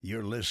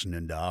You're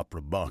listening to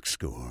Opera Box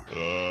Score. Let's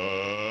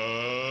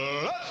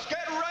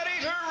get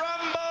ready to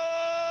rumble!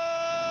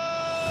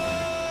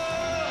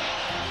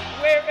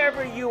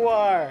 Wherever you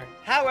are,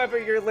 however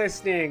you're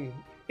listening,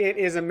 it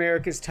is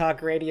America's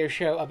talk radio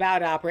show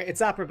about opera.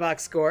 It's Opera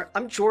Box Score.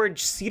 I'm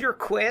George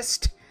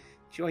Cedarquist,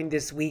 joined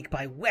this week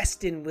by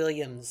Weston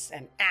Williams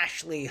and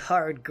Ashley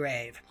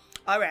Hardgrave.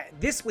 All right,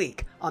 this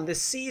week on the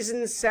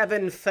Season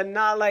 7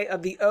 finale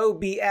of the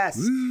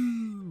OBS,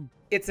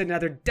 it's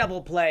another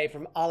double play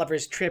from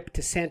Oliver's trip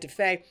to Santa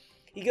Fe.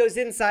 He goes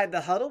inside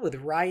the huddle with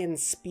Ryan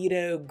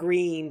Speedo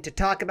Green to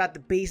talk about the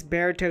bass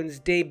baritone's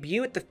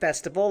debut at the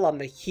festival on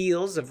the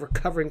heels of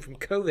recovering from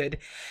COVID.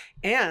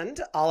 And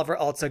Oliver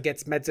also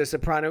gets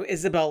mezzo-soprano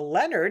Isabel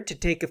Leonard to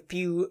take a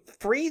few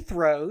free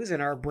throws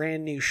in our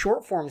brand new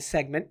short-form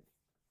segment.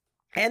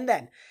 And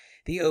then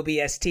the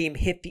OBS team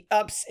hit the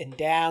ups and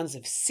downs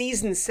of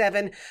Season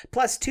 7,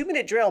 plus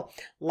 2-minute drill.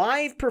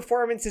 Live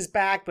performance is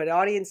back, but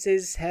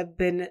audiences have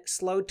been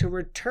slow to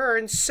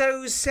return.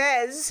 So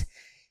says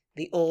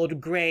the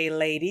old gray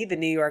lady, the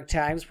New York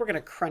Times. We're going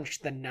to crunch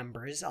the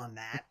numbers on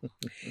that.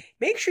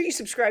 Make sure you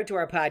subscribe to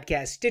our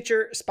podcast,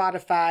 Stitcher,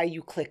 Spotify.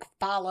 You click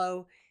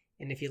follow.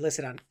 And if you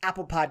listen on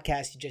Apple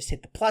Podcasts, you just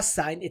hit the plus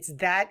sign. It's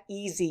that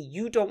easy.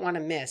 You don't want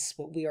to miss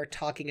what we are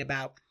talking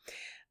about.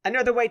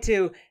 Another way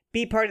to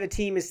be part of the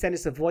team is send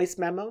us a voice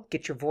memo,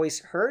 get your voice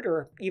heard,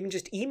 or even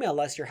just email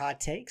us your hot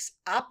takes.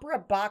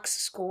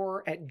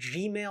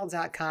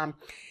 operaboxscore@gmail.com.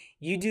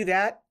 You do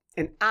that,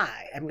 and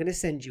I am going to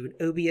send you an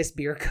OBS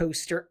beer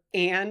coaster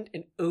and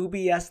an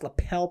OBS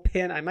lapel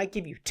pin. I might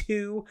give you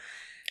two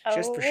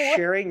just for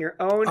sharing your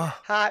own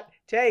hot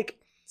take.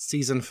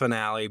 Season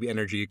finale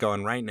energy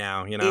going right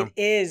now, you know?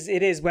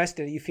 It is.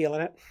 Weston, are you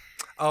feeling it?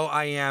 Oh,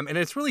 I am. And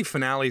it's really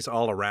finales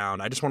all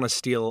around. I just want to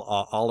steal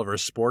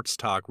Oliver's sports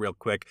talk real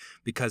quick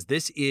because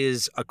this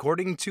is,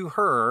 according to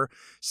her,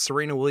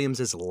 Serena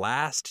Williams'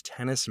 last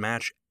tennis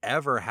match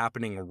ever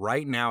happening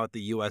right now at the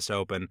U.S.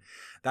 Open.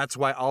 That's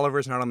why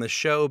Oliver's not on the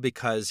show,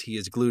 because he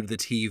is glued to the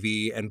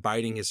TV and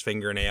biting his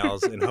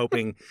fingernails and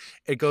hoping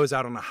it goes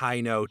out on a high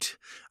note.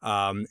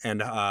 But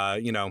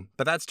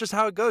that's just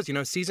how it goes. You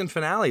know, season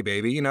finale,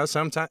 baby. You know,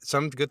 some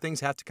good things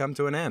have to come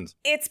to an end.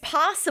 It's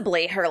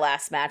possibly her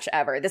last match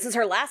ever. This is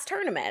her last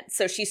tournament.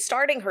 So she's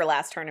starting her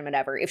last tournament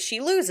ever. If she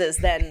loses,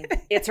 then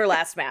it's her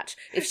last match.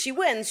 If she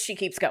wins, she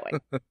keeps going.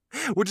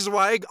 Which is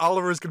why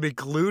Oliver's going to be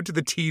glued to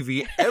the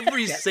TV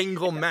every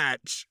single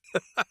match.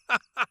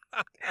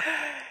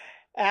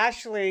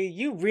 Ashley,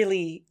 you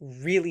really,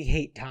 really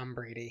hate Tom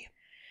Brady.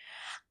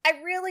 I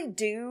really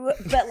do,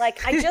 but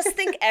I just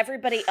think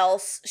everybody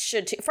else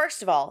should too.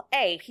 First of all,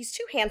 he's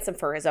too handsome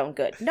for his own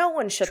good. No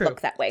one should look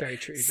that way. Very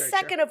true.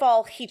 Second of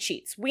all, he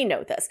cheats. We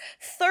know this.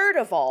 Third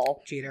of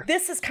all, cheater.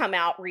 This has come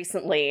out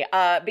recently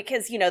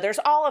because, there's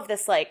all of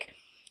this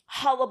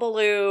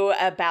hullabaloo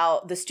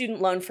about the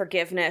student loan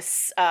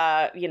forgiveness,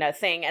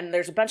 thing. And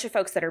there's a bunch of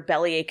folks that are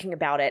belly aching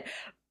about it.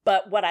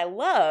 But what I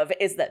love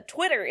is that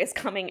Twitter is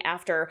coming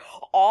after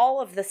all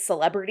of the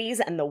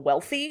celebrities and the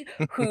wealthy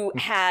who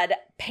had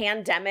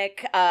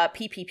pandemic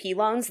PPP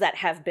loans that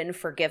have been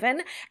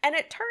forgiven. And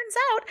it turns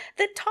out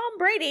that Tom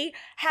Brady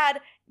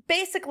had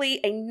basically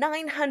a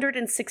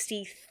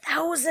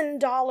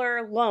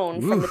 $960,000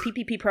 loan from the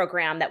PPP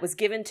program that was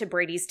given to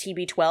Brady's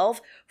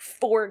TB12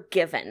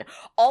 forgiven.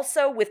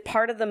 Also, with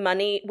part of the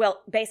money,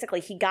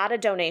 basically he got a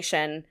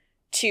donation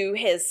to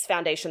his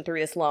foundation through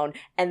this loan,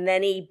 and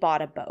then he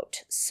bought a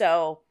boat.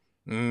 So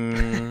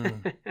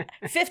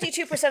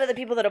 52% of the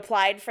people that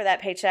applied for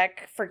that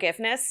paycheck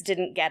forgiveness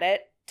didn't get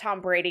it.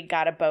 Tom Brady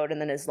got a boat, and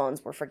then his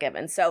loans were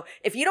forgiven. So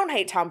if you don't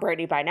hate Tom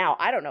Brady by now,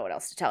 I don't know what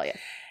else to tell you.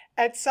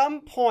 At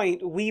some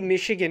point, we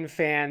Michigan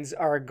fans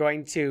are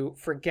going to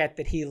forget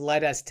that he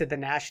led us to the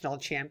national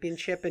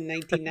championship in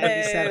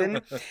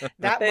 1997.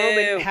 That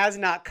moment has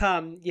not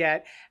come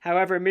yet.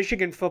 However,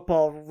 Michigan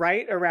football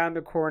right around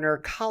the corner.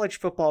 College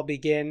football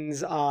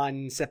begins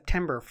on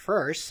September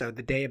 1st, so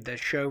the day of the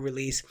show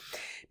release.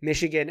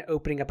 Michigan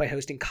opening up by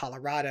hosting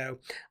Colorado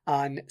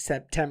on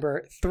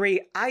September 3.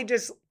 I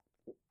just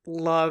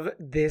love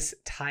this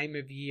time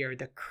of year,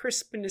 the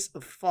crispness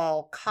of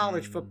fall,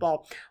 college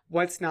football.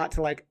 What's not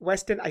to like?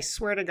 Weston, I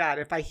swear to God,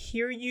 if I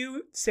hear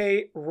you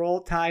say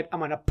Roll Tide, I'm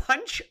going to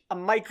punch a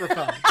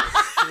microphone.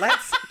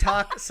 Let's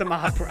talk some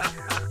opera.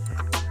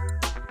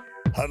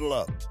 Huddle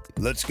up.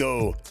 Let's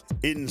go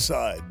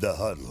inside the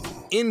huddle.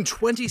 In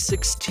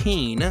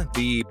 2016,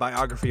 the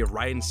biography of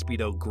Ryan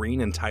Speedo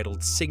Green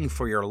entitled Sing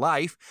for Your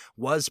Life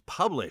was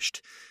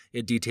published.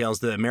 It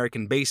details the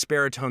American bass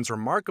baritone's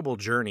remarkable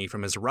journey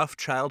from his rough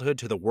childhood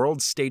to the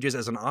world stages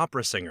as an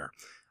opera singer.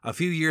 A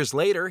few years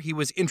later, he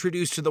was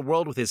introduced to the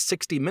world with his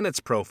 60 Minutes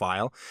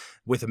profile,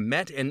 with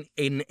Met and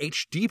in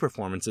HD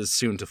performances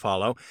soon to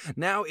follow.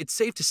 Now, it's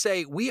safe to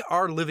say we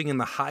are living in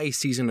the high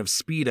season of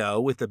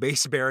Speedo, with the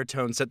bass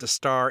baritone set to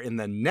star in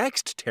the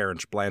next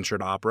Terence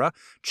Blanchard opera,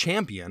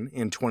 Champion,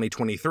 in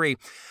 2023.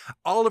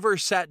 Oliver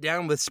sat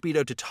down with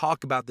Speedo to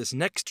talk about this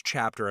next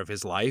chapter of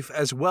his life,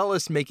 as well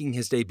as making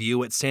his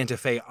debut at Santa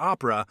Fe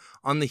Opera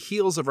on the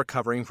heels of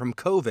recovering from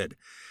COVID.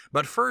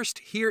 But first,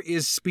 here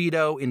is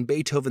Speedo in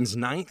Beethoven's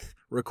Ninth,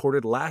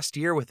 recorded last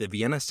year with the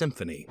Vienna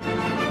Symphony.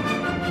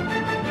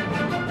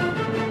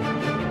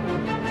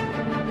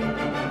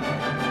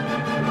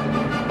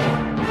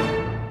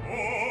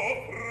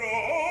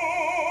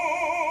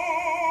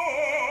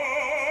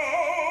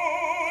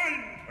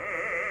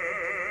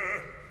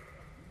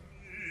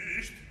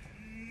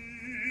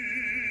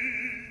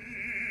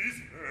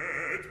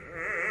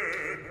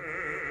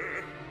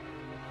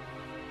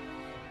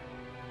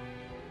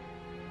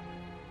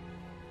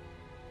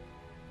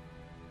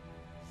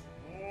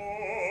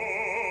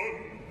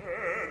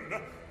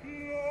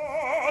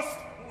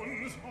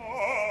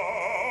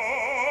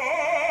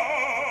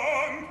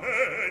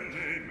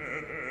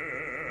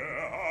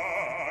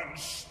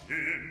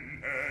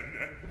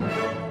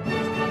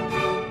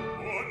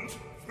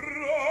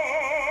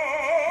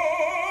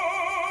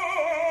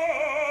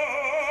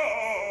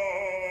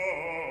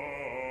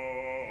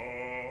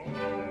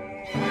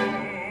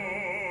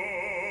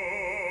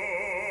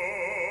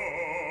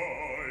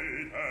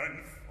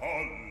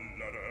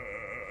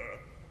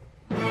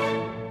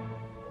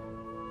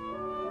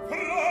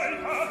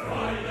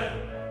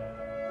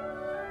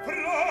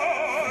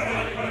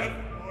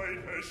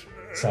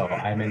 So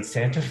I'm in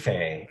Santa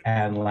Fe,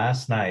 and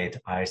last night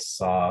I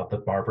saw The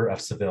Barber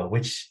of Seville,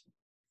 which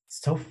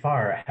so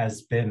far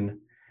has been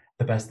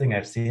the best thing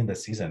I've seen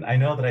this season. I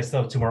know that I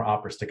still have 2 more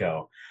operas to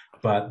go,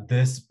 but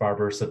this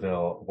Barber of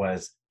Seville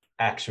was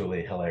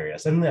actually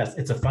hilarious. And yes,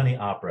 it's a funny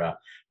opera,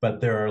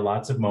 but there are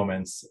lots of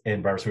moments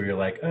in Barber where you're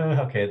like, oh,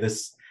 okay,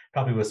 this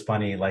probably was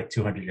funny like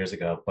 200 years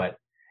ago, but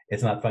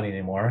it's not funny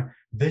anymore.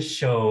 This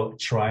show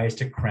tries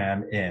to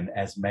cram in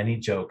as many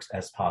jokes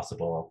as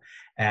possible,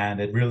 and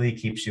it really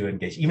keeps you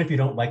engaged. Even if you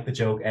don't like the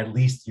joke, at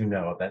least you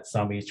know that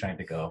somebody's trying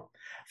to go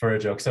for a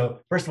joke. So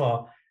first of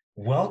all,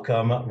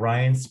 welcome,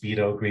 Ryan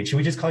Speedo Green. Should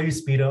we just call you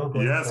Speedo?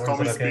 Yes, call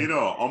me Speedo.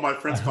 All my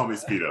friends call me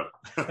Speedo.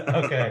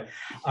 Okay.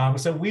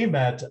 So we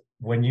met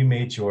when you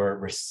made your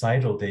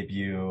recital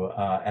debut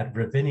at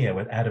Ravinia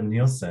with Adam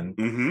Nielsen.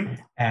 Mm-hmm.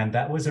 And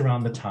that was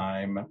around the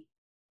time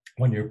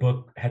when your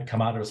book had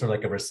come out. It was sort of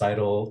like a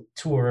recital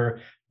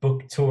tour,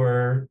 book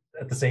tour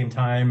at the same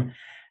time.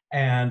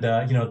 And,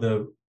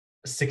 the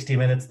 60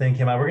 Minutes thing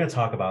came out. We're going to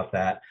talk about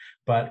that.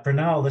 But for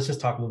now, let's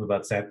just talk a little bit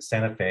about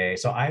Santa Fe.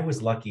 So I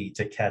was lucky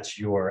to catch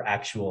your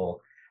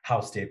actual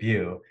house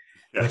debut,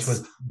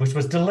 yes, which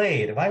was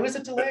delayed. Why was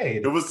it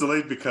delayed? It was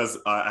delayed because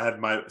I had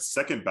my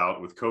second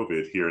bout with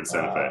COVID here in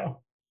Santa Fe.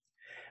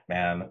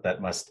 Man,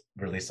 that must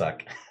really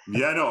suck.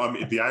 Yeah, no, I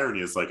mean, the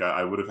irony is like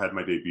I would have had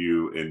my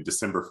debut in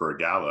December for a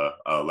gala,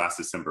 last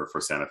December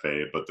for Santa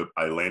Fe, but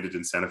I landed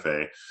in Santa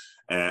Fe,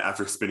 and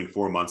after spending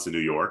 4 months in New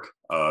York,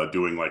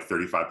 doing like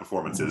 35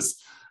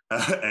 performances,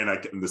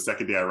 and the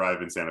second day I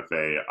arrived in Santa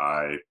Fe,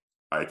 I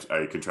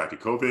contracted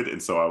COVID,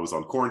 and so I was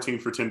on quarantine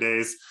for 10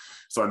 days.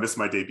 So I missed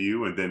my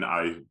debut, and then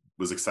I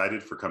was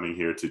excited for coming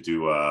here to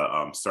do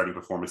starting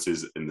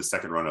performances in the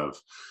second run of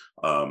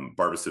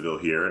Barber Seville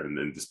here, and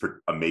then this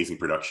amazing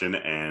production.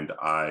 And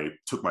I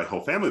took my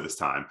whole family this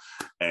time,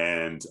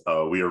 and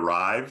we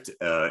arrived,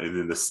 and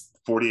in this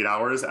 48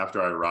 hours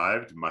after I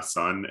arrived, my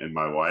son and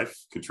my wife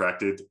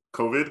contracted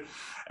COVID,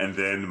 and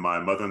then my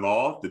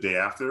mother-in-law the day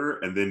after,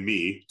 and then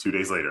me 2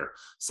 days later.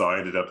 So I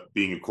ended up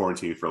being in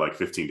quarantine for like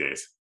 15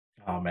 days.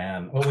 Oh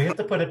man! Well, we have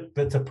to put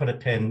a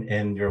pin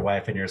in your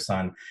wife and your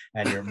son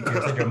and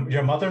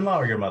your mother-in-law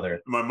or your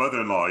mother. My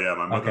mother-in-law, yeah,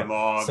 my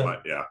mother-in-law, okay.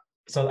 Yeah.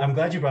 So I'm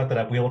glad you brought that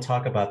up. We will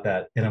talk about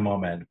that in a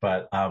moment,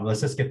 but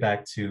let's just get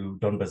back to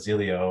Don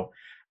Basilio.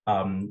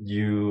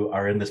 You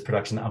are in this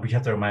production. You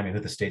have to remind me who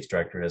the stage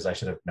director is. I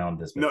should have known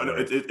this before. No,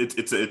 I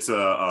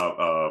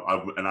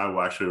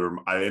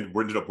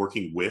ended up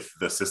working with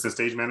the assistant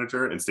stage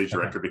manager and stage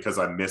director because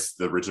I missed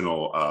the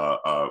original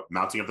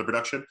mounting of the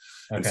production,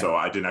 and so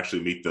I didn't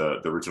actually meet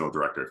the original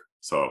director.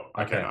 So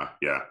I can,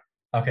 yeah.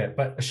 Okay,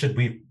 but should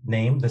we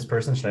name this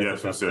person?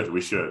 Yes, we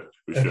should.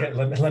 Okay,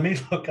 let me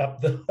look up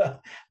the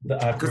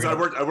because I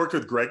worked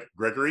with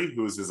Gregory,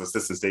 who's his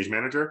assistant stage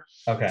manager.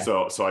 Okay.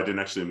 So I didn't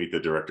actually meet the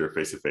director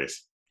face to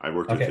face. I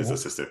worked with his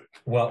assistant.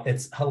 Well,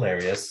 it's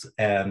hilarious,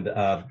 and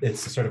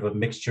it's sort of a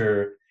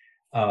mixture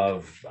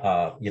of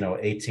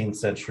 18th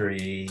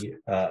century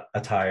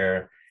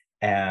attire,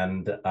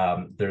 and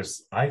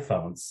there's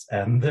iPhones,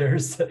 and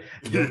there's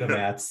yoga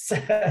mats,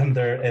 and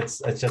it's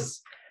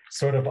just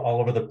sort of all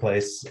over the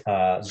place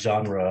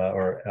genre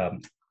or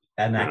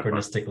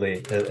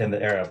anachronistically in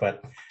the era,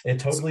 but it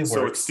totally works.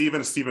 So it's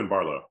Stephen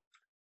Barlow.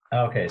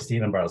 Okay,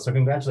 Stephen Barlow. So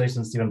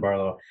congratulations, Stephen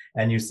Barlow.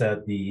 And you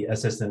said the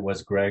assistant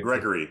was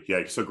Gregory.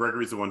 Yeah. So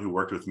Gregory's the one who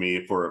worked with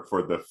me for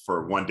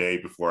 1 day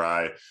before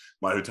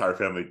my entire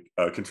family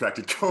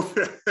contracted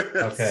COVID.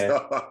 Okay.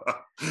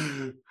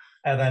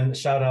 And then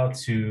shout out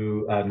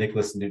to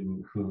Nicholas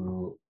Newton,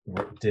 who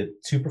did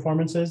 2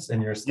 performances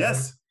in your study.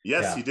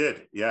 Yes, yeah. He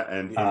did. Yeah,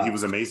 and he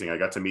was amazing. I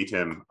got to meet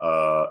him.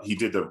 He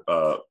did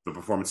the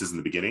performances in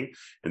the beginning,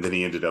 and then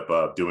he ended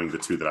up doing the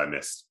 2 that I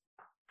missed.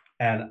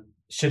 And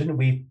shouldn't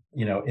we,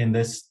 in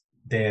this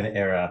day and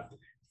era,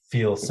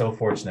 feel so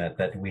fortunate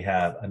that we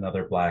have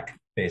another Black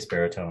bass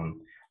baritone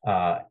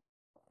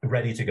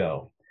ready to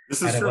go.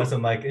 This is And true. it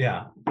wasn't like,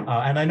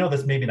 and I know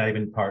this maybe not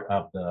even part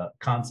of the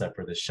concept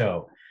for this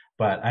show,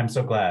 but I'm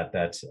so glad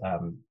that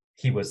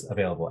he was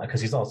available because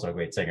he's also a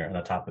great singer on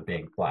the top of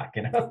being Black,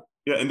 you know?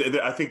 Yeah, and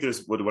I think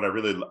there's what I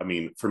really, I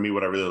mean, for me,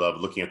 what I really love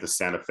looking at the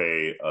Santa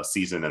Fe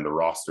season and the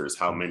rosters,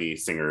 how many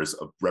singers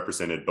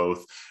represented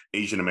both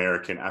Asian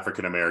American,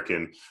 African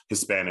American,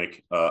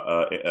 Hispanic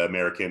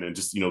American, and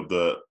just, you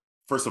know,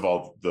 first of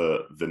all,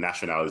 the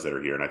nationalities that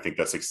are here. And I think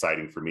that's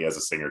exciting for me as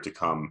a singer to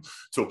come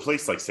to a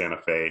place like Santa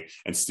Fe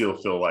and still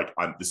feel like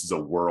this is a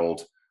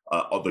world,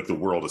 like the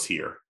world is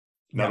here.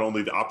 Not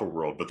only the opera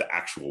world, but the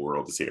actual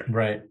world is here.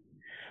 Right.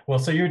 Well,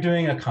 so you're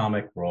doing a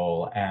comic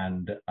role,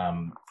 and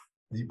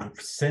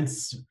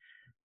since,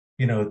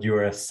 you know,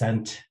 your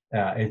ascent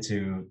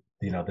into,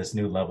 you know, this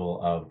new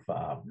level of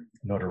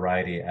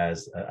notoriety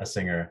as a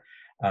singer,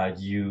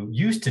 you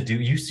used to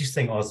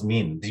sing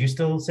Osmin. Do you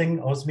still sing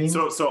Osmin?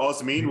 So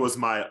Osmin was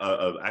my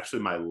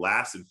actually my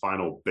last and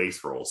final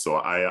bass role. So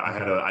I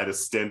had a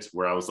stint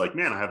where I was like,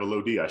 man, I have a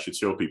low D, I should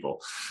show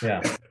people.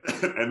 Yeah.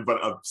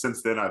 but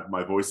since then,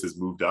 my voice has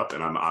moved up,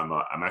 and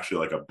I'm actually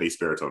like a bass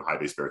baritone, high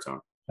bass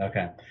baritone.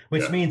 Okay,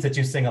 which means that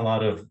you sing a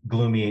lot of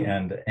gloomy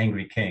and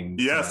angry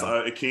kings. Yes,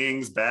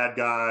 kings, bad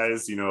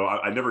guys. You know,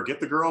 I never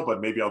get the girl,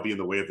 but maybe I'll be in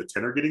the way of the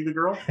tenor getting the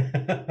girl.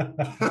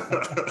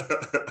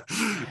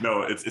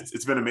 No,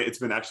 it's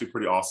been actually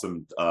pretty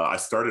awesome. I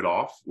started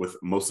off with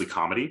mostly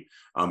comedy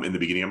in the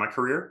beginning of my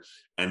career,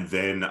 and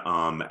then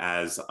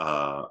as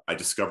I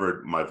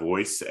discovered my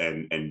voice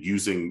and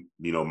using,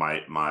 you know,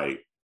 my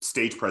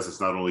stage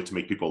presence not only to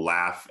make people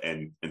laugh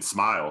and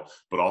smile,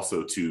 but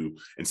also to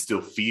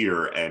instill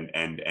fear and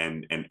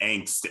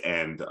angst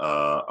and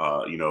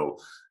you know,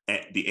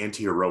 the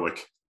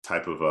anti-heroic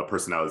type of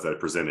personalities that I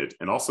presented,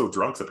 and also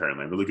drunks.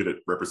 Apparently, I'm really good at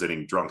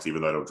representing drunks,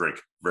 even though I don't drink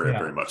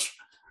very much.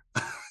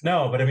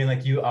 No, but I mean,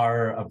 like, you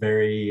are a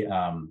very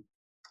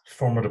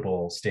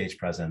formidable stage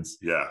presence.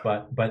 Yeah.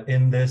 But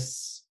in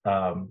this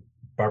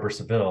Barbara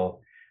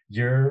Seville,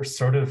 you're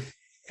sort of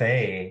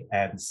fey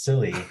and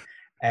silly.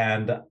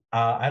 And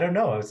I don't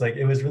know,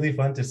 it was really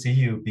fun to see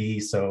you be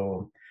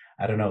so,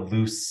 I don't know,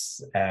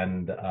 loose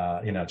and,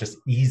 you know, just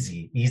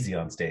easy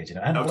on stage, you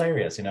know, and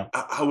hilarious, you know.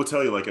 I will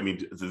tell you, like, I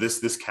mean,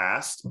 this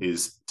cast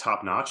is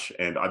top notch,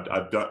 and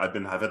I've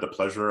had the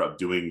pleasure of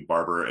doing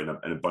Barbara in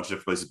a bunch of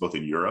different places, both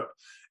in Europe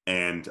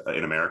and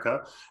in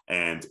America.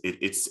 And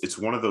it's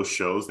one of those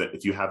shows that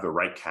if you have the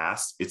right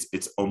cast,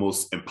 it's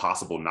almost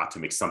impossible not to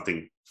make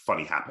something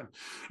funny happen.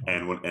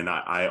 And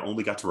I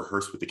only got to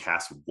rehearse with the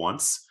cast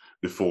once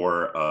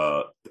before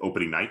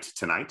opening night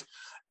tonight,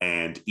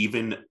 and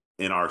even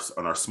on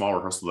our small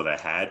rehearsal that I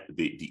had,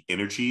 the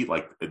energy,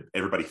 like,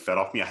 everybody fed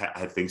off me. I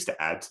had things to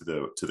add to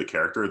the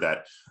character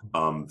that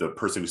the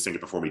person who sang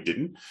it before me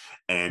didn't,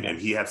 and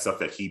he had stuff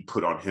that he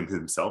put on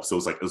himself. So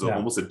it was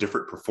almost a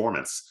different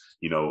performance,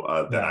 you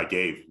know, that I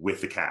gave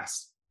with the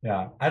cast.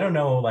 Yeah, I don't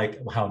know like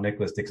how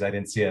Nicholas did, because I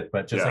didn't see it,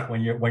 but just like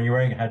when you're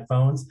wearing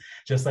headphones,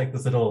 just like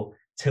this little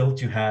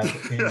tilt you have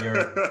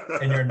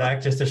in your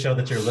neck just to show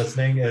that you're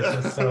listening is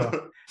just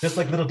so, just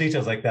like little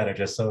details like that are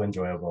just so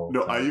enjoyable.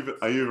 No, I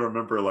even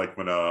remember like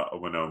when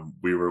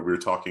we were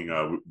talking,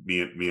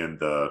 me and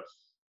the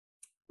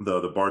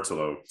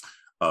Bartolo,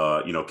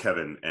 you know,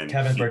 Kevin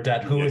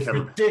Burdett, who is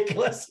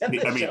ridiculous in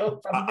the show.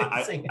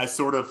 I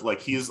sort of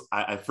like,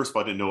 I first of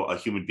all, I didn't know a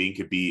human being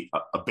could be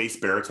a bass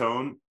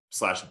baritone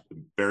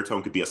 /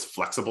 baritone could be as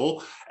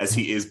flexible as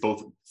he is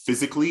both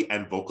physically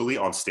and vocally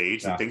on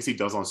stage. The things he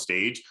does on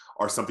stage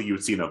are something you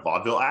would see in a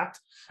vaudeville act.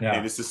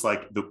 And it's just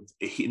like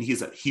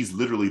he's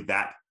literally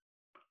that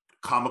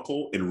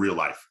comical in real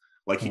life.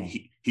 Like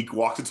he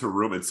walked into a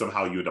room and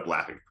somehow you end up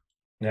laughing.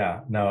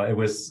 Yeah, no, I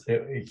was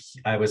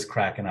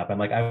cracking up, and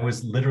like I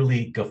was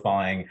literally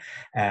guffawing,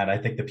 and I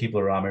think the people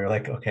around me were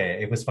like,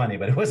 okay, it was funny,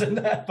 but it wasn't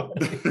that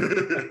funny.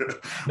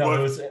 No, well,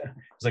 it was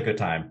a good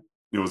time.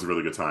 It was a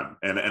really good time.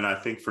 And I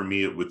think for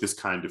me, with this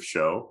kind of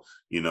show,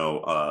 you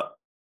know,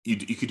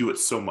 you could do it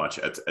so much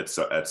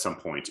at some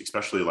point,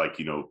 especially like,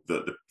 you know,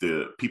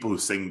 the people who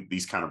sing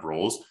these kind of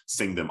roles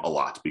sing them a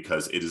lot,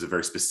 because it is a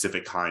very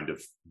specific kind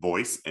of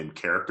voice and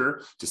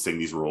character to sing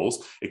these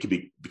roles. It can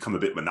become a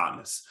bit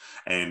monotonous,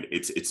 and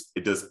it's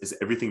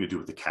everything to do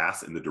with the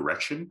cast and the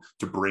direction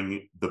to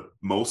bring the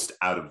most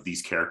out of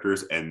these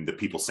characters and the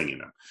people singing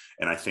them.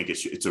 And I think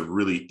it's a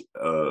really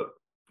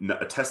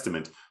a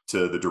testament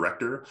to the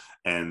director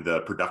and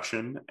the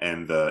production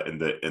and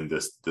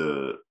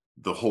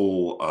the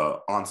whole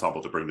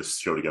ensemble to bring this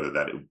show together,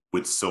 that it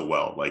went so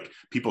well. Like,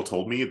 people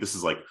told me this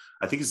is like,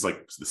 I think it's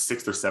like the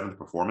 6th or 7th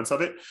performance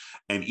of it,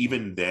 and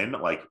even then,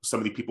 like, some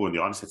of the people in the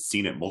audience had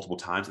seen it multiple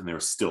times and they were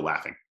still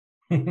laughing.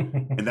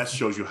 And that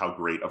shows you how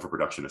great of a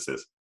production this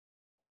is.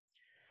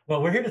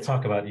 Well, we're here to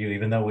talk about you,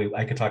 even though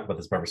I could talk about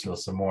this Barbara Seville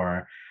some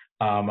more.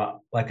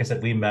 Like I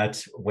said, we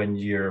met when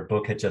your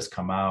book had just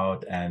come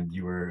out and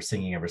you were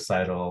singing a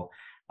recital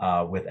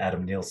with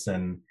Adam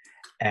Nielsen.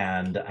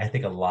 And I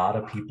think a lot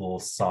of people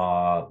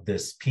saw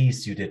this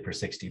piece you did for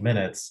 60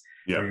 Minutes,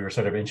 where you were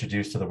sort of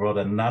introduced to the world.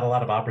 And not a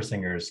lot of opera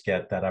singers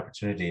get that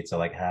opportunity to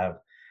like have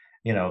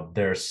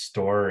their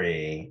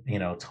story,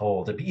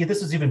 told.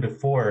 This was even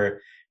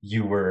before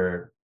you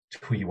were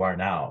who you are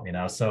now,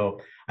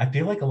 So I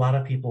feel like a lot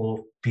of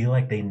people feel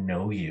like they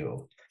know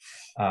you,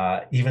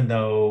 even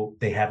though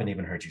they haven't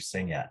even heard you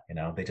sing yet.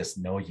 They just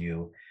know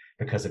you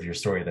because of your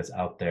story that's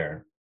out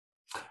there.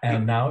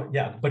 And now,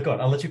 yeah, but go on.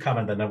 I'll let you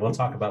comment, and then we'll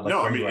talk about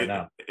where you are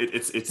now.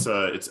 It's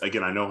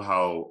again, I know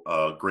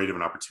how great of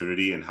an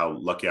opportunity and how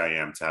lucky I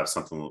am to have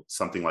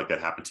something like that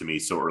happen to me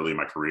so early in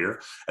my career.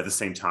 At the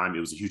same time,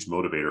 it was a huge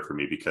motivator for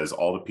me, because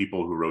all the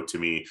people who wrote to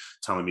me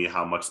telling me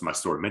how much my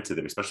story meant to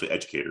them, especially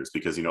educators,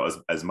 because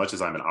as much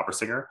as I'm an opera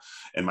singer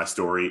and my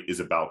story is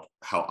about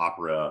how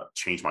opera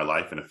changed my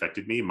life and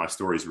affected me, my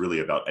story is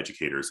really about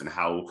educators and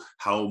how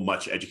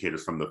much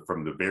educators from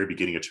the very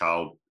beginning a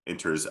child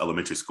enters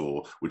elementary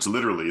school, which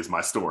literally is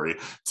my story,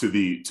 to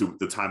the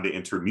time they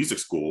enter music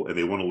school and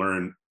they want to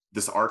learn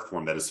this art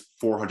form that is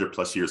 400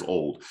 plus years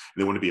old. And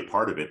they want to be a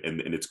part of it, and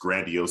its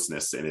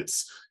grandioseness and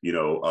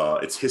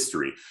its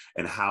history,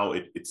 and how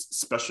it's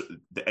special,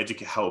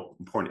 how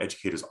important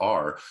educators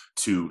are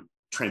to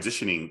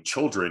transitioning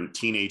children,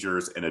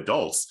 teenagers, and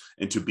adults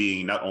into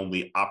being not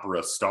only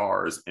opera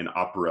stars and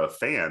opera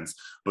fans,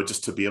 but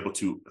just to be able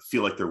to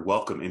feel like they're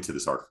welcome into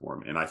this art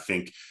form. And I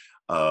think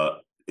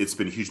it's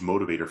been a huge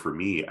motivator for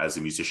me as a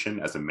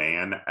musician, as a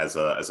man, as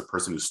a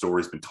person whose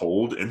story has been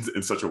told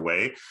in such a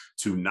way,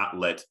 to not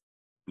let,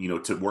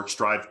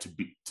 strive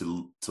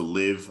to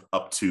live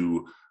up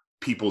to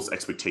people's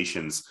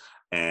expectations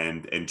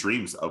and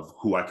dreams of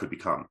who I could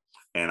become.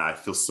 And I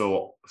feel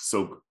so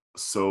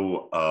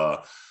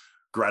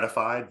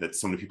gratified that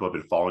so many people have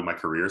been following my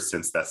career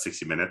since that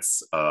 60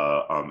 Minutes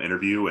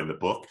interview and the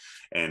book,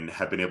 and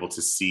have been able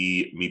to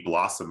see me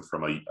blossom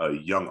from a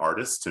young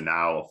artist to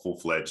now a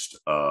full-fledged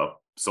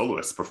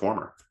soloist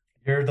performer.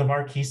 You're the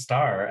marquee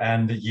star,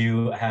 and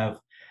you have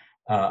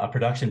a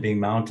production being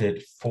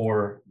mounted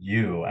for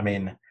you. I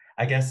mean,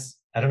 I guess,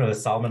 I don't know,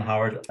 is Solomon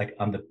Howard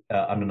on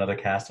another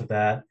cast of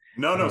that?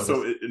 No.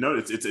 So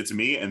it's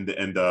me, and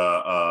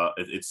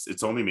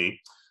it's only me.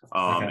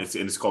 Okay.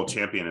 It's called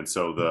Champion, and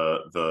so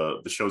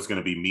the show's going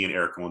to be me and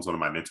Eric Owens, one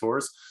of my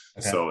mentors.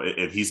 Okay. So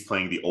and he's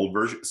playing the old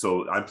version.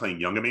 So I'm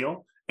playing young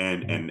Emil,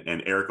 and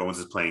Eric Owens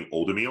is playing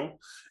old Emil.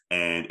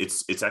 And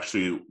it's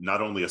actually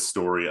not only a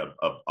story,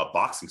 a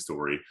boxing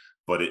story,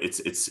 but it's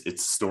a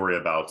story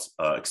about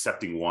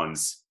accepting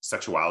one's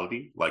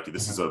sexuality. Like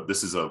this is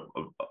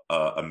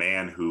a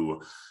man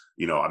who,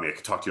 I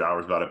could talk to you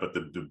hours about it, but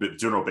the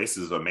general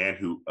basis is a man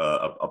who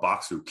a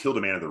boxer who killed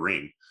a man in the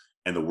ring,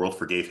 and the world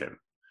forgave him.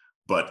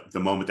 But the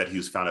moment that he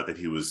was found out that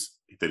he was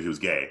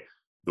gay,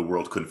 the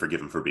world couldn't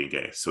forgive him for being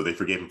gay. So they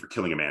forgave him for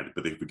killing a man,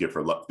 but they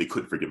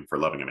couldn't forgive him for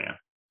loving a man.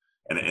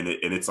 And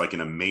it's like an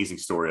amazing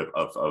story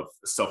of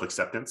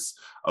self-acceptance,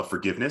 of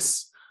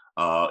forgiveness,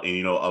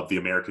 and of the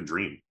American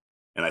dream.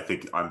 And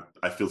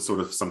I feel sort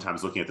of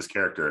sometimes looking at this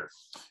character,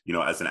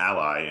 as an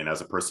ally and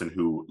as a person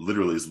who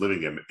literally is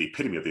living the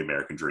epitome of the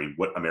American dream,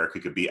 what America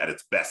could be at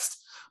its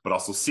best, but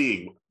also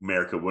seeing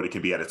America, what it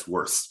can be at its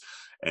worst.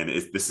 And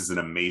this is an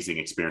amazing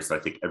experience that I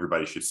think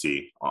everybody should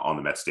see on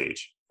the Met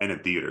stage and in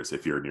theaters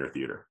if you're near a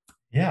theater.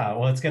 Yeah,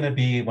 well, it's going to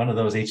be one of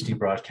those HD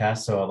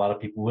broadcasts, so a lot of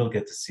people will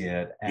get to see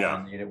it.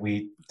 And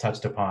we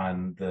touched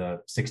upon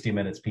the 60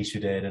 Minutes piece you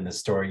did and the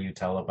story you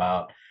tell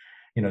about,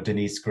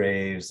 Denyce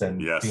Graves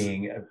and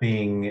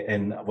being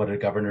in a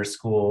governor's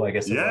school, I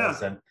guess it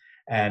was,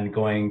 and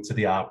going to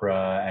the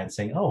opera and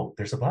saying, "Oh,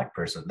 there's a Black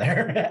person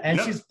there," and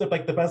she's the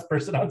best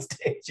person on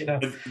stage.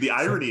 And the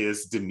irony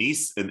is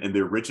Denyce in the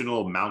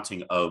original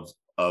mounting of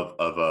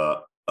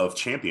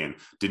Champion,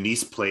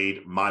 Denyce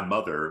played my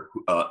mother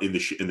in the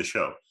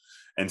show.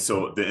 And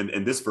so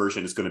in this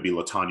version, it's going to be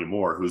LaTanya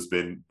Moore, who's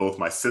been both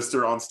my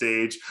sister on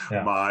stage,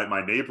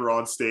 my neighbor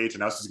on stage, and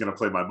now she's going to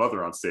play my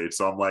mother on stage.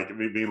 So I'm like,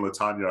 me and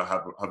LaTanya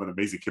have an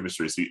amazing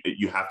chemistry. So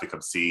you have to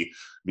come see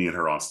me and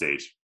her on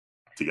stage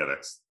together.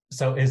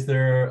 So is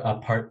there a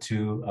part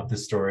 2 of the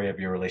story of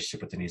your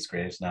relationship with Denyce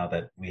Graves now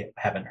that we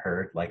haven't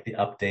heard, like the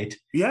update?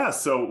 Yeah.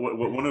 So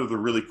one of the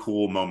really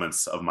cool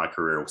moments of my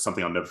career,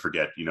 something I'll never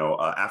forget,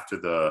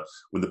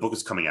 when the book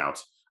was coming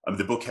out,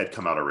 the book had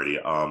come out already.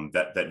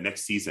 That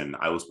next season,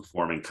 I was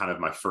performing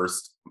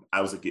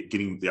I was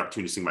getting the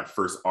opportunity to sing my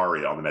first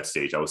aria on the Met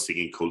stage. I was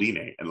singing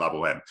Colline and La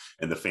Boheme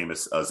in the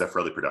famous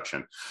Zeffirelli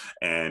production.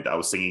 And I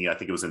was singing, I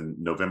think it was in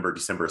November,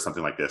 December, or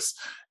something like this.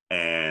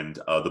 And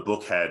the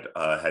book had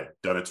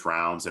done its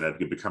rounds and had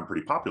become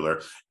pretty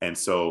popular. And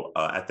so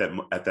at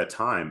that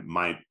time,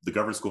 the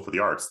Government School for the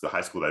Arts, the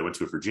high school that I went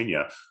to in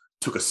Virginia,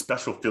 took a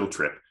special field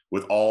trip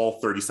with all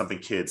 30-something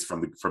kids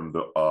from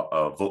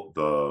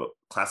the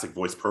classic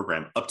voice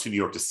program up to New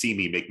York to see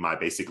me make my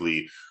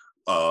basically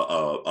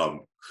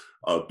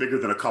bigger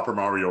than a Copper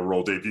Mario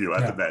role debut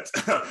at the Met,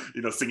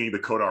 singing the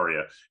Code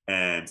aria.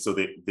 And so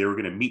they were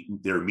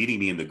meeting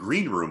me in the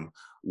green room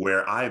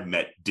where I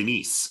met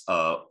Denyce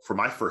for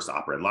my first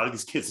opera. And a lot of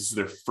these kids, this is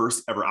their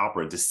first ever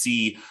opera, and to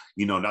see,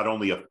 not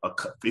only a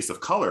face of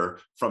color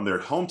from their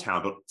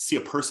hometown, but see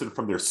a person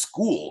from their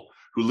school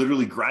who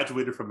literally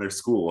graduated from their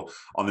school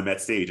on the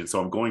Met stage. And so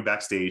I'm going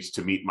backstage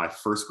to meet my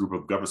first group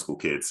of government school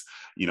kids,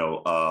 in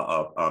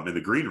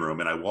the green room.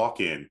 And I walk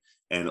in,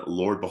 and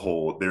Lord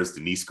behold, there's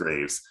Denise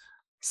Graves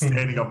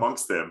standing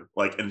amongst them.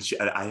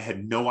 I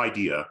had no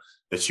idea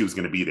that she was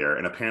going to be there.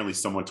 And apparently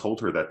someone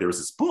told her that there was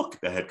this book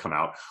that had come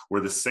out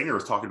where the singer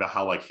was talking about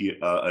how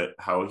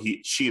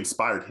she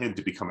inspired him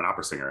to become an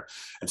opera singer.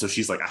 And so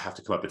she's like, I have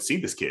to come up and see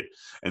this kid.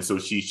 And so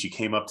she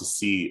came up to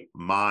see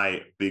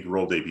my big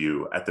role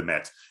debut at the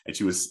Met. And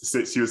she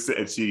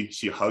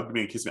hugged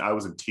me and kissed me. I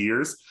was in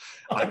tears.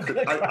 I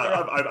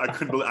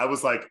couldn't believe. I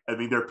was like, I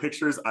mean, there are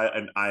pictures.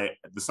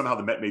 Somehow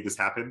the Met made this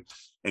happen,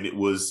 and it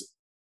was.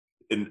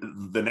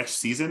 In the next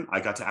season,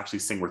 I got to actually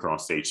sing with her on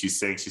stage. She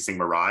sang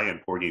Mariah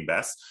and Porgy and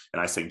Bess,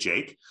 and I sang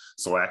Jake.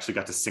 So I actually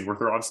got to sing with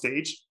her on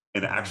stage,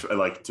 and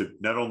actually to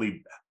not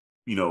only,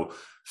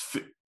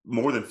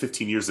 more than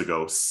 15 years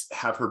ago,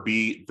 have her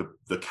be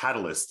the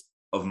catalyst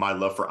of my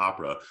love for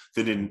opera,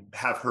 then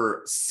have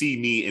her see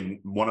me in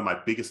one of my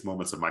biggest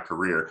moments of my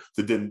career,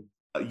 then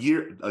a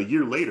year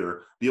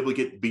later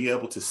be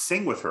able to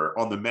sing with her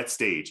on the Met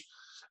stage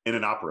in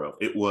an opera.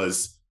 It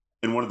was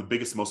in one of the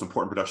biggest, most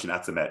important production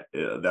at the Met,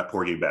 that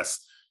Porgy and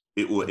Bess.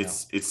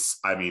 It's.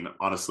 I mean,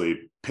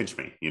 honestly, pinch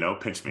me.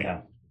 Pinch me.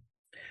 Yeah.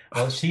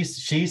 Well, she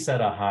set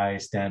a high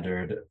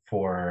standard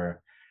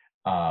for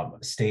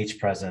stage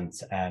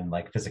presence and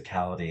like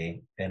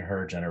physicality in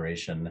her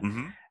generation.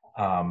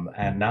 Mm-hmm.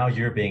 And now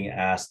you're being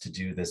asked to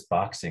do this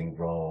boxing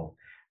role.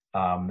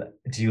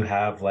 Do you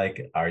have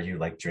are you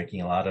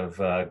drinking a lot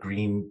of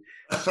green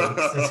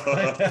shakes?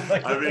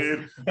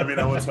 I mean,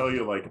 I will tell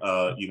you,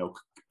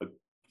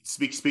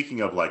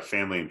 speaking of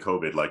family and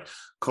COVID,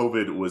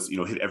 COVID was,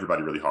 hit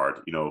everybody really hard,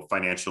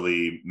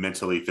 financially,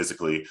 mentally,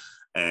 physically.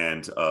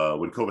 And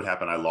when COVID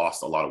happened, I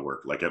lost a lot of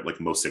work, like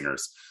most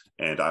singers.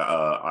 And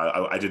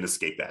I didn't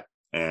escape that.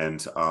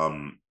 And,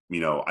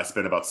 I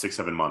spent about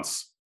 6-7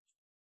 months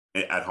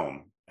at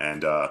home.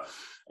 And I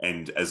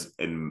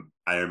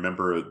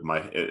remember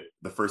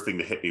the first thing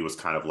that hit me was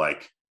kind of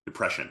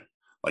depression,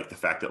 the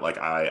fact that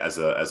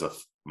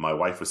my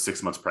wife was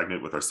 6 months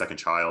pregnant with our second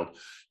child,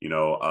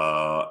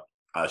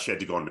 she had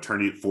to go on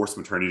forced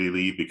maternity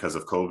leave because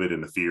of COVID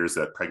and the fears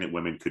that pregnant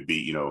women could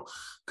be,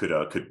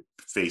 could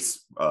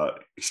face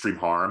extreme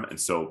harm. And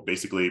so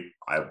basically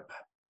I have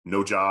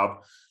no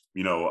job,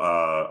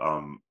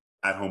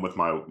 at home with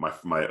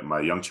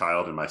my young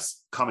child and my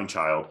coming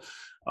child.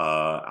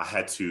 I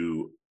had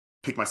to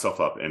pick myself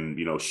up, and,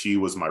 she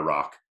was my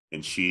rock.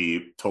 And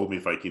she told me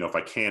if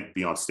I can't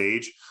be on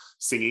stage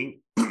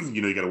singing,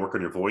 you got to work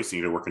on your voice, and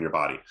you got to work on your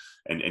body,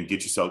 and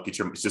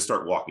just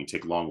start walking,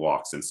 take long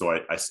walks. And so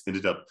I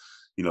ended up,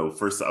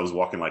 first I was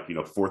walking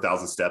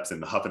 4,000 steps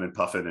and huffing and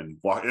puffing and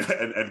walking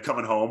and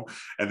coming home.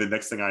 And the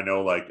next thing I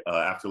know,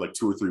 after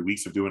 2 or 3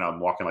 weeks of doing it, I'm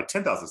walking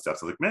 10,000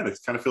 steps. I was like, man, it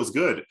kind of feels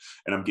good.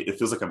 And it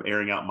feels like I'm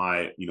airing out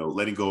my,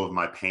 letting go of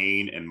my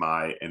pain and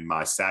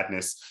my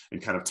sadness,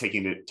 and kind of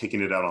taking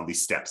it out on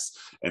these steps.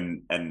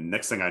 And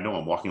next thing I know,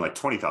 I'm walking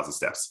 20,000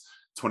 steps,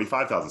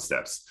 25,000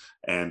 steps.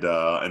 And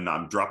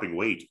I'm dropping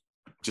weight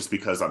just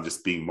because I'm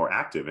just being more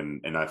active,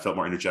 and I felt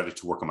more energetic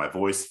to work on my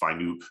voice, find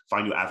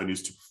new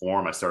avenues to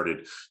perform. I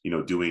started,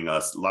 doing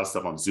a lot of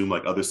stuff on Zoom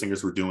like other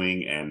singers were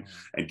doing, and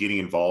getting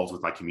involved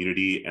with my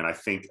community. And I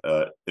think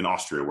in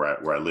Austria,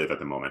 where I live at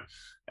the moment,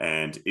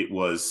 and it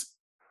was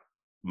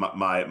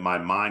my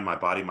mind, my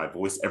body, my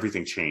voice,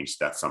 everything changed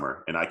that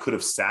summer. And I could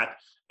have sat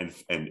and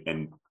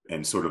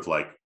sort of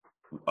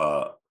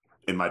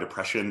in my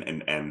depression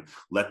and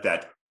let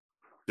that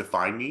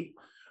define me,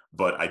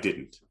 but I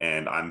didn't.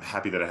 And I'm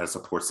happy that I had a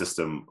support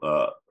system,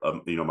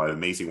 my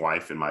amazing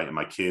wife and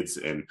my kids.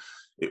 And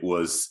it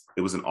was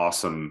an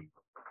awesome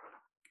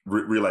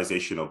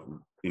realization of,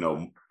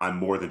 I'm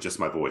more than just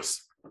my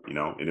voice,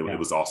 and it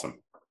was awesome.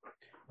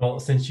 Well,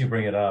 since you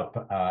bring it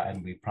up,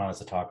 and we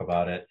promised to talk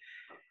about it,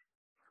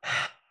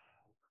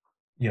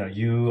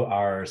 you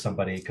are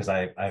somebody, because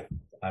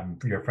I'm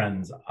your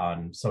friends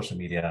on social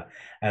media,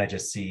 and I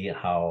just see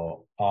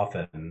how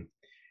often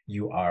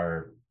you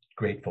are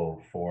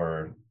grateful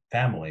for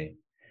family,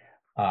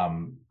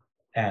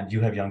 and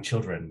you have young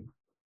children,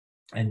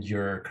 and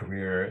your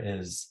career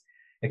is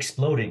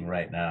exploding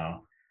right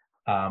now.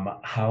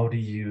 How do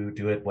you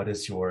do it? What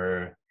is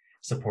your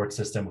support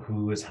system?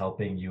 Who is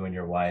helping you and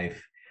your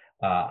wife?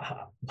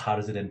 How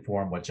does it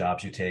inform what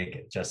jobs you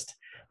take? Just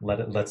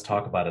let's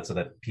talk about it, so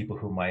that people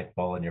who might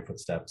follow in your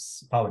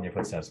footsteps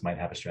might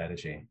have a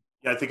strategy.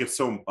 Yeah, I think it's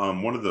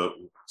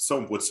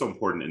what's so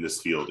important in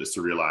this field is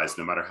to realize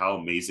no matter how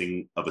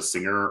amazing of a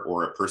singer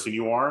or a person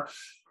you are,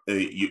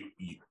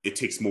 it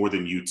takes more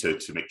than you to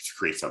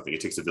create something. It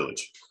takes a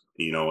village,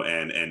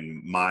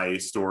 and my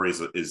story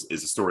is a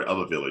story of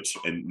a village,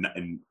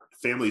 and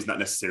family is not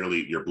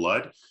necessarily your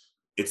blood.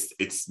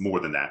 It's more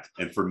than that.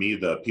 And for me,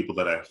 the people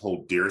that I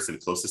hold dearest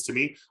and closest to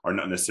me are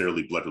not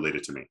necessarily blood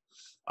related to me.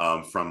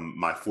 From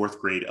my 4th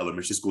grade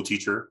elementary school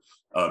teacher,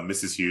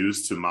 Mrs.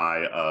 Hughes, to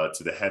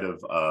the head of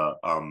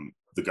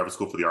the Government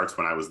School for the Arts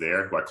when I was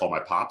there, who I call my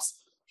pops.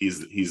 He's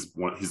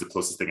the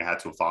closest thing I had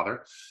to a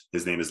father.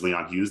 His name is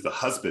Leon Hughes, the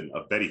husband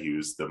of Betty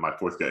Hughes, my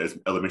fourth grade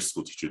elementary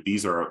school teacher.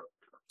 These are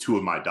two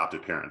of my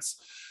adopted parents,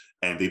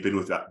 and they've been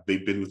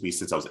with me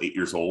since I was 8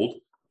 years old.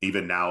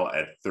 Even now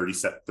at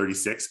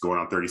 36, going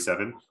on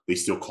 37, they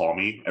still call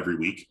me every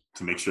week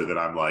to make sure that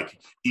I'm like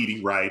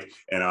eating right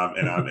and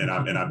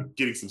I'm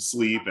getting some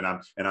sleep and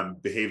I'm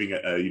behaving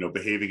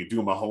and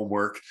doing my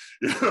homework.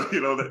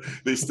 That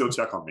they still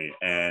check on me.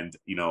 And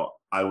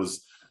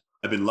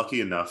I've been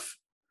lucky enough,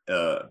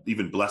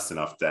 even blessed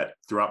enough that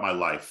throughout my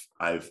life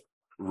I've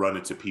run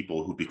into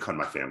people who become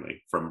my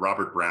family. From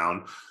Robert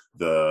Brown,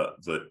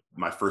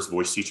 my first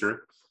voice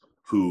teacher,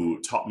 who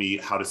taught me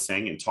how to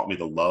sing and taught me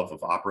the love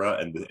of opera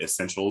and the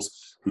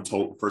essentials,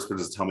 first person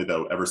to tell me that I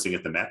would ever sing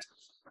at the Met.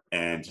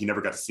 And he never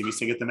got to see me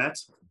sing at the Met.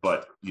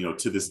 But,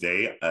 to this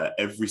day,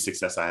 every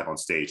success I have on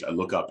stage, I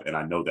look up and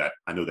I know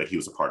that he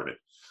was a part of it.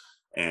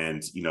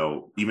 And,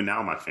 even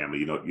now in my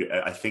family,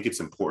 I think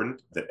it's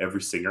important that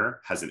every singer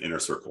has an inner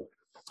circle,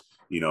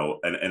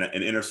 and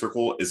an inner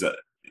circle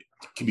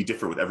can be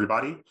different with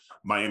everybody.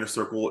 My inner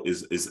circle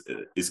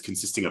is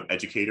consisting of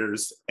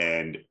educators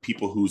and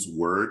people whose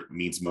word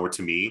means more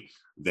to me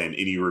than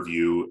any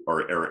review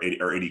or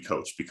any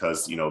coach,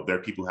 because there are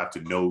people who have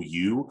to know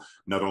you,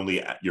 not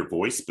only at your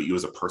voice, but you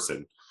as a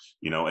person.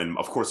 And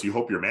of course you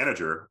hope your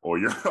manager or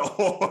your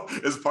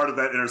is part of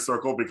that inner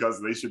circle,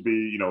 because they should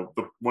be,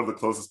 one of the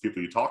closest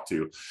people you talk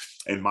to.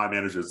 And my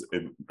manager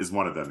is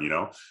one of them,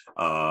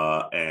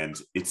 and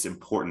it's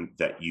important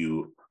that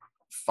you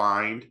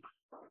find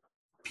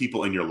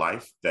people in your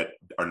life that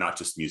are not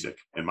just music.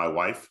 And my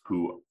wife,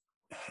 who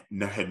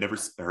had never,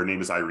 her name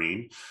is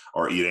Irene,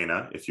 or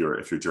Irena if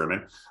you're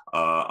German,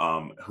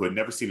 who had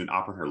never seen an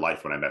opera in her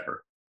life when I met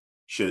her.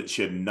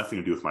 She had nothing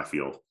to do with my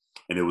field,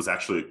 and it was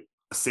actually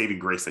a saving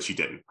grace that she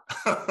didn't,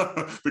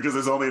 because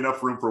there's only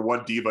enough room for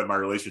one diva in my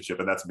relationship,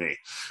 and that's me.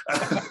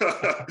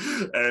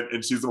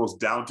 and she's the most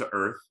down to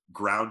earth,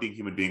 grounding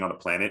human being on the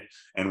planet.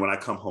 And when I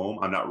come home,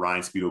 I'm not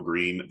Ryan Speedo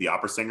Green, the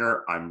opera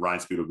singer. I'm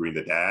Ryan Speedo Green,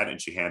 the dad.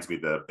 And she hands me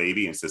the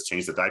baby and says,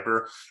 "Change the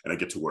diaper," and I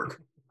get to work.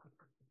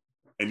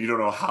 And you don't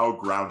know how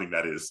grounding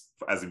that is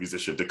as a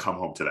musician to come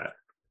home to that.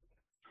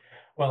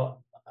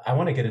 Well, I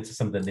want to get into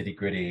some of the nitty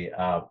gritty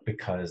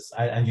because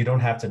and you don't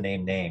have to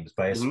name names,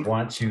 but I just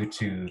want you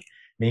to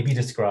maybe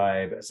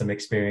describe some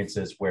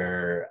experiences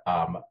where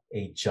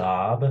a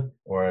job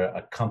or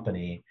a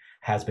company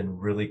has been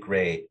really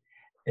great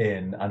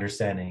in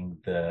understanding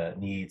the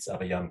needs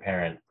of a young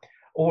parent.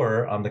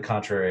 Or on the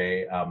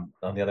contrary, on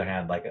the other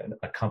hand, like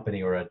a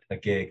company or a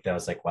gig that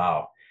was like,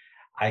 wow,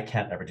 I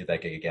can't ever do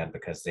that gig again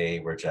because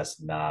they were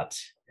just not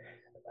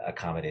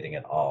accommodating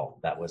at all.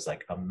 That was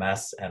like a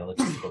mess and a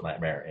logistical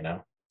nightmare,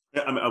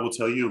 Yeah, I will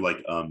tell you,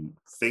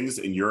 things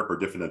in Europe are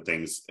different than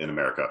things in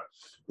America.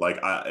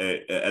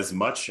 As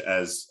much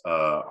as,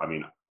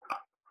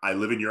 I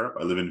live in Europe.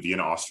 I live in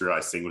Vienna, Austria. I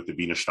sing with the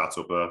Wiener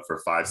Staatsoper for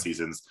 5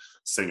 seasons,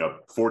 sing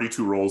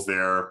 42 roles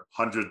there,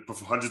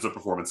 hundreds of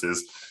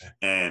performances.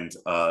 And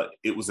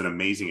it was an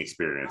amazing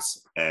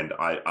experience. And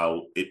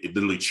it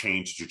literally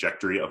changed the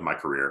trajectory of my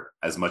career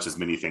as much as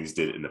many things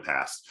did in the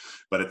past.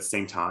 But at the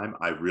same time,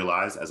 I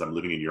realized as I'm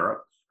living in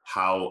Europe,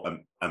 how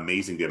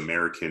amazing the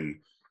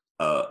American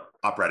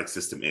operatic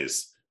system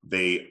is.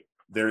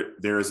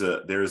 There's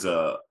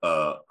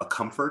a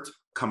comfort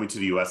coming to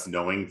the US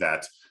knowing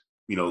that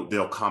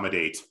they'll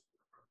accommodate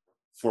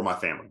for my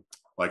family.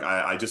 Like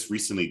I just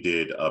recently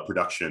did a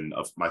production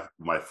of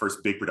my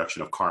first big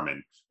production of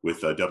Carmen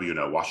with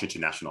WNO, Washington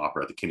National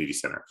Opera, at the Kennedy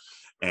Center,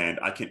 and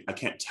I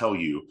can't tell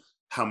you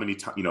how many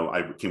times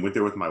I went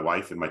there with my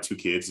wife and my 2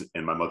 kids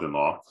and my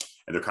mother-in-law,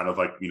 and they're kind of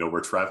like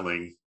we're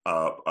traveling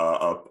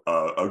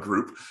a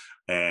group,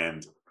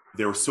 and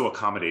they were so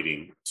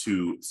accommodating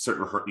to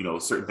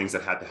certain things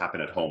that had to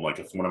happen at home. Like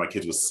if one of my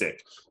kids was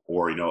sick,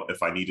 or,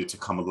 if I needed to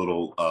come a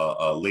little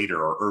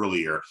later or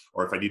earlier,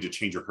 or if I need to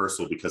change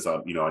rehearsal because, I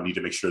need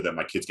to make sure that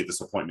my kids get this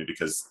appointment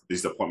because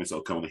these appointments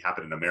can only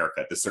happen in America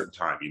at this certain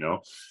time,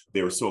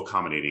 they were so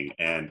accommodating.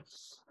 And,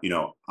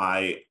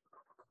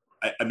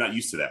 I'm not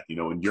used to that.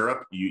 In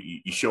Europe,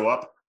 you show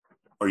up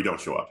or you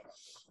don't show up.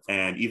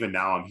 And even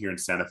now I'm here in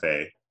Santa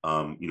Fe,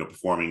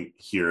 performing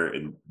here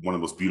in one of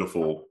the most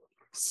beautiful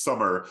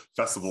summer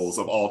festivals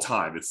of all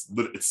time. It's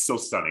so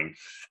stunning.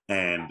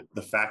 And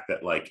the fact that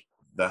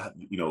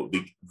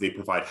they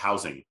provide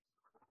housing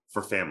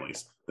for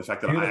families, the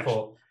fact that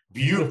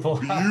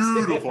beautiful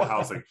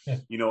housing,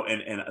 and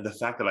the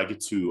fact that I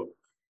get to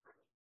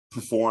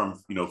perform,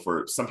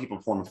 for some people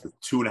perform for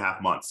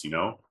 2.5 months,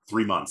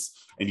 3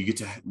 months, and you get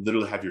to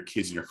literally have your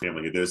kids and your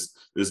family. There's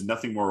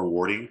nothing more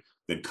rewarding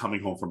than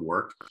coming home from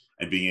work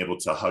and being able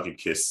to hug and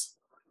kiss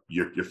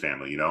your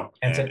family,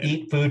 and to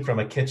eat food from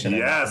a kitchen,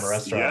 and from a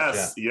restaurant.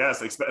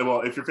 Yes.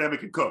 Well, if your family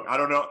can cook, I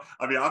don't know.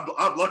 I mean,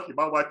 I'm lucky.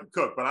 My wife can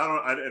cook, but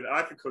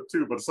I can cook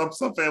too. But some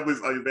families,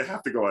 they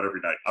have to go out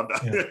every night. I'm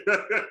not.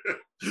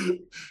 Yeah.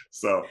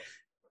 So,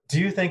 do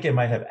you think it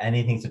might have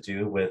anything to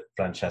do with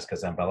Francesca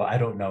Zambello? I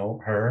don't know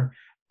her,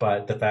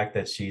 but the fact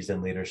that she's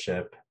in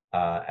leadership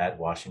at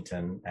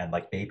Washington, and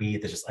like maybe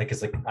there's just like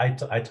it's like I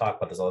talk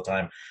about this all the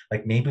time.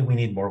 Like maybe we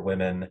need more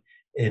women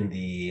in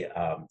the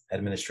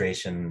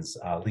administrations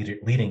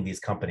leading these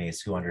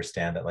companies who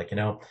understand that, like,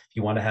 if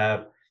you want to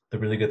have the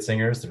really good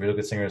singers,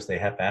 they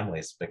have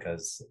families,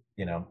 because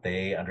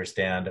they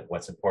understand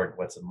what's important,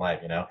 what's in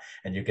life,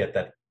 and you get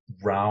that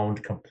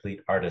round,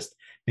 complete artist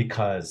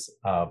because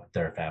of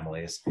their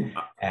families.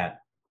 And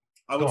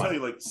I will tell you,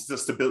 like, the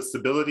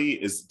stability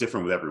is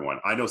different with everyone.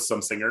 I know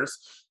some singers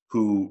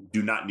who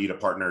do not need a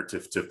partner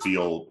to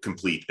feel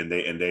complete, and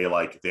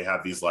they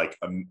have these like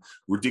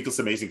ridiculous,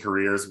 amazing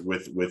careers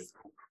with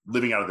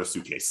living out of their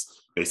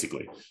suitcase,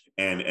 basically,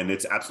 and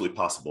it's absolutely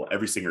possible.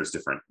 Every singer is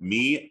different.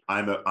 Me,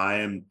 I'm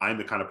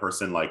the kind of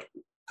person, like,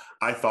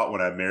 I thought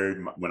when I married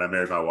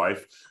my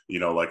wife,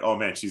 like, oh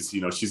man,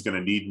 she's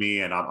gonna need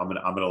me, and I'm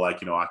gonna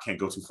like, I can't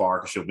go too far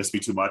because she'll miss me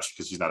too much,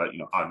 because she's not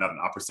I'm not an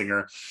opera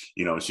singer,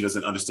 she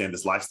doesn't understand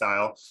this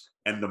lifestyle.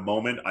 And the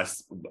moment I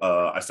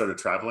started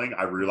traveling,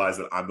 I realized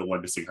that I'm the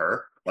one missing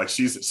her. Like,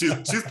 she's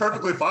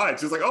perfectly fine.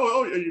 She's like,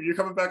 oh, you're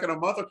coming back in a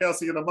month? Okay, I'll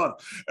see you in a month.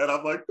 And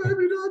I'm like,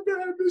 baby,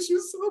 I miss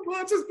you so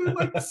much. It's been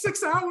like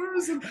 6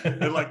 hours. And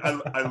like,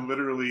 I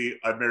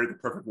married the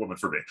perfect woman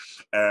for me.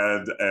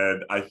 And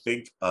I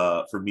think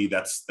for me,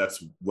 that's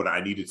what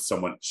I needed,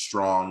 someone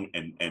strong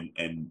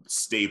and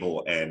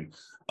stable. And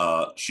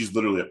she's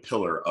literally a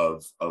pillar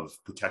of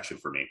protection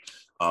for me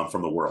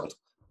from the world.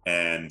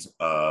 And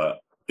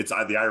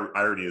the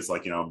irony is,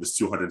 like, this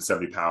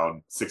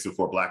 270-pound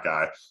 6'4" Black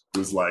guy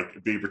who's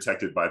like being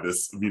protected by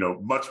this,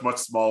 much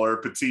smaller,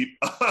 petite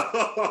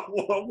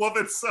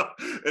woman. So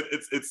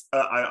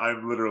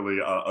I'm literally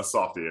a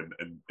softie, and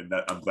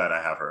that I'm glad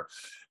I have her.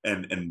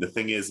 And the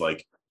thing is,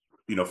 like,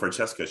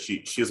 Francesca,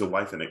 she has a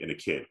wife and a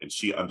kid, and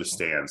she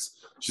understands.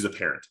 She's a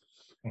parent,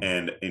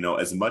 and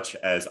as much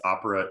as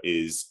opera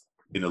is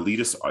an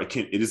elitist,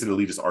 it is an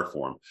elitist art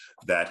form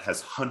that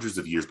has hundreds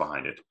of years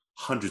behind it.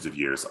 Hundreds of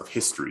years of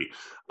history,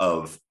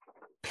 of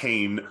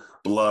pain,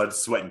 blood,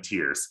 sweat, and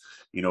tears.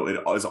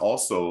 It is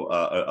also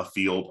a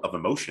field of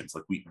emotions.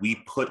 Like, we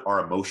put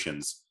our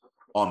emotions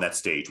on that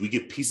stage. We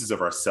give pieces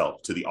of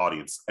ourselves to the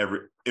audience.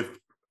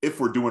 If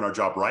we're doing our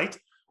job right,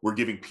 we're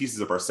giving pieces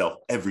of ourselves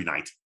every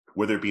night,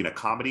 whether it be in a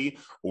comedy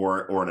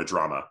or in a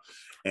drama.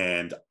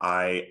 And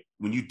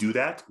when you do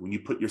that, when you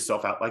put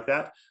yourself out like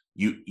that,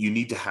 you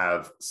need to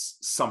have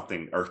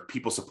something, or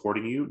people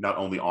supporting you, not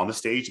only on the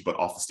stage but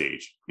off the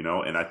stage,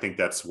 and I think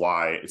that's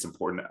why it's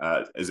important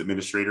as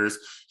administrators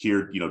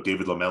here.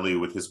 David Lomelli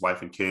with his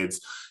wife and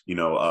kids,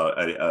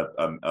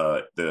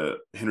 the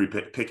Henry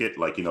Pickett,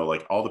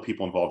 like all the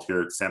people involved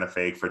here at Santa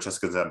Fe,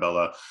 Francesca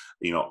Zambella,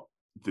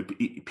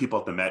 the people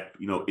at the Met.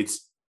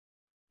 It's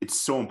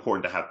so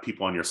important to have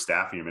people on your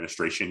staff and your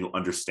administration who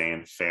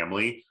understand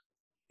family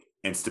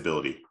and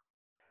stability.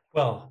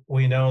 Well,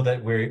 we know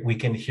that we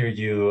can hear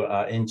you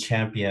in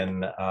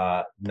Champion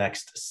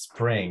next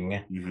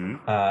spring.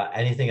 Mm-hmm.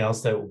 Anything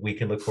else that we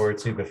can look forward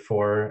to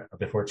before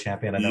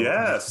Champion? I know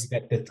yes. You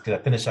got to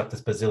finish up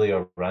this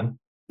Basilio run.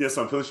 Yes,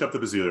 I'm finishing up the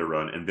Basilio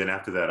run, and then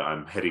after that,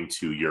 I'm heading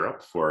to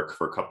Europe for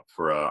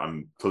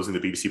I'm closing the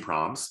BBC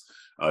Proms,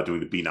 doing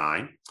the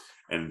B9,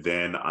 and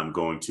then I'm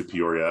going to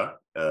Peoria,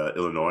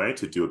 Illinois,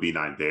 to do a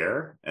B9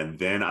 there. And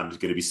then I'm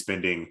going to be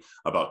spending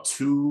about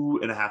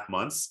 2.5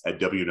 months at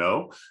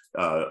WNO,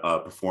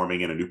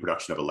 performing in a new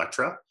production of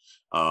Elektra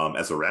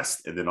as a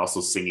rest, and then also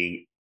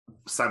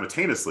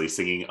simultaneously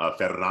singing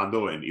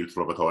Fernando and Il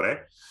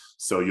Trovatore.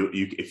 So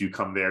if you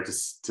come there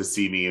to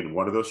see me in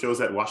one of those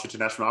shows at Washington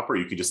National Opera,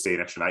 you can just stay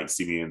an extra night and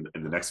see me in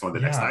the next one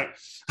next night.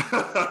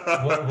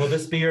 Will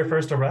this be your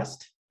first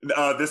arrest?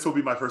 This will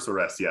be my first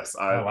arrest. Yes,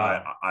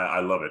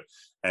 I love it.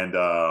 And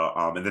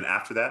then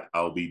after that,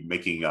 I'll be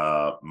making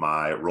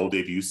my role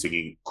debut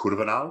singing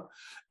Kurvanal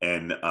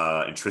and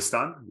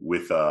Tristan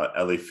with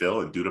LA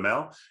Phil and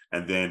Dudamel,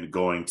 and then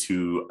going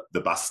to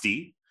the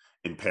Bastille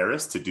in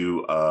Paris to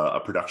do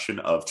a production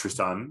of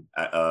Tristan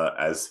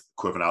as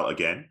Kurvanal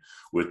again,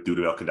 with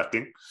Dudamel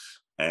conducting.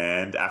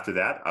 And after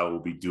that, I will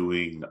be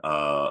doing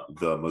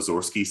the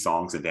Mussorgsky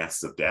Songs and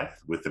Dances of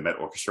Death with the Met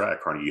Orchestra at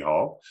Carnegie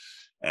Hall.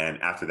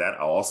 And after that,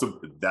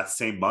 that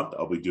same month,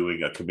 I'll be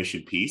doing a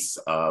commissioned piece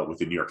with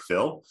the New York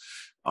Phil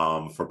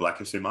for Black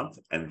History Month.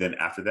 And then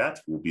after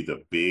that will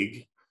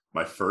be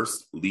my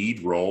first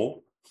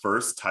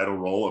title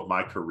role of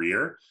my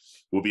career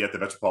will be at the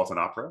Metropolitan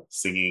Opera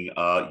singing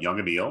Young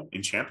Emile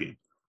in Champion.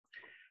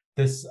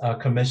 This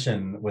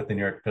commission with the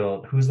New York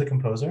Phil, who's the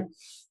composer?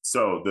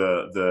 So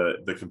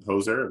the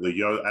composer,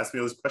 ask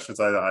me all these questions.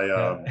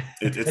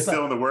 It's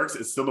still in the works.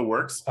 It's still in the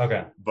works.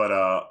 Okay.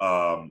 But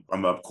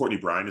Courtney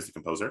Bryan is the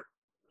composer.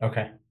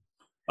 Okay.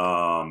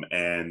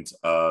 And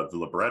the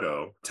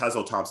libretto,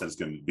 Tazo Thompson is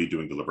going to be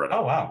doing the libretto.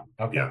 Oh wow.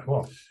 Okay. Yeah.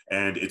 Cool.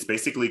 And it's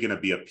basically going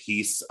to be a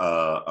piece.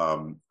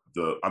 I'm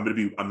going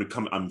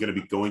to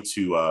be going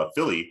to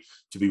Philly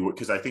to be,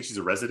 because I think she's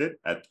a resident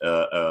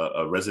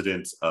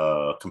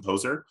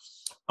composer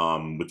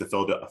with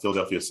the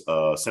Philadelphia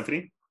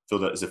Symphony.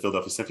 Is it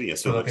Philadelphia Symphony?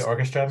 Yes. Philadelphia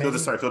Orchestra.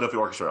 Philadelphia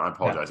Orchestra. I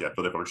apologize. Yeah,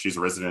 Philadelphia Orchestra. She's a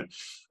resident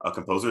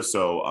composer.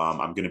 So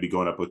I'm going to be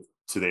going up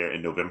to there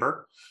in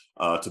November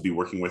to be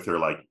working with her,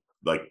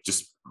 like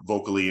just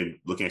vocally and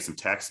looking at some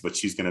text. But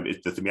she's going to,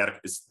 the thematic,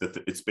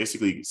 it's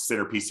basically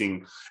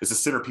centerpiecing. It's a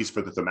centerpiece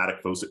for the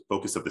thematic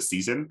focus of the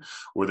season,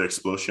 where they're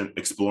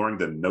exploring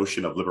the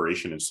notion of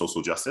liberation and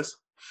social justice.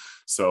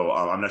 So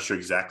I'm not sure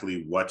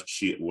exactly what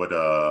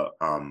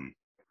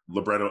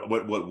libretto,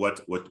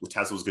 what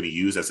Tassel is going to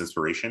use as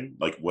inspiration,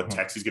 like what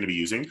text he's going to be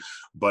using,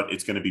 but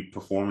it's going to be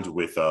performed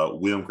with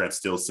William Grant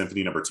Still's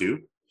Symphony No. 2,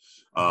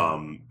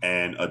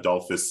 and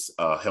Adolphus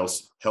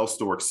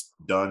Hellstork's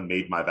Done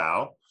Made My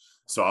Vow.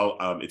 So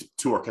it's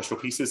 2 orchestral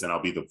pieces, and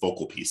I'll be the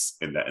vocal piece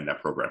in that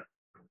program.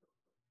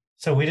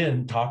 So we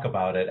didn't talk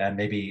about it, and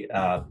maybe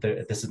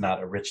this is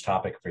not a rich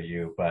topic for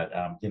you, but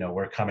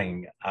we're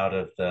coming out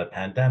of the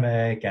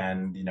pandemic,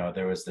 and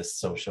there was this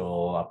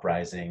social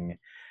uprising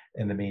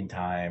in the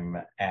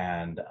meantime,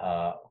 and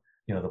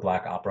the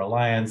Black Opera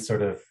Alliance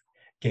sort of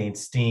gained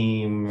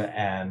steam,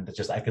 and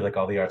just I feel like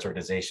all the arts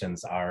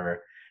organizations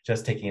are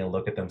just taking a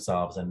look at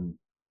themselves and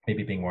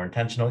maybe being more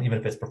intentional, even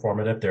if it's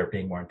performative, they're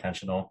being more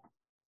intentional.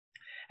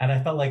 And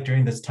I felt like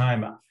during this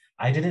time,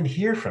 I didn't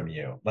hear from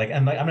you.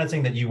 I'm not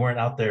saying that you weren't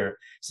out there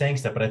saying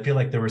stuff, but I feel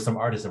like there were some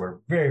artists that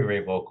were very,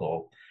 very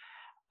vocal.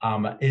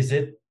 Is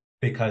it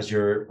because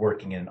you're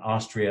working in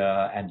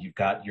Austria and you've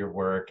got your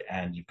work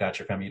and you've got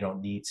your family, you don't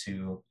need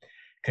to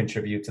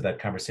contribute to that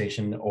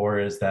conversation? Or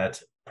is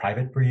that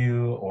private for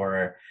you?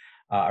 Or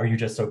are you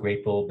just so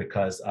grateful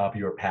because of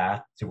your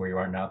path to where you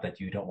are now that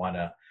you don't want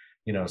to,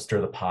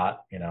 stir the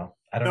pot? I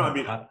don't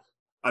know.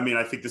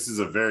 I think this is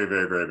a very,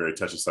 very, very, very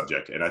touchy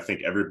subject. And I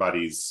think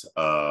everybody's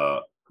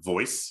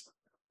voice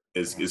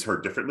is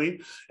heard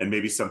differently. And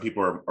maybe some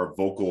people are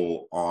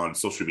vocal on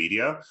social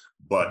media,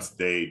 but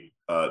they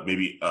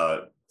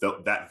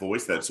that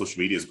voice, that social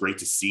media is great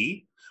to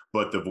see,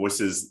 but the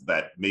voices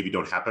that maybe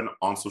don't happen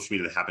on social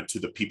media that happen to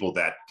the people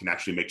that can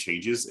actually make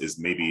changes is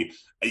maybe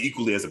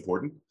equally as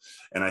important.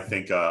 And I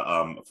think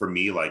for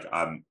me,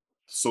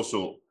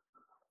 social,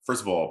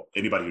 first of all,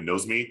 anybody who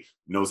knows me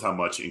knows how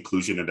much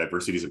inclusion and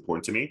diversity is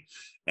important to me.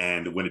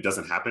 And when it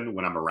doesn't happen,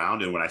 when I'm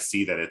around and when I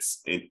see that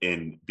it's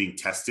in being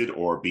tested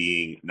or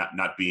being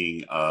not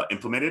being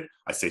implemented,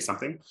 I say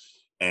something.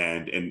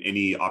 And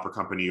any opera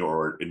company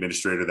or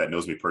administrator that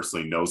knows me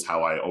personally knows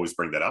how I always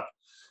bring that up.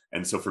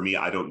 And so for me,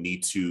 I don't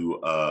need to,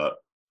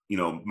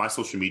 my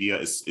social media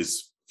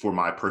is for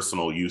my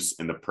personal use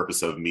and the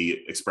purpose of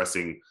me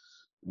expressing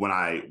when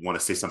I want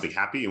to say something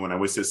happy, and when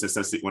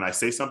I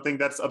say something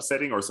that's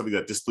upsetting or something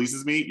that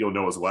displeases me, you'll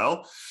know as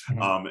well.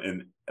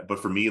 But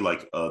for me,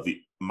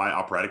 my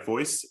operatic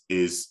voice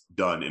is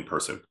done in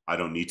person. I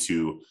don't need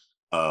to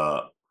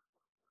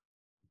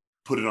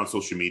put it on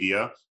social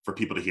media for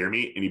people to hear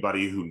me.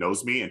 Anybody who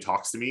knows me and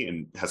talks to me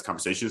and has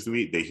conversations with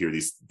me, they hear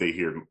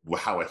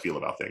how I feel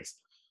about things.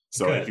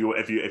 So good.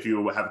 if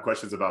you have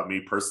questions about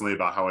me personally,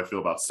 about how I feel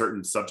about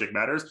certain subject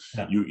matters,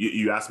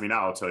 you ask me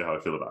now, I'll tell you how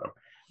I feel about them.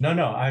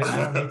 No, I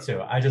don't need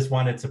to. I just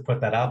wanted to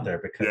put that out there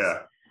because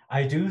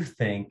I do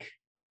think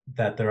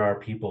that there are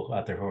people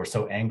out there who are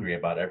so angry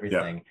about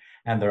everything,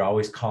 and they're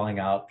always calling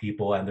out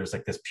people, and there's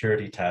this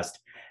purity test.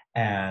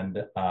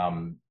 And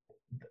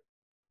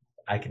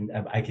I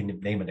can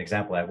name an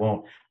example. I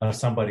won't, of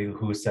somebody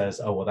who says,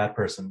 "Oh, well, that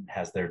person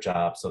has their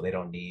job, so they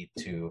don't need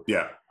to,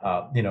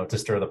 to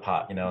stir the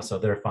pot, so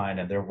they're fine,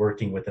 and they're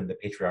working within the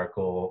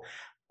patriarchal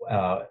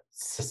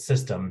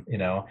system.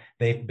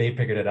 They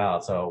figured it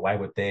out. So why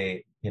would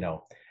they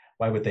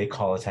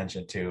call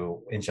attention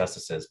to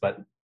injustices?" But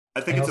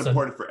I think it's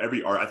important for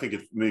every art. I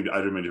think maybe I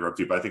didn't mean to interrupt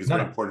you, but I think it's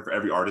very important for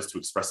every artist to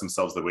express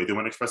themselves the way they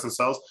want to express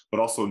themselves, but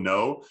also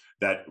know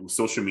that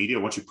social media,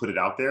 once you put it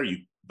out there,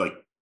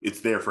 it's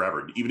there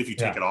forever. Even if you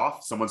take it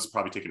off, someone's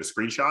probably taking a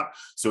screenshot.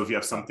 So if you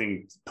have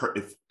something,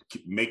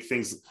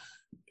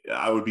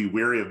 I would be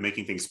wary of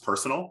making things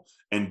personal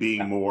and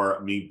being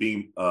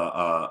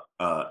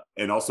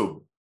and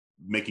also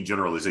making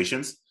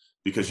generalizations,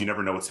 because you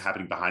never know what's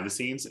happening behind the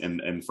scenes.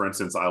 And for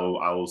instance, I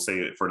will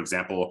say, for an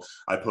example,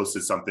 I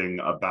posted something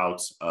about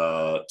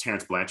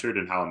Terence Blanchard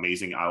and how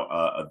amazing,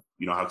 how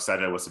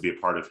excited I was to be a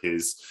part of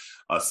his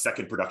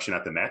second production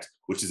at the Met,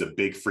 which is a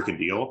big freaking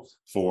deal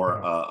for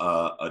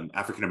an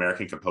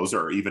African-American composer,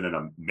 or even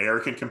an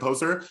American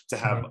composer, to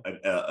have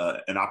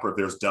an opera of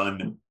theirs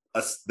done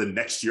the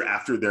next year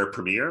after their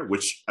premiere,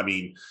 which, I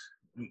mean,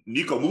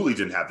 Nico Muhly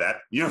didn't have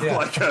that,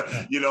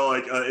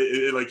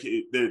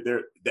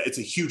 it's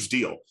a huge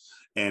deal.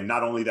 And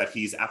not only that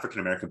he's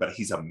African-American, but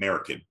he's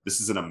American. This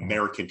is an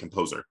American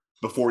composer.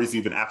 Before he's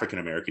even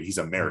African-American, he's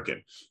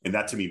American. And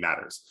that to me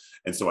matters.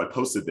 And so I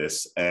posted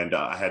this, and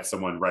I had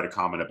someone write a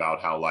comment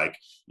about how, that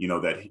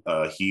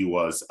he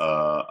was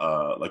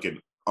like an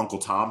Uncle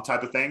Tom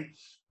type of thing.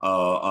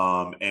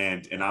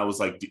 And I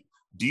was like,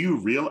 do you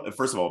realize,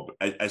 first of all,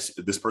 as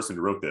this person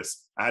who wrote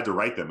this, I had to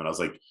write them. And I was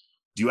like,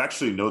 do you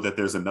actually know that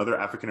there's another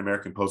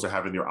African-American composer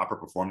having their opera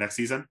performed next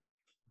season?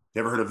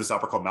 You ever heard of this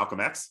opera called Malcolm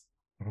X?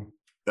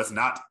 That's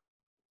not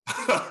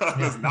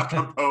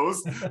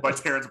composed by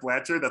Terence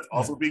Blanchard. That's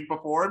also being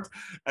performed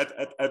at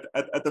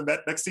the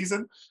Met next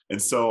season.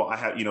 And so I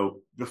had,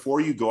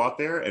 before you go out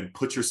there and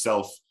put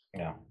yourself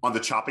on the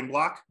chopping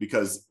block,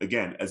 because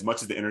again, as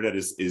much as the internet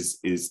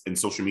is and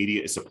social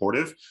media is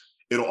supportive,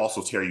 it'll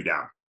also tear you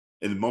down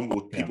in the moment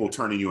with people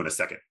turning you in a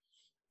second.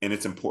 And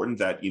it's important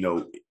that,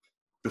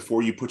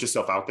 before you put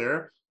yourself out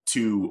there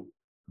to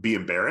be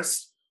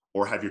embarrassed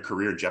or have your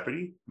career in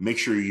jeopardy, make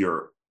sure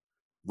you're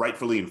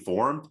rightfully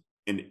informed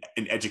and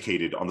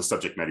educated on the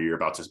subject matter you're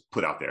about to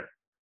put out there.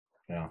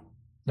 Yeah.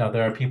 No,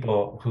 there are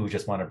people who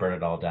just want to burn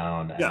it all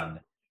down. And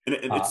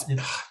it's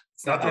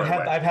not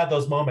I've had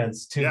those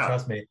moments too, Yeah.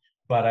 trust me.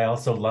 But I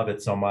also love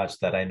it so much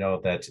that I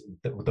know that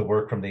the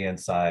work from the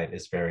inside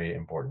is very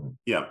important.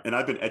 Yeah, and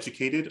I've been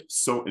educated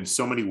in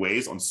so many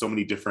ways on so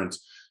many different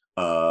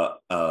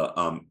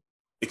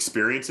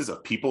experiences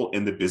of people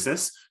in the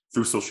business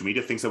through social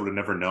media, things I would have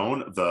never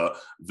known,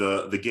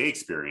 the gay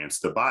experience,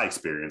 the bi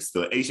experience,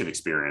 the Asian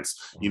experience,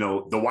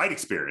 the white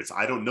experience.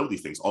 I don't know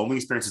these things. Only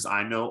experiences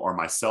I know are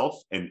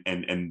myself and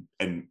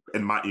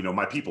my,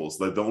 my people's,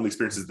 the only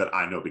experiences that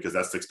I know, because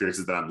that's the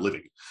experiences that I'm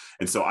living.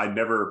 And so I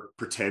never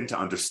pretend to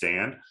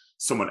understand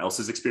someone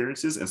else's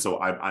experiences. And so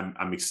I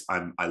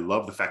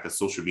love the fact that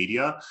social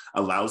media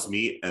allows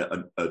me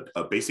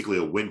basically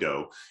a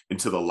window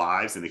into the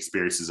lives and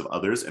experiences of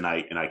others. And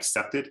I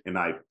accept it and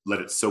I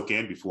let it soak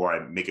in before I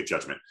make a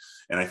judgment.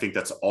 And I think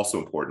that's also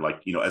important.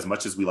 Like, as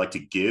much as we like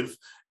to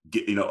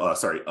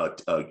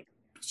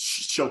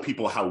show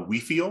people how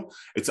we feel,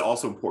 it's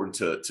also important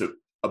to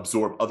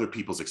absorb other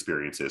people's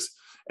experiences.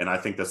 And I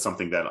think that's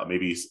something that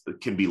maybe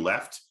can be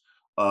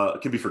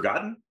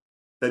forgotten,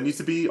 that needs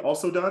to be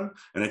also done.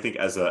 And I think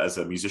as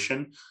a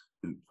musician,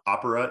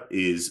 opera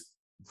is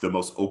the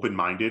most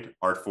open-minded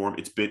art form.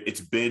 It's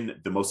been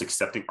the most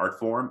accepting art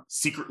form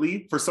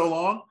secretly for so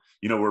long,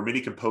 where many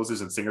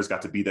composers and singers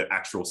got to be their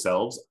actual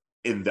selves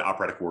in the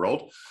operatic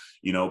world,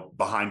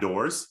 behind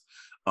doors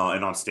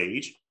and on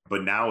stage.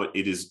 But now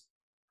it is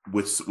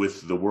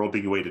with the world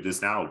being the way it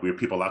is now, where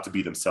people allowed to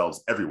be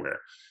themselves everywhere.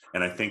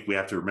 And I think we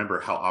have to remember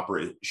how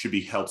opera should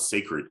be held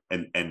sacred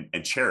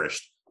and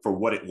cherished for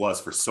what it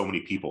was for so many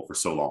people for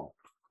so long.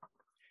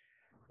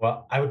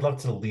 Well, I would love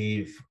to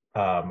leave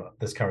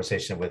this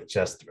conversation with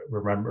just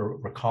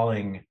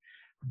recalling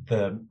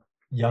the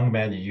young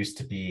man you used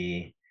to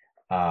be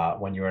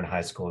when you were in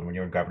high school and when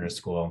you were in governor's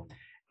school.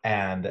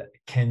 And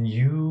can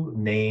you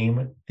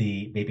name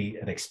maybe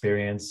an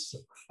experience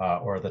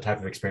or the type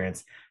of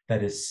experience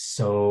that is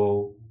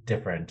so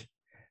different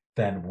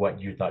than what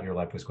you thought your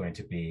life was going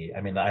to be?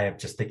 I mean, I am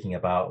just thinking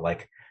about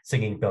like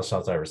singing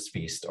Belshazzar's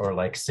Feast or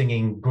like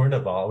singing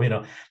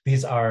Gurneval.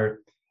 These are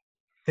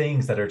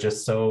things that are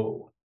just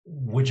so,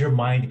 would your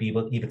mind be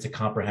able even to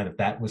comprehend if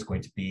that was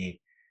going to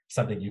be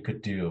something you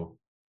could do?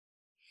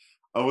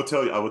 I will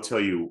tell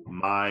you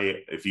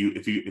if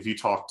you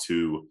talk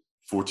to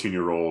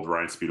 14-year-old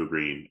Ryan Speedo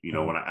Green,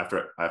 when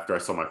after I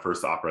saw my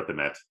first opera at the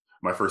Met,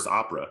 my first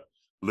opera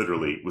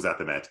literally was at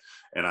the Met,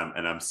 and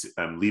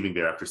I'm leaving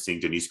there after seeing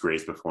Denise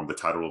Grace perform the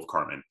title of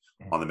Carmen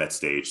on the Met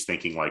stage,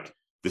 thinking like,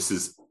 this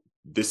is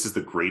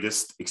the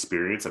greatest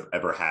experience I've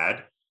ever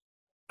had,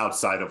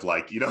 outside of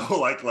like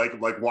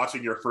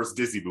watching your first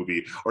Disney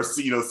movie or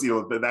see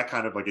that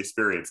kind of like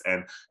experience.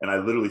 And I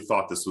literally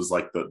thought this was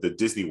like the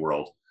Disney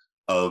World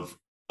of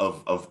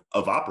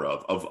opera,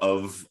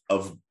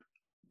 of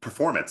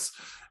performance.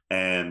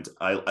 And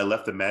I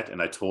left the Met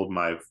and I told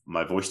my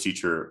voice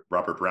teacher,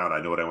 Robert Brown, I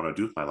know what I want to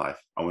do with my life.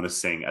 I want to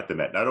sing at the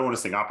Met. I don't want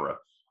to sing opera.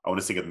 I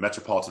want to sing at the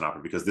Metropolitan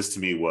Opera, because this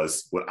to me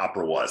was what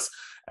opera was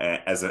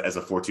as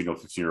a 14 or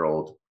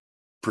 15-year-old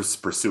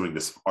pursuing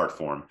this art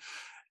form.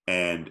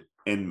 And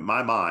in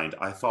my mind,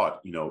 I thought,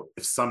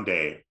 if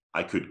someday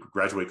I could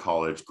graduate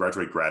college,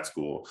 graduate grad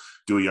school,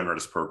 do a young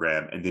artist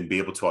program, and then be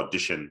able to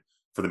audition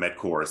for the Met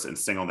Chorus and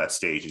sing on that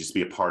stage and just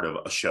be a part of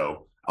a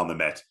show on the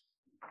Met,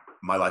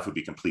 my life would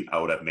be complete. I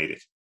would have made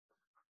it.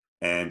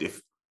 And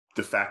if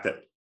the fact that,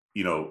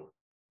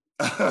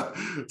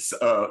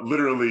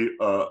 literally,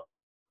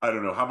 I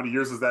don't know, how many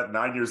years is that?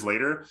 9 years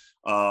later,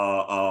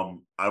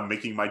 I'm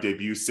making my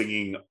debut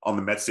singing on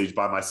the Met stage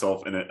by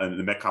myself in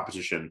the Met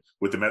competition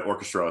with the Met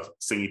Orchestra,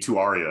 singing 2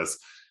 arias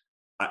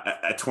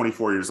at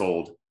 24 years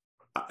old.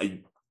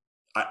 I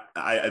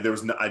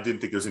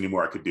didn't think there was any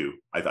more I could do.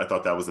 I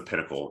thought that was the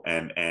pinnacle.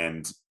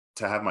 And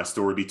to have my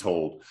story be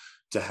told,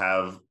 to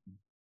have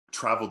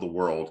traveled the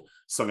world,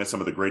 sung at some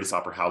of the greatest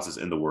opera houses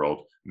in the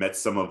world, met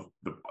some of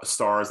the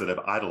stars that I've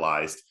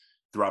idolized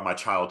throughout my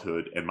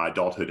childhood and my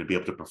adulthood, and be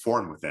able to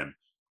perform with them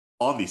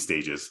on these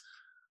stages.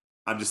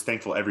 I'm just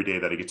thankful every day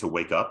that I get to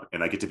wake up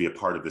and I get to be a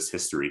part of this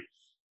history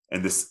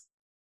and this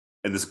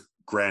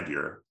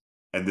grandeur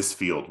and this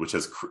field, which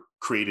has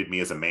created me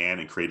as a man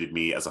and created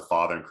me as a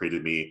father and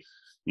created me,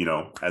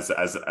 as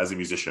a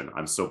musician.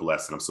 I'm so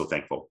blessed and I'm so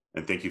thankful.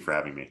 And thank you for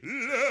having me.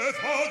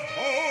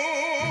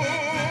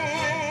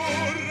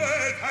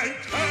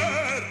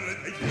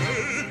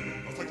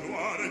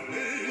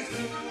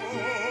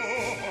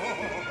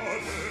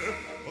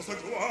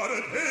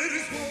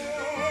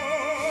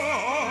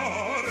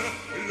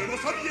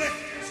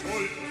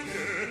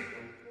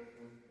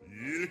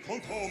 Il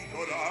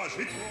concombra,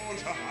 si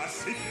crocia,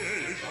 si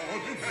tiene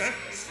giorno me,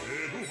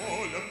 se tu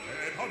vuole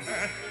fare a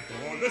me,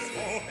 vuole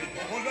sfoche,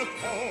 vuole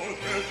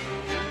foche,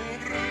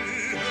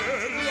 ouvrir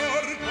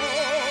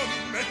l'ardent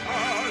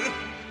metal,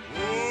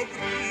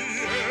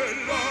 ouvrir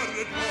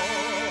l'ardent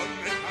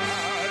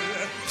metal,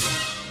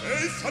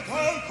 et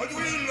Satan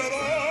conduit la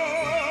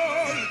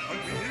balle,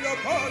 conduit la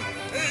balle,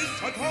 et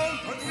Satan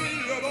conduit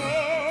la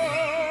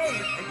balle,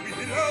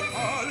 conduit la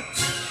balle.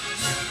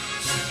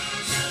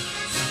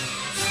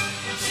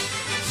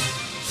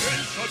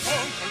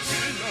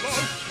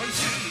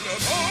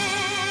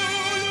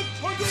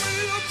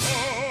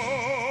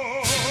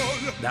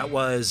 That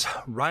was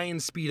Ryan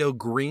Speedo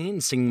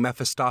Green singing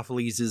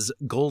Mephistopheles'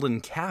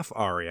 Golden Calf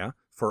aria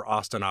for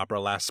Austin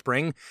Opera last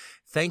spring.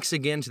 Thanks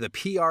again to the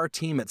PR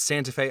team at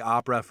Santa Fe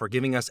Opera for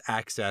giving us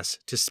access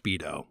to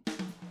Speedo.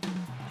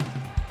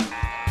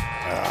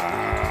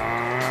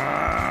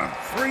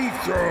 Free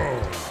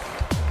throw.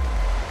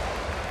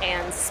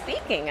 And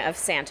speaking of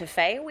Santa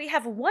Fe, we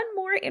have one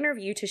more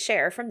interview to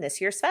share from this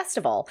year's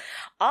festival.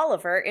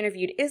 Oliver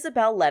interviewed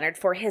Isabel Leonard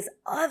for his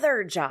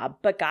other job,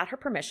 but got her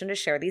permission to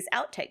share these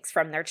outtakes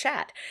from their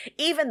chat.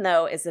 Even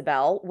though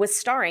Isabel was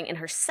starring in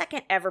her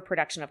second ever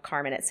production of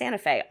Carmen at Santa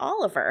Fe,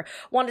 Oliver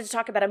wanted to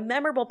talk about a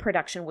memorable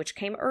production which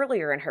came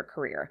earlier in her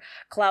career,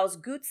 Klaus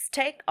Gutz's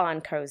take on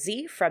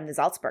Così from the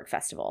Salzburg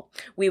Festival.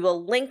 We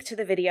will link to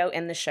the video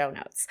in the show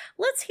notes.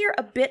 Let's hear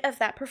a bit of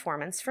that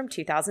performance from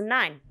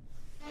 2009.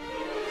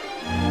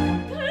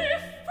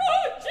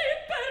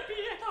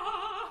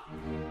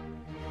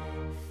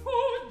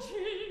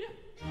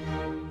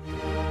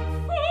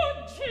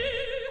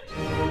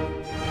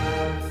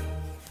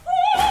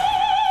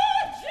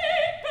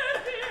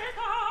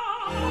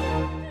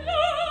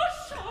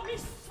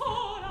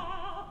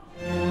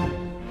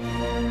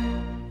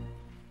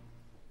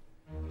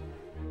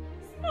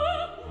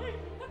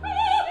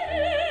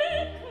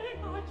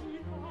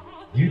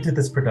 You did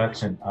this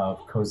production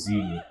of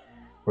Così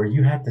where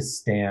you had to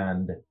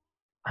stand,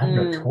 I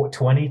don't know,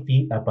 20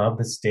 feet above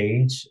the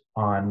stage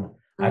on,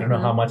 I don't know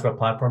how much of a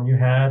platform you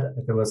had.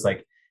 If it was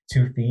like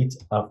 2 feet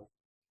of,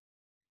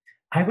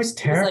 I was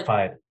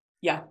terrified.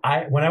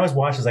 When I was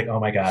watching, I was like, oh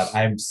my God,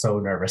 I'm so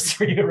nervous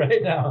for you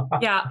right now.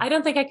 Yeah, I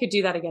don't think I could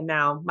do that again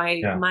now.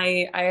 I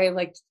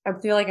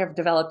feel like I've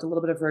developed a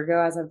little bit of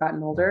vertigo as I've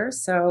gotten older.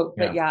 So,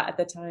 but yeah, at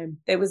the time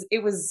it was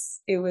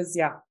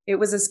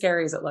as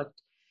scary as it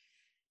looked.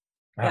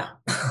 Yeah.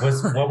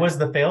 What was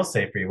the fail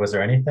safe for you? Was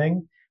there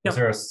anything? No. Was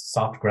there a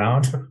soft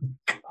ground?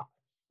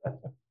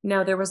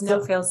 No, there was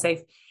no fail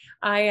safe.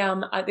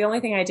 The only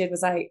thing I did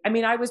was I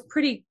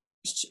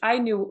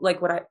knew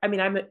like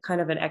I'm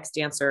kind of an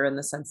ex-dancer in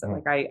the sense that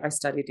like I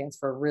studied dance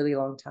for a really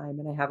long time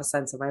and I have a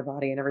sense of my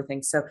body and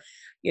everything. So,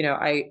 you know,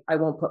 I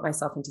won't put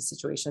myself into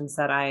situations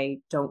that I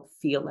don't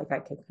feel like I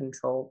can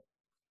control.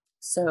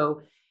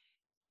 So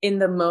in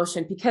the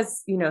motion,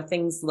 because, you know,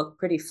 things look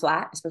pretty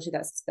flat, especially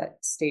that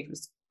stage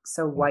was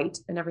so white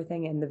and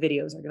everything, and the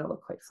videos are going to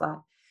look quite flat.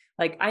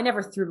 Like I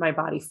never threw my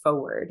body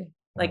forward.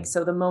 Like,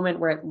 so the moment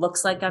where it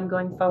looks like I'm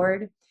going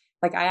forward,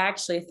 like I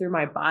actually threw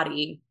my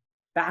body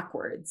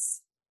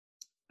backwards,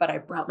 but I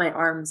brought my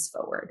arms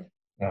forward.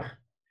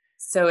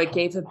 So it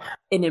gave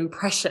an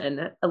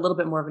impression, a little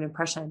bit more of an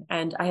impression.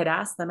 And I had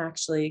asked them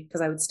actually, because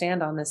I would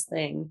stand on this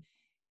thing,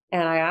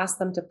 and I asked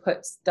them to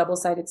put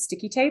double-sided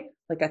sticky tape,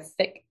 like a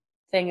thick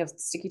thing of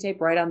sticky tape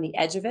right on the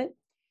edge of it,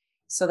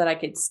 so that I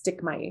could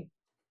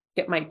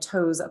get my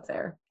toes up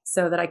there,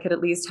 so that I could at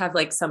least have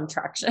like some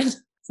traction.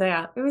 So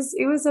yeah, it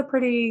was a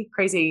pretty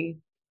crazy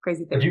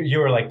thing. You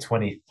were like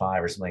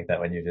 25 or something like that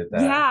when you did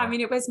that. Yeah, I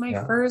mean, it was my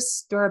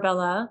first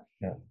Dorabella.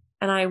 Yeah.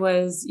 And I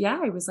was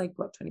like,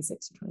 what,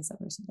 26 or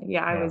 27 or something.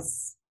 Yeah, I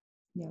was,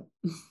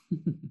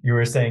 You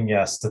were saying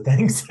yes to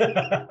things.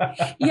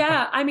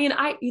 Yeah, I mean,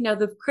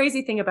 the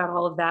crazy thing about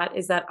all of that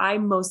is that I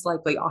most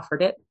likely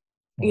offered it.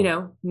 You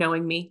know,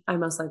 knowing me, I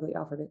most likely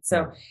offered it.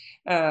 So,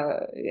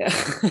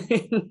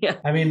 yeah.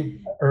 I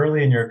mean,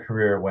 early in your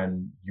career,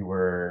 when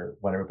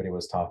everybody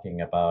was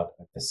talking about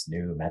this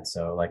new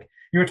mezzo, like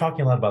you were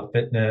talking a lot about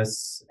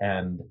fitness,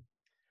 and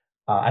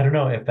I don't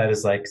know if that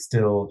is like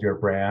still your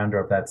brand,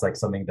 or if that's like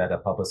something that a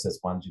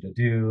publicist wanted you to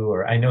do.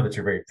 Or I know that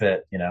you're very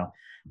fit, you know,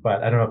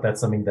 but I don't know if that's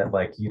something that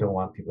like you don't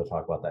want people to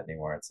talk about that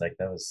anymore. It's like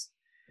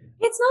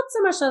It's not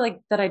so much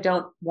that I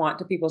don't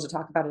want people to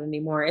talk about it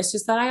anymore. It's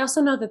just that I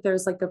also know that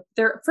there's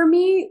for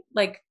me,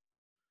 like,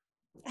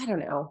 I don't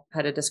know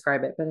how to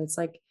describe it, but it's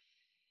like,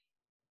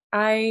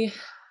 I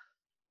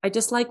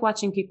just like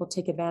watching people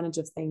take advantage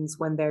of things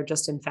when they're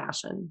just in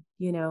fashion,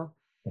 you know.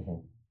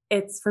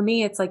 For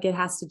me, it's like, it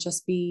has to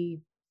just be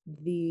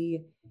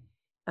the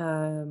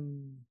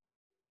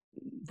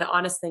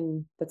honest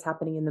thing that's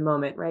happening in the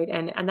moment. Right.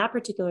 And that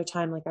particular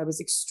time, like I was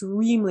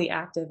extremely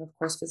active, of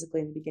course,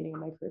 physically in the beginning of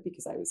my career,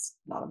 because I was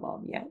not a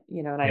mom yet,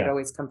 you know, and I had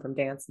always come from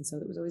dance. And so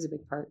it was always a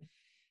big part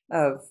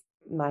of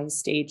my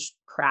stage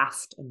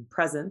craft and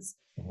presence.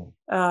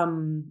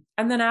 And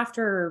then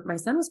after my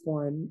son was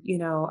born, you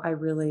know,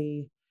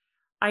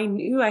 I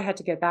knew I had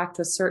to get back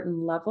to a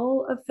certain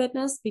level of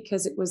fitness,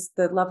 because it was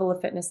the level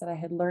of fitness that I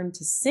had learned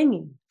to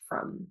sing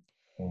from.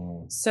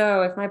 Mm.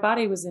 So if my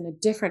body was in a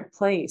different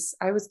place,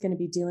 I was going to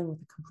be dealing with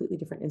a completely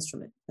different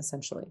instrument,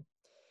 essentially.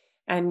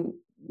 And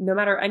no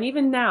matter, and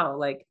even now,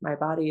 like my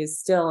body is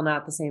still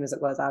not the same as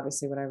it was,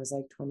 obviously, when I was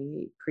like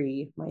 28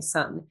 pre my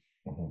son.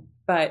 Mhm.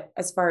 But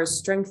as far as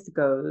strength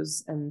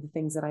goes and the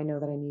things that I know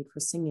that I need for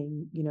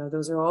singing, you know,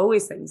 those are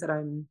always things that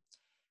I'm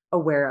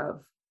aware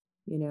of,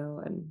 you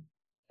know,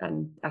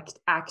 and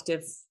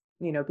active,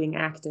 you know, being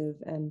active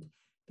and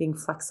being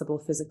flexible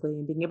physically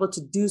and being able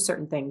to do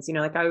certain things, you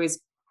know, like I always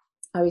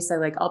say,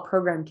 like, I'll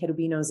program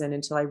Kerubinos in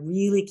until I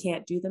really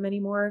can't do them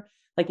anymore,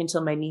 like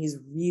until my knees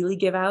really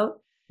give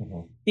out.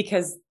 Mhm.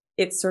 Because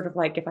it's sort of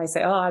like if I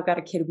say, oh, I've got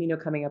a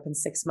Kerubino coming up in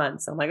 6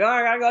 months, I'm like, oh,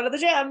 I gotta go to the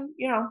gym,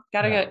 you know,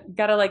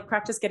 gotta like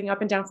practice getting up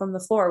and down from the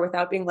floor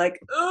without being like,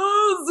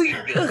 oh,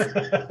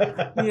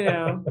 you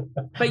know.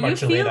 But you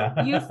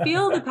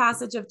feel the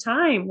passage of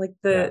time, like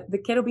the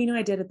Kerubino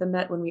I did at the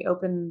Met when we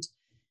opened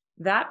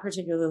that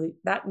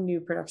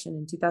new production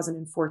in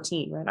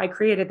 2014, right? I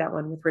created that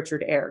one with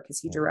Richard Eyre because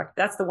he directed.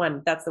 That's the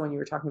one you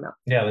were talking about.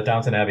 Yeah, the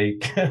Downton Abbey.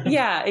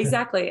 Yeah,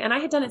 exactly. And I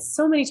had done it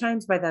so many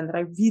times by then that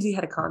I really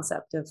had a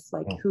concept of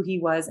like who he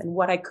was and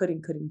what I could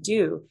and couldn't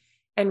do.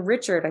 And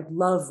Richard, I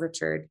love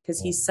Richard because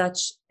he's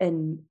such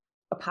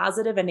a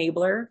positive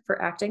enabler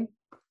for acting.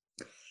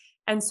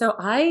 And so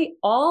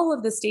all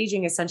of the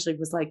staging essentially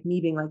was like me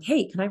being like,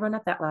 hey, can I run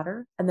up that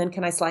ladder? And then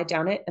can I slide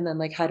down it? And then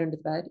like hide under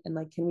the bed? And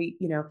like, can we,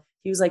 you know,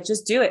 he was like,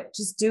 just do it.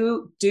 Just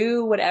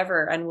do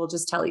whatever. And we'll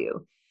just tell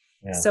you.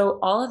 Yeah. So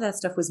all of that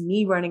stuff was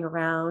me running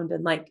around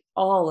and like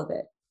all of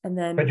it. And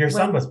then, but your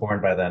son was born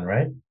by then,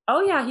 right?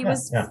 Oh yeah. He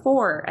was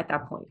 4 at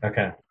that point.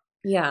 Okay.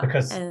 Yeah.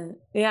 Because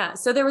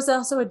so there was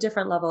also a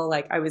different level.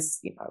 Like I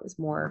was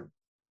more,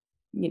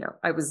 you know,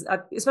 I was,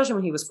 especially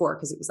when he was 4,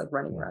 because it was like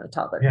running around a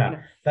toddler. Yeah, you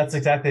know? That's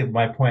exactly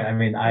my point. I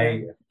mean,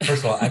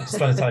 first of all, I just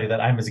want to tell you that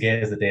I'm as gay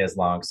as the day is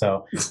long.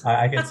 So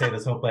I can say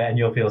this hopefully, and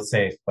you'll feel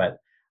safe. But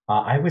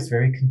I was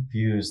very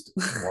confused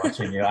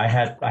watching you. I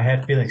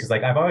had feelings because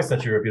like I've always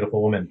thought you were a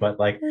beautiful woman, but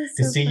like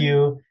to see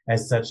you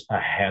as such a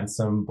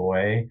handsome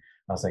boy,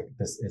 I was like,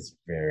 this is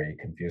very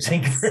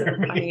confusing for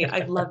me. Funny.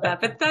 I love that.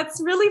 But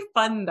that's really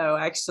fun though,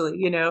 actually,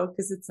 you know,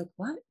 because it's like,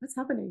 what's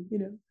happening? You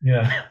know?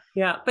 Yeah.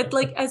 Yeah. But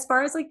like, as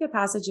far as like the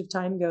passage of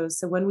time goes,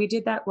 so when I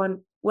did that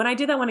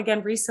one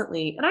again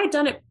recently, and I think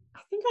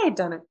I had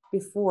done it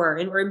before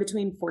or in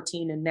between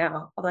 14 and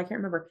now, although I can't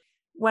remember.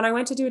 When I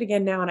went to do it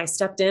again now and I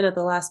stepped in at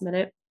the last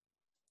minute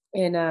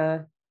in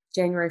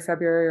January,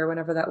 February, or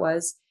whenever that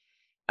was,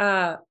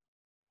 of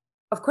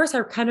course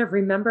I kind of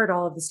remembered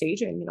all of the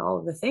staging and all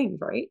of the things,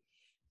 right?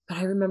 But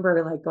I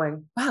remember like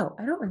going, wow,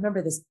 I don't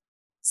remember this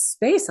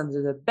space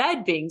under the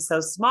bed being so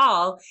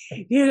small,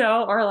 you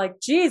know, or like,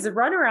 geez, the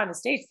run around the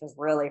stage was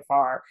really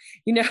far,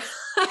 you know,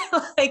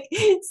 like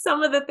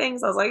some of the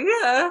things I was like,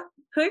 yeah,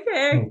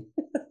 okay.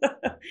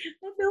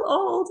 I feel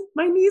old.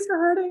 My knees are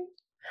hurting.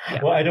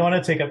 Yeah. Well, I don't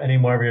want to take up any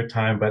more of your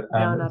time, but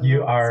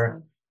you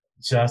are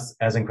just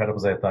as incredible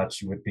as I thought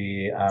you would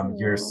be.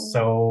 You're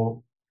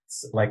so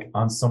like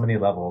on so many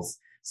levels,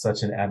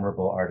 such an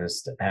admirable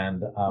artist.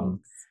 And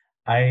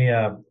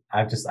I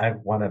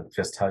want to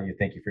just tell you,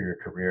 thank you for your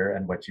career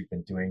and what you've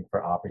been doing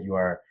for opera. You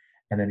are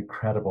an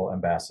incredible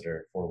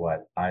ambassador for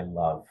what I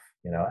love,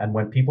 you know, and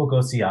when people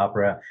go see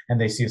opera and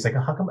they see, it's like,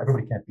 oh, how come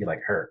everybody can't be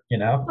like her, you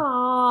know?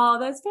 Oh,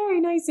 that's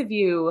very nice of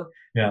you.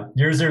 Yeah.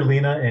 You're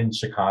Zerlina in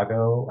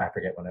Chicago. I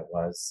forget when it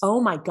was. Oh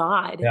my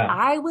God. Yeah.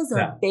 I was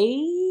a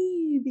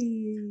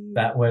baby.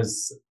 That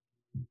was,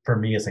 for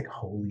me, it's like,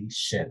 holy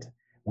shit.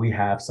 We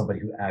have somebody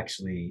who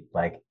actually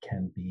like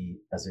can be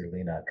a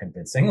Zerlina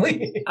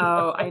convincingly.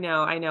 Oh, I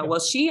know. Well,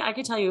 I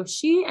could tell you,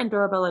 she and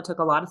Dorabella took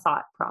a lot of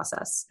thought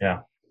process.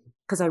 Yeah.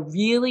 Because I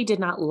really did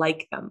not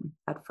like them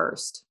at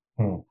first.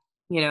 You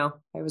know,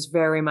 I was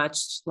very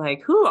much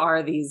like, who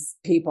are these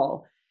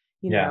people?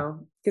 You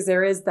know, because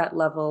there is that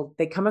level,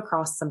 they come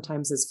across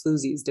sometimes as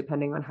floozies,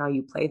 depending on how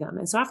you play them.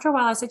 And so after a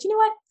while I said, you know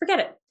what, forget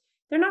it.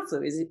 They're not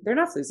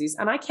floozies.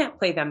 And I can't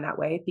play them that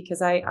way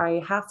because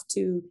I have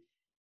to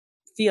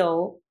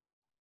feel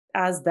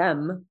as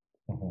them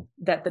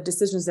that the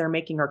decisions they're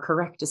making are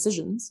correct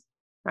decisions,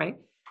 right?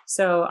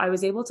 So I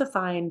was able to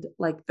find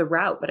like the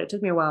route, but it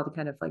took me a while to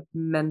kind of like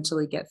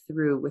mentally get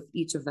through with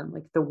each of them,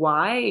 like the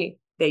why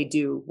they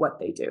do what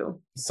they do.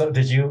 So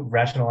did you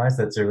rationalize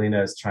that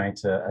Zerlina is trying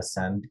to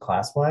ascend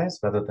class-wise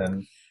rather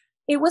than?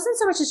 It wasn't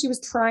so much that she was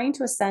trying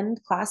to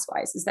ascend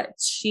class-wise, is that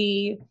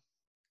she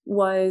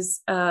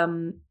was,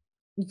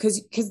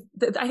 because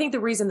I think the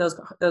reason those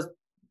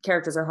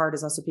characters are hard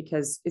is also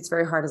because it's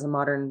very hard as a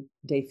modern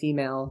day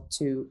female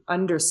to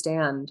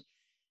understand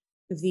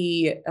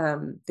the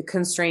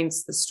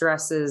constraints, the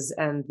stresses,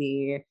 and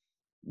the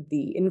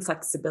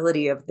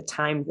inflexibility of the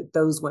time that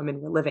those women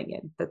were living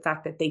in. The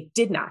fact that they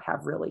did not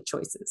have really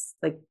choices.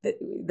 Like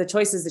the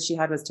choices that she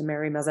had was to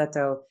marry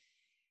Mazzetto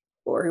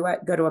or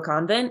go to a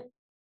convent.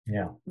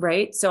 Yeah.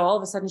 Right. So all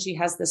of a sudden she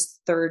has this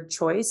third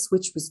choice,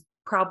 which was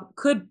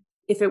could,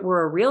 if it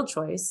were a real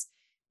choice,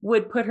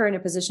 would put her in a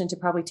position to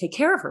probably take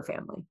care of her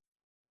family.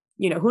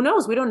 You know, who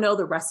knows? We don't know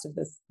the rest of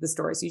the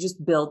story. So you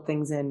just build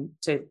things in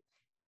to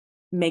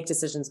make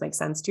decisions make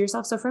sense to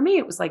yourself. So for me,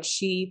 it was like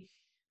she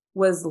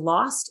was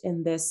lost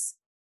in this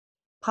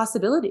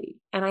possibility.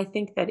 And I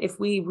think that if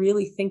we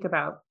really think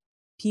about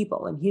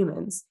people and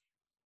humans,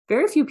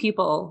 very few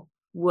people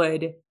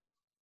would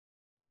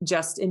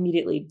just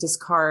immediately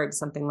discard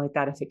something like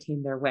that if it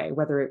came their way,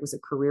 whether it was a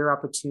career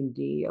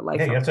opportunity, a life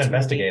Yeah, you have to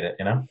investigate it,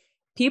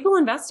 People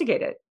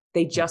investigate it.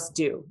 They just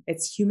do.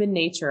 It's human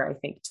nature, I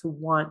think, to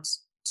want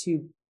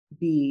to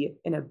be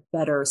in a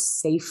better,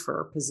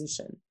 safer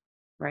position,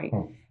 right?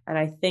 And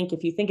I think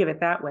if you think of it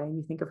that way, and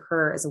you think of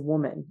her as a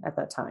woman at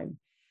that time,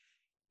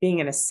 being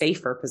in a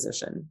safer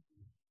position,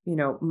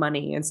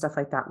 money and stuff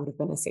like that would have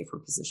been a safer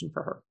position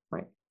for her,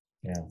 right?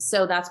 Yeah.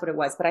 So that's what it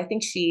was. But I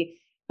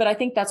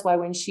think that's why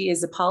when she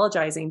is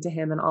apologizing to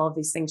him and all of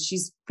these things,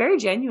 she's very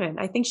genuine.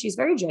 I think she's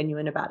very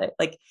genuine about it.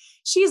 Like,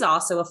 she's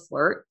also a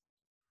flirt,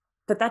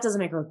 but that doesn't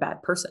make her a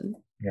bad person,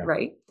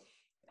 right?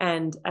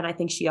 And I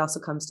think she also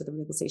comes to the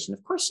realization,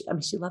 of course,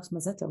 she loves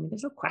Mazzetto.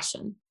 There's no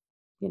question,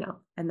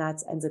 and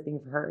that ends up being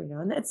for her,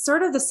 and it's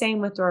sort of the same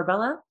with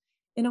Dorabella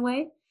in a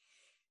way,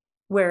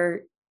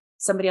 where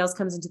somebody else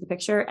comes into the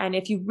picture. And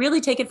if you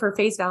really take it for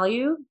face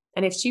value,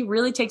 and if she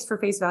really takes for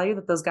face value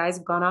that those guys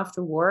have gone off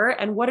to war,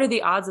 and what are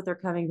the odds that they're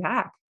coming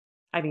back?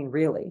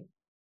 Really,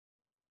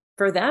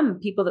 for them,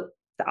 the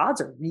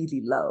odds are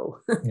really low.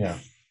 Yeah.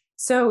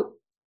 So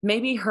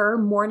maybe her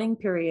mourning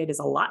period is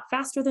a lot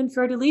faster than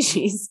Fleur de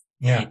Lis's.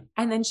 Yeah.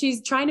 And then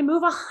she's trying to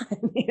move on,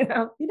 you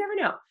never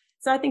know.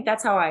 So I think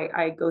that's how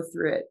I go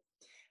through it.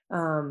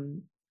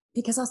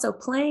 Because also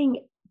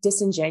playing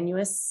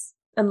disingenuous,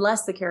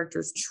 unless the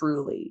character's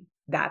truly,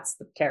 that's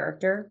the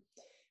character.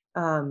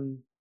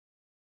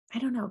 I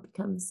don't know,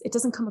 it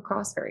doesn't come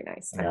across very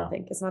nice. I don't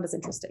think it's not as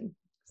interesting.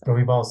 But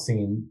we've all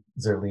seen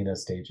Zerlina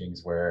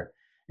stagings where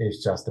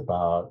it's just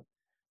about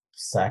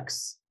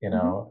sex,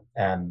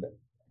 and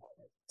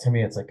to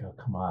me, it's like, oh,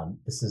 come on,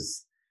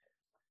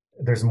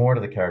 there's more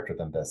to the character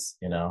than this,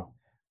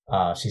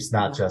 she's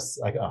not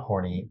just like a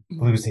horny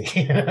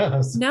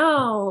bluesy.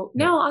 No.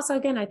 Also,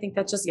 again, I think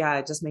that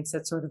it just makes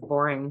it sort of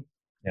boring.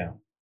 Yeah.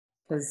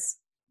 Because,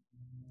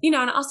 and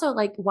also,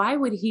 like, why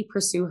would he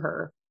pursue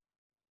her?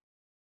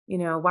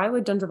 Why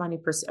would Don Giovanni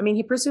pursue?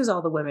 He pursues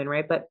all the women,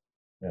 right? But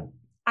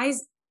I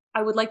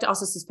would like to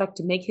also suspect,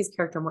 to make his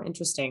character more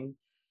interesting,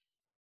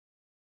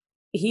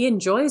 he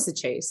enjoys the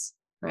chase,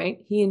 right?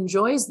 He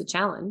enjoys the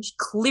challenge,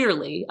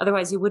 clearly.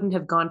 Otherwise, he wouldn't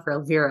have gone for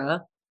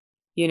Elvira.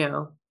 He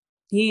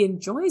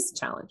enjoys the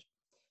challenge.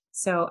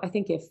 So I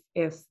think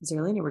if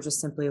Zerlina were just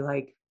simply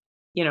like,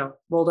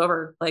 rolled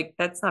over, like,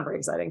 that's not very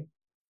exciting.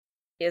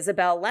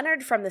 Isabel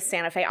Leonard from the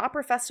Santa Fe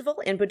Opera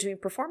Festival in between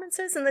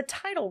performances in the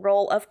title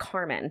role of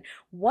Carmen.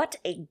 What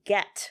a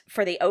get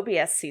for the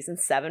OBS Season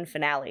 7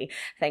 finale.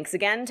 Thanks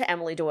again to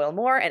Emily Doyle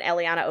Moore and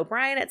Eliana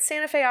O'Brien at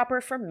Santa Fe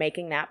Opera for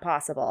making that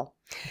possible.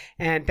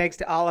 And thanks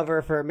to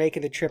Oliver for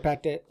making the trip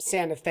out to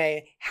Santa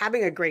Fe,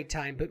 having a great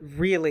time, but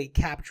really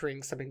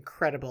capturing some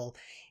incredible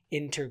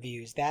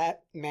interviews.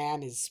 That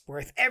man is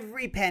worth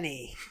every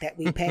penny that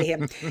we pay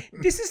him.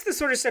 This is the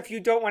sort of stuff you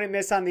don't want to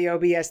miss on the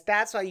OBS.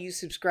 That's why you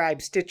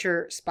subscribe.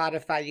 Stitcher,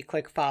 Spotify, you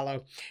click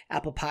follow,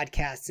 Apple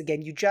Podcasts.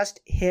 Again, you just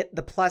hit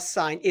the plus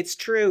sign. It's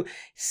true.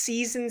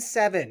 Season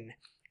 7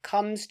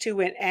 comes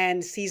to an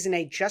end. Season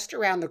 8 just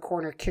around the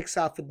corner, kicks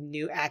off with the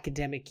new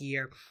academic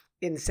year.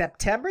 In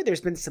September, there's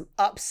been some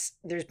ups,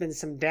 there's been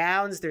some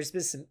downs, there's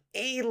been some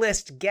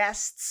A-list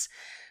guests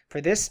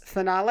for this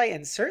finale,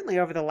 and certainly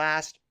over the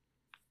last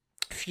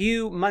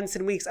few months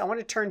and weeks. I want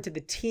to turn to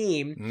the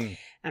team.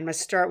 I'm going to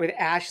start with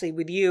Ashley,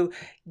 with you.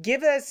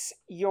 Give us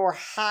your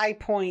high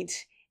point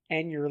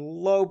and your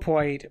low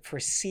point for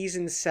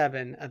season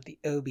 7 of the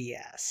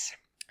OBS.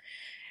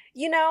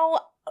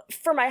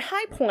 For my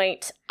high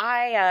point,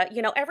 I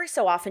every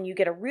so often you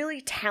get a really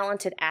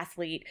talented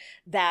athlete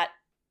that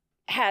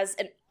has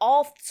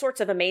all sorts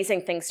of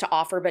amazing things to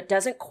offer, but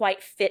doesn't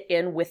quite fit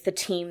in with the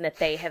team that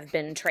they have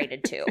been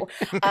traded to.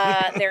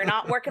 They're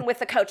not working with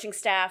the coaching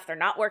staff. They're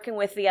not working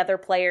with the other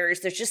players.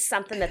 There's just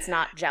something that's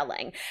not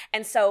gelling.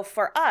 And so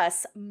for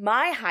us,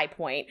 my high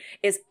point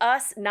is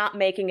us not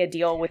making a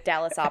deal with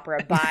Dallas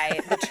Opera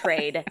by the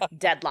trade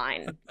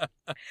deadline.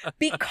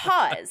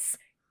 Because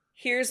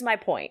here's my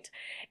point,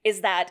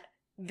 is that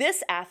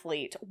this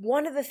athlete,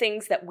 one of the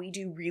things that we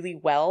do really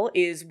well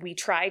is we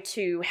try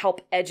to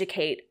help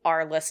educate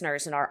our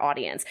listeners and our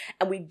audience.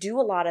 And we do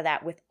a lot of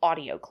that with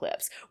audio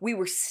clips. We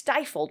were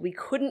stifled. We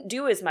couldn't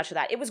do as much of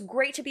that. It was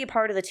great to be a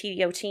part of the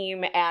TDO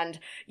team. And,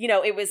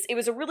 it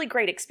was a really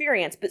great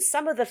experience. But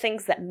some of the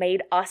things that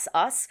made us,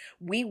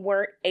 we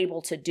weren't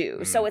able to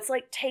do. So it's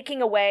like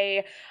taking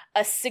away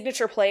a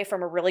signature play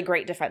from a really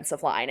great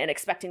defensive line and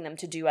expecting them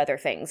to do other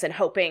things and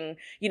hoping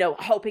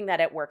that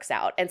it works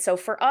out. And so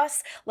for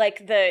us,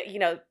 like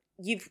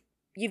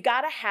you've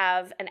got to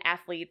have an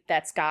athlete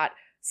that's got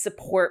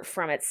support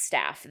from its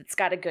staff. It's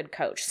got a good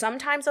coach.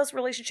 Sometimes those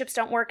relationships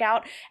don't work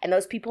out and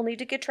those people need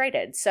to get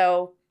traded.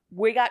 So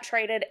we got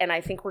traded, and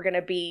I think we're going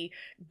to be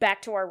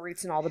back to our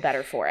roots and all the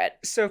better for it.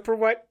 So for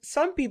what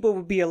some people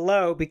would be a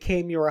low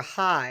became your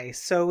high.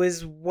 So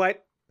is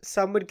what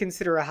some would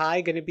consider a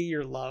high going to be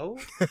your low?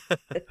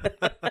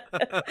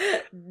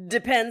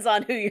 Depends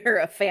on who you're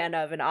a fan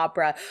of in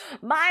opera.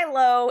 My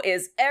low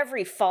is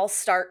every false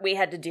start we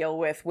had to deal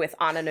with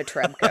Anna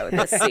Netrebko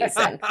this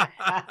season.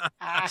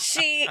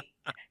 She,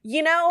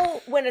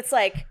 when it's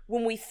like,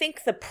 when we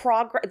think the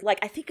progress, like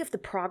I think of the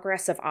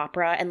progress of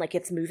opera and like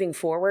it's moving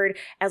forward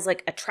as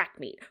like a track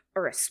meet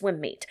or a swim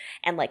meet.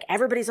 And like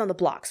everybody's on the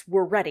blocks.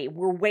 We're ready.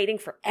 We're waiting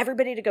for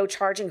everybody to go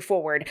charging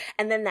forward.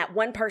 And then that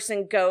one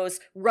person goes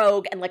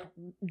rogue and like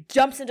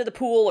jumps into the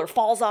pool or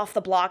falls off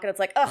the block. And it's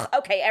like, ugh,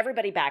 okay,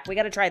 everybody back. We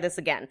got to try this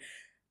again.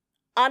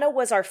 Anna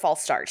was our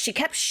false start. She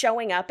kept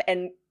showing up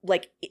and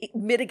like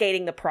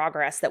mitigating the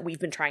progress that we've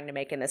been trying to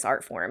make in this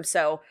art form.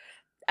 So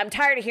I'm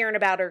tired of hearing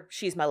about her.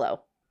 She's my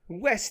low.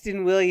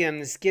 Weston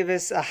Williams, give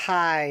us a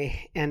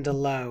high and a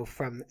low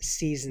from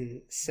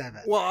season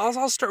 7. Well,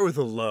 I'll start with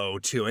a low,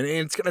 too, and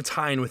it's going to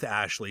tie in with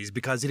Ashley's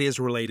because it is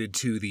related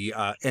to the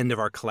end of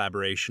our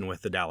collaboration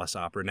with the Dallas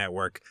Opera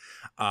Network.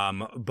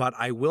 But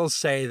I will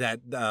say that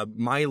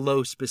my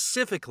low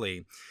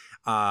specifically,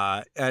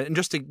 and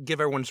just to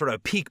give everyone sort of a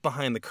peek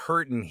behind the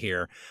curtain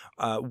here,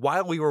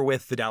 while we were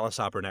with the Dallas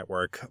Opera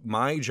Network,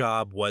 my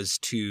job was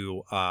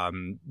to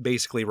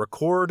basically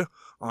record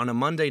on a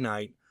Monday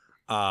night,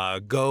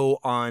 go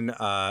on,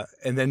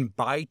 and then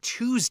by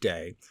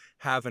Tuesday,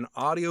 have an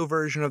audio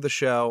version of the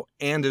show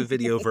and a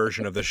video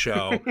version of the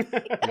show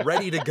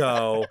ready to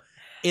go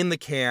in the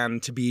can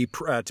to be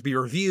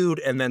reviewed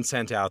and then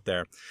sent out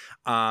there.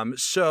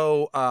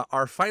 So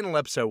our final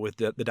episode with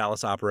the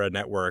Dallas Opera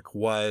Network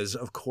was,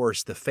 of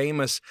course, the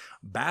famous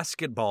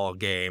basketball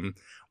game,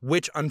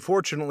 which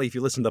unfortunately, if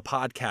you listen to the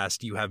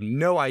podcast, you have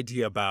no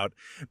idea about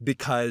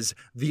because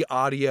the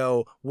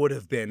audio would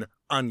have been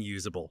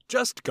unusable,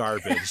 just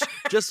garbage,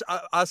 just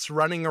us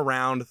running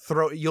around.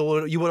 You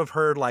would have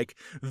heard like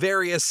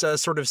various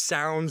sort of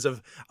sounds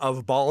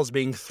of balls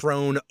being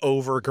thrown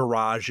over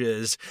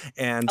garages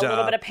and a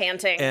little bit of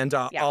panting and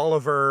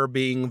Oliver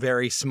being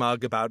very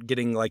smug about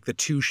getting like the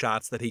 2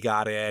 shots that he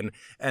got in,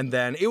 and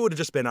then it would have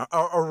just been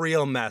a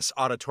real mess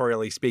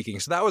auditorially speaking.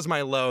 So that was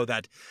my low.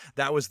 That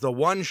was the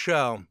one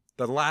show,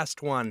 the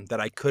last one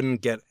that I couldn't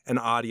get an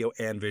audio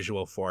and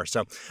visual for.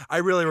 So I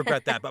really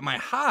regret that. But my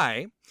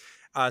high,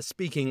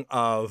 speaking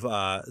of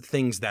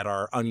things that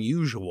are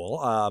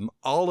unusual,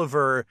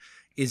 Oliver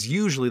is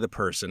usually the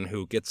person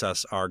who gets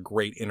us our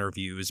great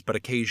interviews, but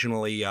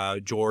occasionally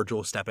George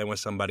will step in with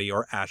somebody,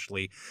 or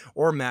Ashley,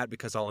 or Matt,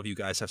 because all of you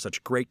guys have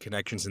such great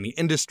connections in the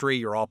industry.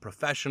 You're all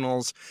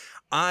professionals.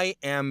 I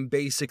am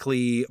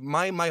basically,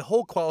 my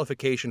whole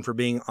qualification for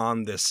being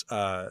on this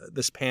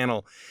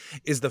panel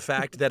is the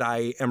fact that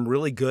I am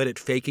really good at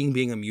faking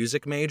being a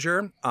music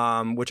major,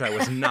 which I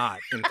was not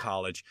in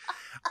college.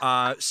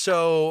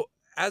 So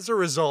as a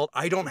result,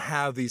 I don't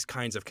have these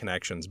kinds of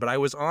connections, but I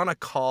was on a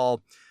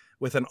call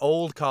with an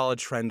old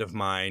college friend of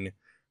mine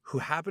who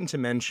happened to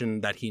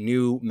mention that he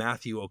knew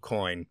Matthew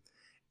Aucoin.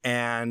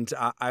 And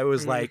I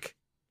was like,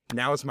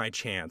 now is my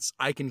chance.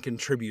 I can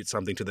contribute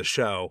something to the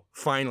show,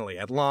 finally,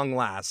 at long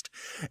last.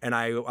 And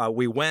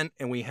we went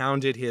and we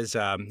hounded his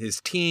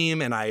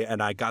team, and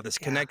I got this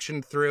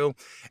connection through,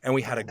 and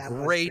we had a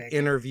great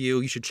interview.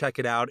 You should check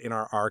it out in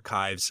our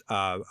archives.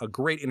 A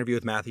great interview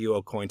with Matthew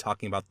Aucoin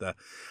talking about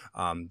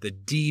the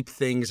deep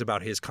things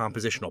about his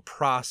compositional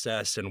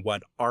process and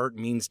what art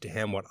means to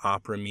him, what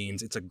opera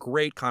means. It's a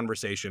great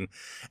conversation.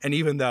 And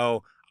even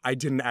though I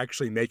didn't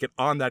actually make it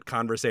on that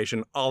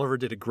conversation, Oliver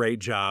did a great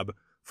job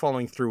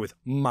following through with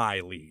my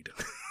lead.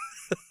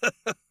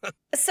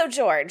 So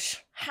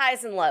George,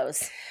 highs and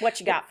lows, what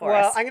you got for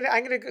us? Well,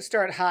 I'm gonna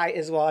start high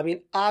as well. I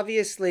mean,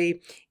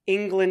 obviously,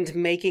 England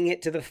making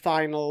it to the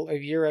final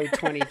of Euro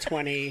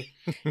 2020,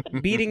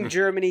 beating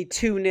Germany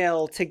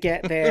 2-0 to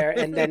get there,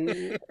 and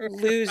then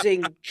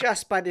losing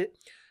just by the.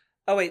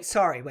 Oh wait,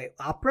 sorry. Wait,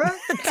 opera?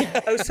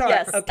 Oh, sorry.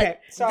 Yes, okay,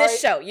 sorry.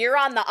 This show, you're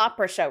on the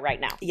opera show right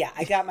now. Yeah,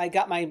 I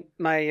got my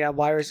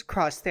wires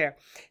crossed there.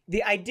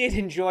 I did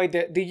enjoy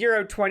the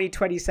Euro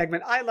 2020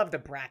 segment. I love the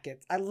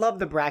brackets. I love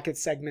the bracket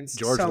segments.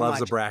 George so loves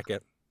much. a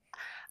bracket.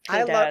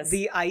 I love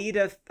the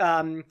Aida.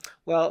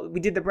 We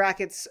did the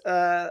brackets,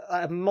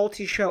 a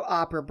multi-show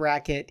opera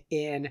bracket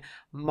in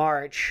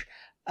March.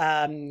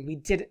 We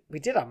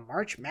did a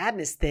March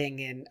Madness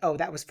thing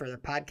that was for the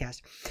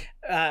podcast,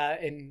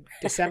 in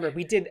December.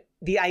 We did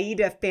the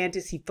Aida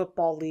Fantasy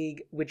Football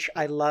League, which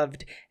I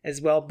loved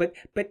as well.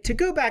 But to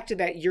go back to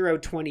that Euro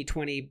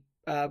 2020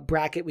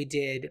 bracket we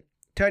did,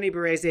 Tony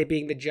Barrese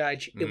being the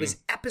judge, it was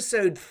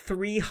episode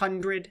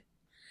 300.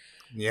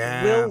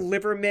 Yeah. Will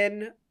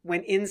Liverman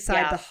went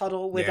inside the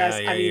huddle with us.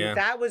 I mean,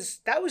 that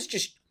was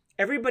just,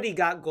 everybody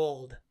got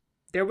gold.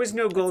 There was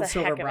no gold,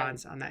 silver,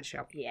 bronze on that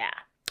show. Yeah.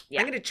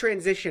 I'm going to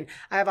transition.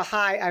 I have a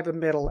high, I have a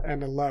middle,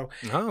 and a low.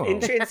 Oh.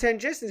 In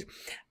transitions,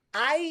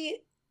 I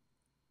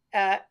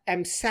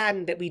am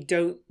saddened that we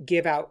don't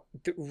give out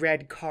the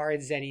red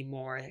cards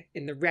anymore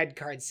in the red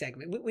card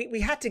segment.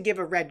 We had to give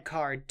a red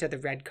card to the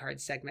red card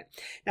segment.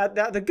 Now,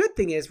 the good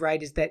thing is,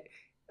 right, is that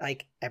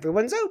like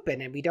everyone's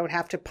open and we don't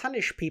have to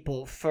punish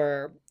people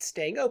for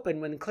staying open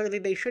when clearly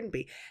they shouldn't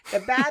be. The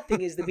bad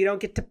thing is that we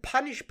don't get to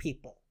punish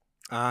people.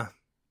 Yeah.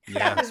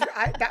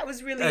 That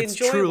was really That's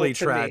enjoyable truly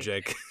to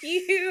tragic.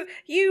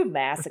 You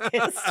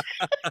masochist.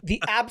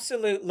 The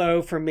absolute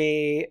low for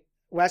me,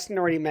 Weston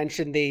already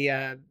mentioned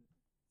the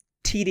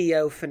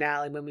TDO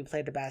finale when we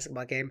played the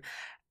basketball game.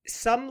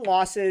 Some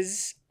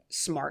losses,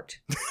 smart.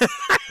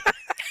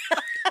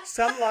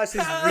 Some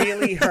losses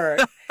really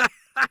hurt.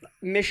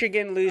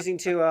 Michigan losing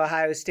to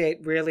Ohio State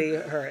really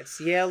hurts.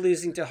 Yale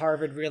losing to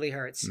Harvard really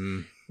hurts.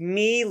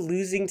 Me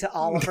losing to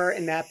Oliver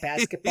in that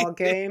basketball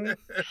game.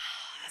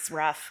 It's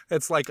rough.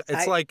 It's like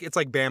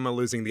Bama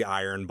losing the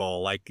Iron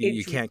Bowl. Like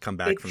you can't come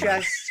back from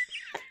that.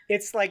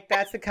 It's like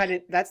that's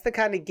the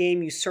kind of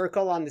game you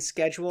circle on the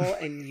schedule,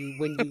 and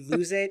when you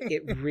lose it,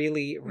 it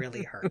really,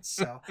 really hurts.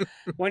 So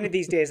one of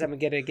these days, I'm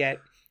gonna get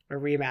a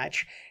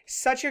rematch.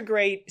 Such a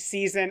great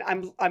season.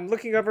 I'm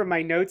looking over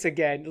my notes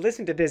again.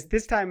 Listen to this.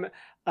 This time,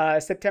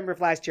 September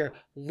of last year,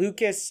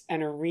 Lucas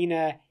and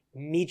Arena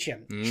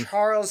Meacham,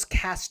 Charles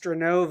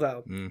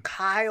Castronovo,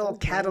 Kyle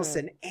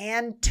Kettleson,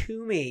 Ann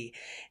Toomey,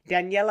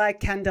 Daniela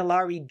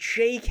Candelari,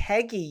 Jake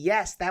Heggie.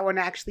 Yes, that one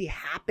actually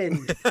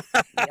happened.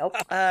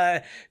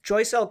 Yep.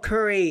 Joyce L.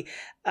 Curry,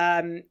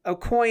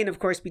 O'Coin, of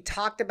course, we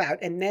talked about,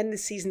 and then the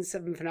season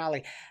 7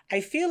 finale.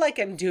 I feel like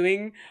I'm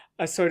doing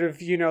a sort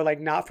of, like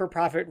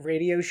not-for-profit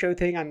radio show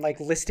thing. I'm like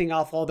listing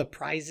off all the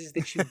prizes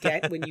that you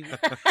get when you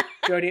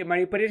donate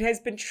money, but it has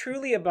been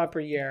truly a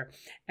bumper year.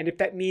 And if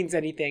that means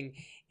anything,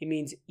 it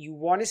means you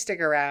want to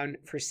stick around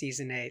for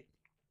season 8.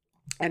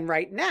 And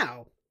right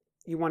now,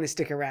 you want to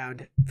stick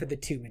around for the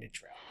 2-minute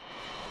drill.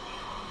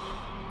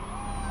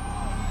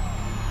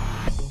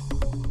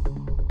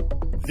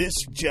 This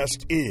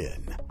just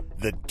in,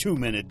 the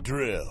 2-minute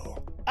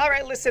drill. All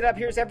right, listen up.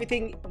 Here's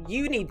everything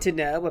you need to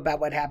know about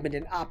what happened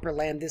in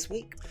Operaland this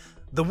week.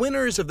 The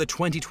winners of the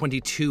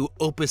 2022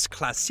 Opus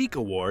Classique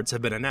Awards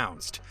have been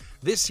announced.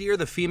 This year,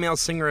 the female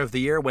singer of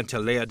the year went to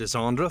Léa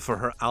Desandre for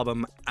her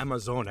album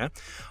Amazone,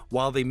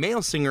 while the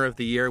male singer of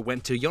the year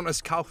went to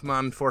Jonas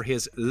Kaufmann for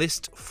his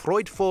List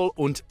Freudvoll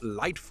und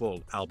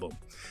Leidvoll album.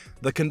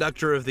 The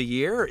conductor of the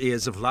year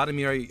is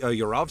Vladimir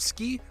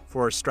Jurovsky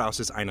for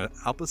Strauss's Eine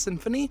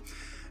Alpensymphonie,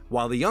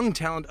 while the young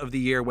talent of the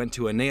year went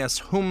to Aeneas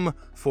Hum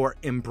for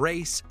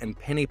Embrace and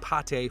Penny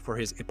Pate for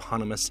his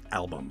eponymous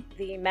album.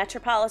 The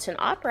Metropolitan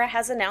Opera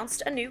has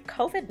announced a new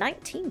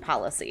COVID-19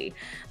 policy.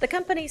 The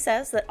company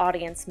says that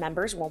audience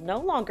members will no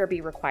longer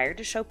be required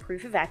to show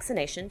proof of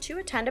vaccination to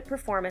attend a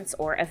performance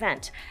or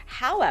event.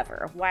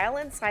 However, while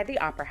inside the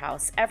Opera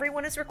House,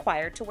 everyone is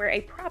required to wear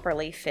a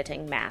properly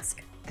fitting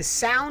mask. The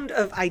Sound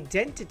of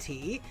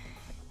Identity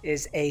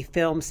is a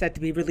film set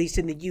to be released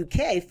in the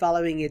UK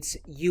following its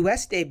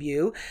US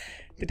debut.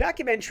 The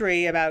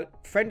documentary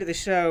about friend of the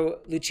show,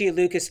 Lucia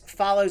Lucas,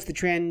 follows the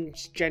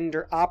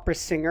transgender opera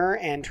singer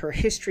and her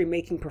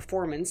history-making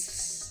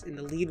performance in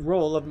the lead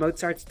role of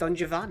Mozart's Don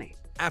Giovanni.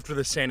 After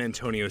the San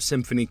Antonio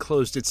Symphony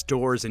closed its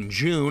doors in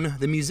June,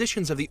 the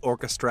musicians of the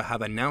orchestra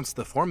have announced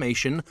the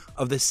formation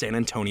of the San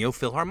Antonio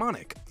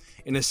Philharmonic.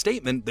 In a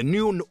statement, the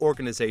new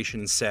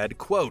organization said,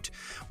 quote,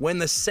 "When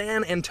the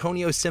San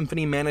Antonio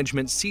Symphony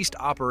Management ceased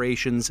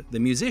operations, the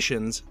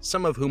musicians,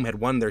 some of whom had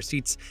won their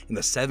seats in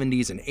the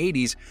 70s and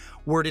 80s,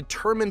 were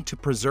determined to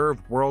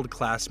preserve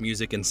world-class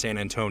music in San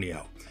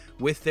Antonio.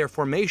 With their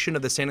formation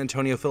of the San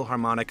Antonio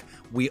Philharmonic,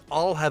 we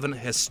all have an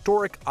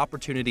historic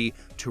opportunity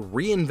to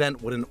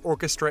reinvent what an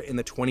orchestra in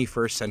the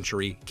 21st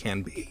century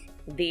can be."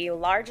 The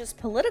largest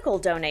political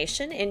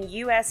donation in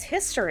U.S.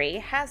 history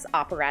has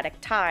operatic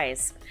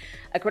ties.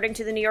 According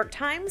to the New York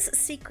Times,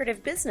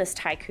 secretive business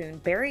tycoon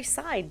Barry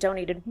Seid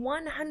donated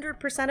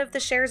 100% of the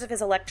shares of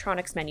his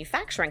electronics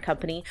manufacturing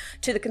company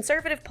to the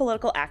Conservative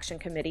Political Action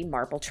Committee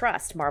Marble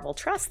Trust. Marble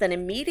Trust then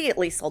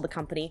immediately sold the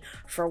company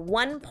for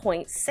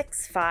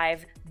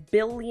 $1.65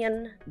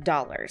 billion.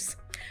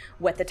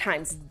 What the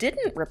Times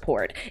didn't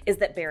report is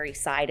that Barry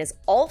Seid is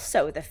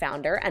also the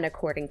founder and,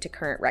 according to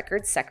current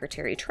records,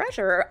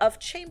 secretary-treasurer of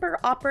Chamber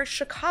Opera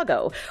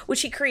Chicago,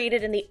 which he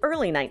created in the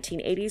early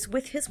 1980s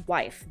with his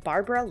wife,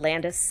 Barbara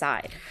Landis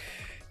Seid.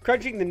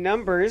 Crunching the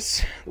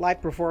numbers,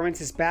 live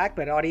performance is back,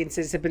 but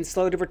audiences have been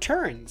slow to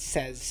return,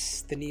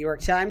 says the New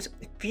York Times.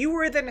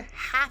 Fewer than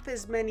half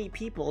as many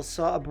people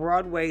saw a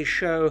Broadway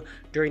show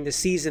during the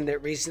season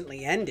that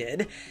recently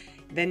ended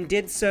than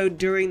did so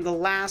during the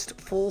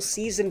last full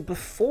season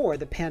before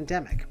the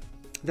pandemic.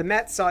 The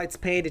Met saw its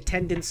paid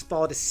attendance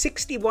fall to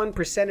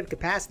 61% of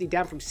capacity,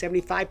 down from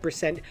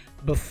 75%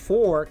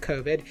 before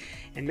COVID,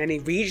 and many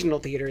regional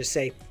theaters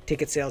say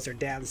ticket sales are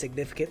down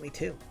significantly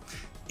too.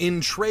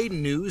 In trade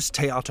news,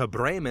 Theater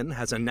Bremen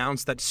has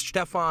announced that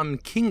Stefan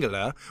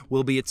Kingele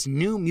will be its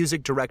new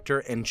music director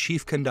and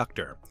chief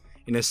conductor.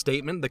 In a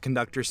statement, the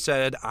conductor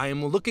said, "I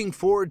am looking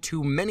forward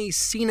to many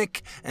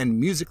scenic and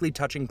musically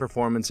touching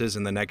performances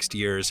in the next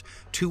years,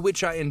 to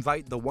which I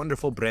invite the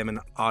wonderful Bremen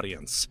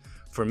audience.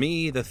 For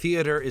me, the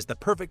theater is the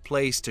perfect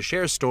place to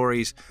share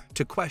stories,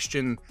 to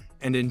question,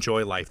 and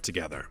enjoy life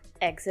together."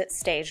 Exit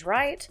stage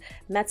right,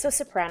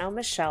 mezzo-soprano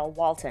Michelle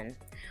Walton.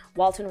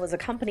 Walton was a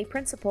company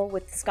principal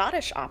with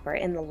Scottish Opera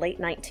in the late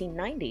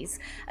 1990s,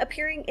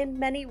 appearing in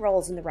many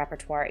roles in the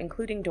repertoire,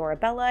 including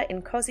Dorabella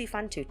in Così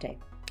fan tutte.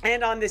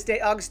 And on this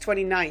day, August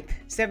 29th,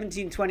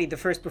 1720, the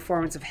first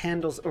performance of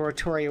Handel's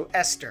oratorio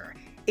Esther.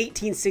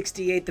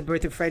 1868, the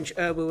birth of French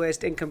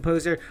oboist and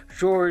composer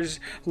Georges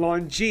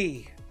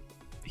Longy.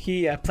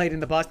 He played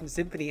in the Boston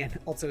Symphony and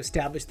also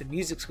established the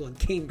music school in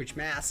Cambridge,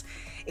 Mass.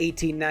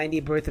 1890,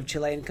 birth of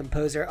Chilean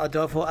composer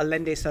Adolfo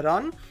Allende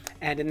Saron.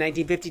 And in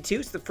 1952,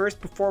 it's the first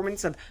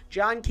performance of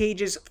John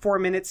Cage's 4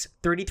 minutes,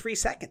 33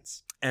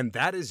 seconds. And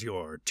that is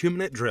your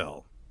 2-minute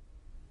drill.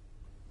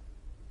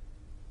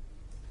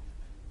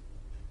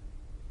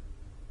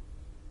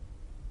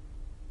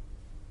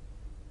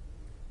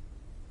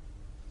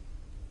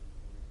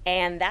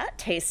 And that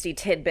tasty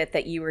tidbit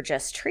that you were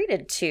just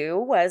treated to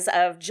was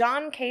of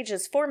John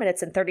Cage's 4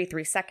 minutes and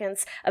 33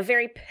 seconds, a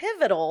very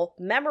pivotal,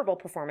 memorable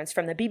performance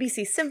from the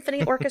BBC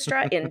Symphony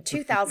Orchestra in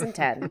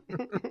 2010.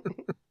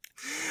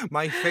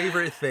 My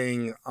favorite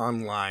thing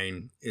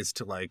online is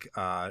to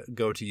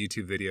go to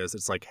YouTube videos.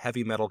 It's like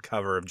heavy metal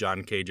cover of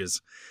John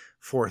Cage's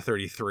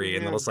 433,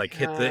 and they'll just like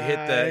hit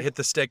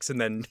the sticks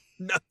and then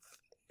nothing.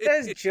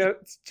 Those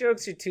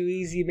jokes are too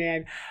easy,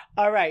 man.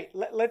 All right,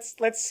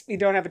 let's. We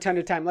don't have a ton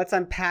of time. Let's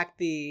unpack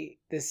the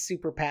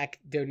Super PAC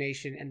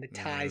donation and the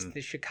ties to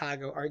the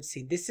Chicago art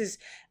scene. This is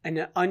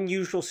an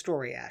unusual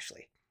story,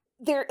 Ashley.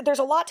 There's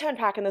a lot to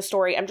unpack in the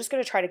story. I'm just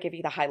going to try to give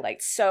you the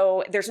highlights.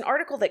 So there's an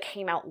article that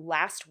came out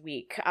last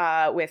week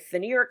with the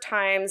New York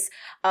Times,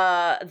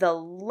 the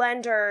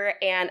Lender,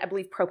 and I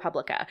believe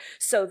ProPublica.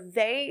 So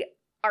they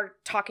are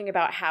talking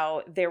about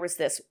how there was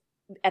this,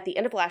 at the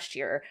end of last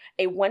year,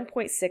 a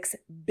 $1.6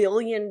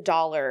 billion,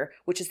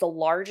 which is the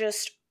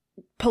largest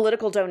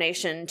political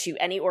donation to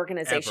any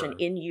organization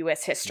in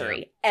U.S.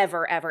 history,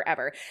 ever.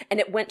 And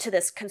it went to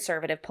this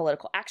conservative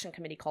political action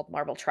committee called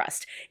Marble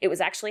Trust. It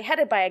was actually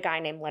headed by a guy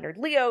named Leonard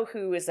Leo,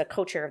 who is a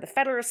co-chair of the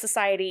Federalist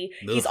Society.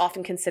 Ugh. He's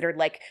often considered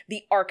like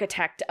the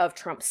architect of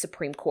Trump's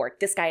Supreme Court.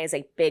 This guy is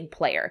a big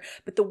player.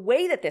 But the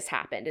way that this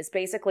happened is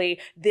basically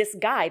this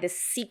guy, this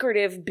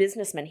secretive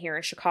businessman here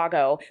in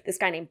Chicago, this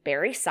guy named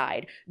Barry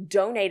Side,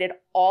 donated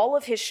all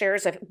of his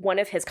shares of one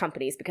of his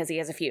companies, because he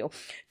has a few,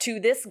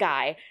 to this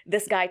guy.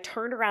 This guy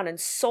turned around and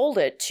sold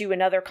it to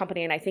another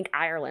company in, I think,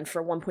 Ireland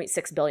for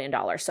 $1.6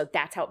 billion. So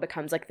that's how it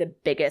becomes like the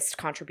biggest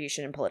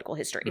contribution in political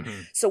history.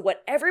 Mm-hmm. So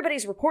what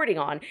everybody's reporting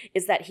on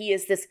is that he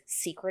is this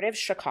secretive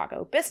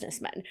Chicago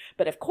businessman.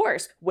 But of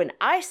course, when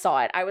I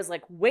saw it, I was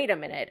like, wait a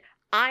minute.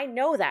 I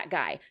know that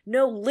guy.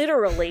 No,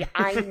 literally,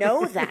 I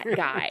know that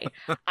guy.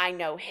 I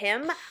know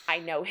him. I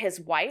know his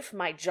wife.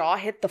 My jaw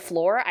hit the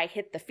floor. I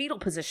hit the fetal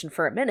position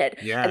for a minute.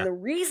 Yeah. And the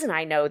reason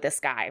I know this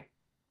guy,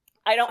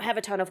 I don't have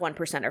a ton of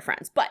 1%er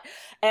friends,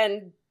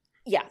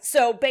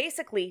 so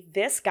basically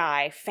this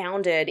guy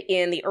founded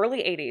in the early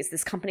 80s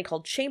this company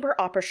called Chamber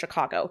Opera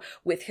Chicago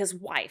with his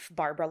wife,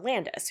 Barbara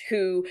Landis,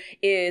 who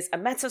is a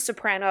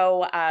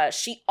mezzo-soprano.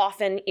 She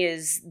often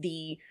is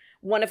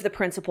one of the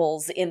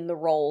principals in the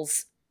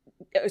roles.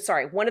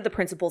 One of the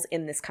principals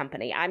in this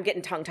company. I'm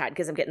getting tongue-tied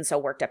because I'm getting so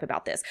worked up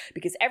about this,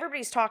 because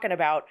everybody's talking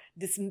about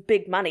this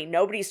big money.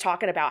 Nobody's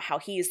talking about how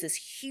he is this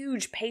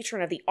huge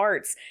patron of the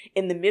arts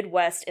in the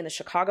Midwest, in the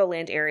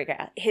Chicagoland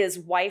area. His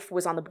wife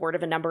was on the board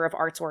of a number of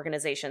arts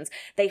organizations.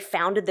 They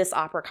founded this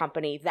opera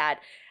company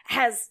that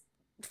has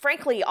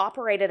frankly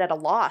operated at a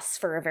loss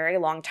for a very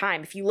long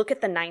time. If you look at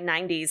the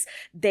 990s,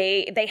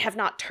 they have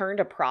not turned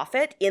a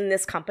profit in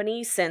this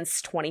company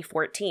since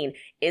 2014.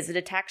 Is it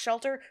a tax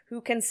shelter?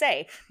 Who can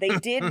say? They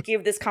did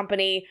give this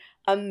company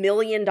 $1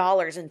 million in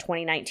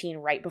 2019,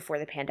 right before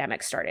the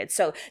pandemic started.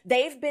 So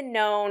they've been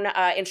known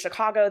in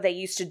Chicago. They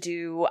used to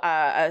do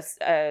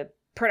a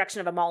production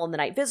of A Mall in the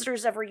Night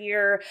Visitors every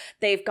year.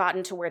 They've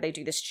gotten to where they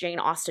do this Jane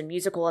Austen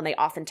musical, and they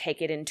often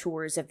take it in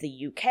tours of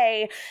the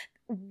UK.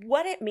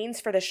 What it means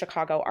for the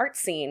Chicago art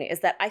scene is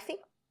that I think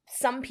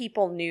some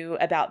people knew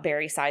about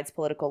Barry Side's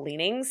political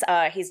leanings.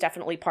 He's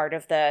definitely part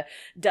of the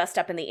dust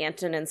up in the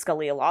Anton and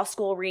Scalia Law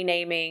School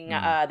renaming,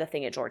 the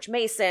thing at George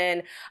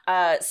Mason.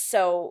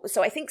 So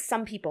I think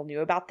some people knew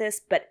about this,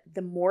 but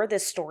the more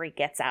this story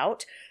gets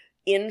out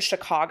in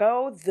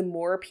Chicago, the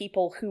more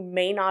people who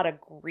may not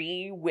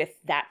agree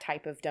with that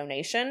type of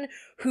donation,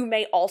 who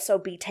may also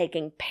be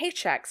taking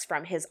paychecks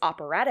from his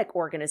operatic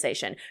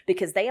organization,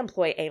 because they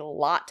employ a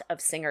lot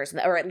of singers,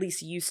 or at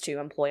least used to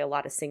employ a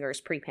lot of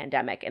singers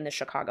pre-pandemic in the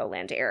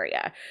Chicagoland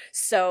area.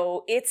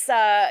 So it's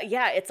a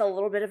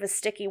little bit of a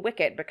sticky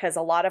wicket, because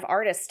a lot of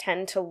artists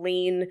tend to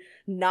lean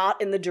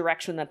not in the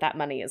direction that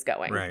money is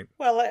going. Right.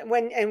 Well,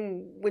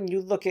 when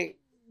you look at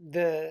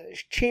the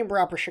Chamber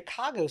Opera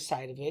Chicago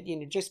side of it,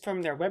 just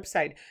from their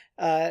website,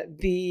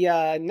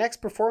 the next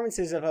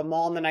performances of A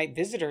Mall in the Night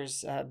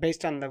Visitors,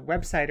 based on the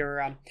website,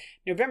 are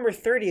November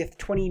 30th,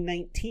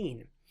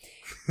 2019.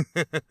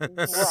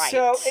 Right.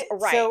 So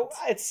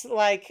it's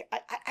like,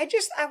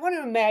 I want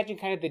to imagine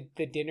kind of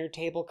the dinner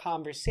table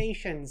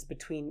conversations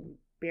between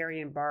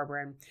Barry and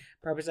Barbara, and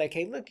Barbara's like,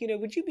 hey, look,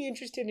 would you be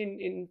interested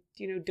in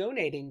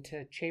donating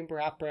to Chamber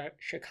Opera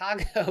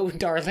Chicago,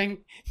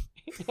 darling?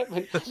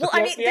 Well,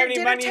 I mean, their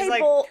dinner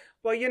table.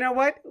 Well, you know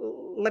what?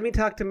 Let me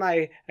talk to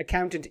my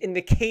accountant in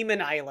the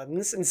Cayman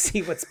Islands and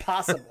see what's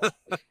possible.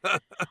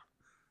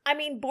 I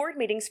mean, board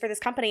meetings for this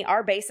company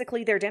are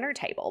basically their dinner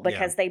table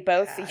because they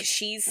both,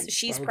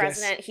 she's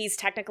president, he's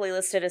technically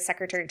listed as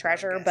secretary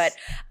treasurer, but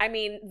I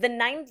mean, the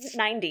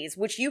 90s,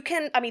 which you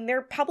can, I mean,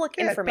 they're public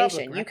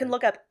information. Public you can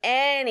look up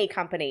any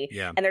company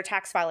and their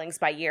tax filings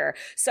by year.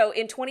 So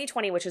in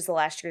 2020, which is the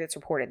last year that's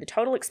reported, the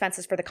total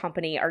expenses for the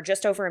company are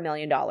just over $1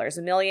 million,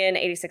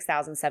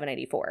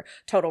 $1,086,784.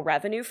 Total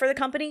revenue for the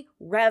company,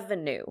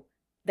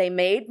 they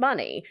made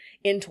money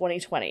in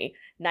 2020,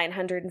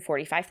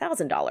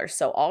 $945,000.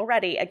 So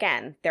already,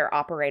 again, they're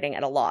operating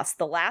at a loss.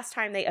 The last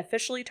time they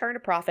officially turned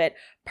a profit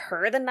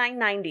per the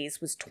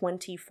 990s was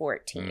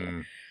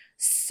 2014.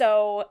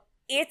 So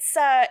it's,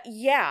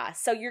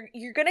 so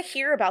you're going to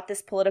hear about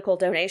this political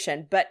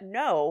donation, but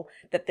know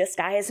that this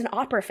guy is an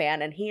opera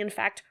fan and he, in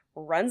fact,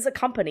 runs a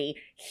company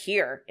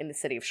here in the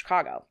city of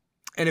Chicago.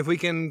 And if we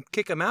can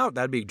kick him out,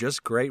 that'd be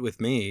just great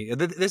with me.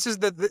 This is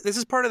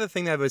part of the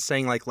thing that I was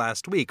saying like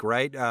last week,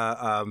 right?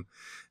 The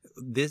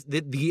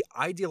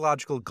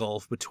ideological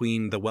gulf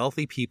between the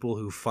wealthy people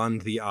who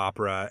fund the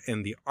opera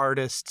and the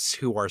artists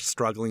who are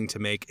struggling to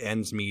make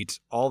ends meet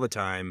all the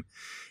time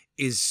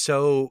is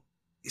so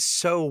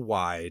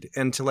wide.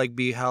 And to like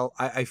be held,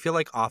 I feel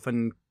like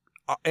often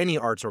any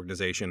arts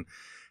organization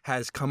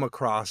has come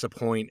across a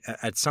point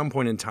at some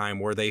point in time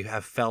where they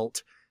have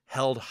felt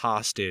held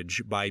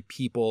hostage by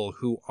people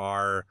who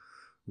are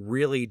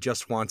really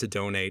just want to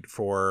donate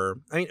for,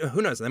 I mean,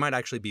 who knows? They might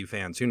actually be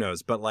fans, who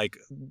knows? But like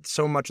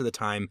so much of the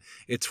time,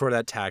 it's for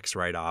that tax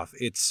write-off.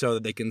 It's so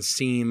that they can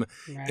seem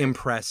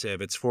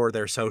impressive. It's for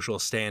their social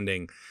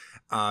standing.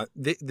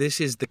 This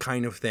is the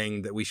kind of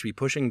thing that we should be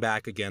pushing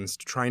back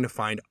against, trying to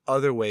find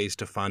other ways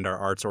to fund our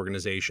arts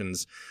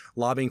organizations,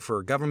 lobbying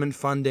for government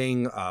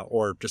funding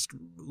or just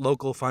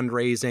local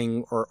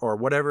fundraising or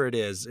whatever it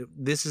is.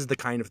 This is the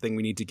kind of thing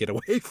we need to get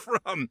away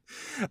from.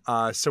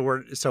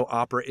 So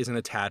opera isn't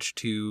attached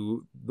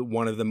to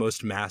one of the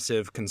most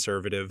massive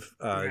conservative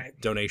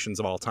donations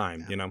of all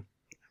time, you know?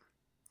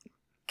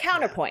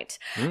 Counterpoint.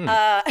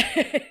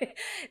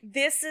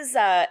 This is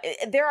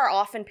there are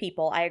often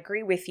people, I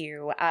agree with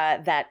you,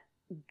 that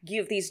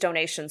give these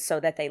donations so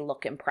that they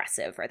look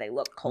impressive or they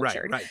look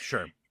cultured. Right,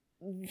 sure.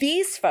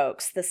 These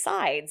folks, the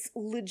sides,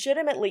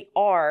 legitimately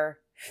are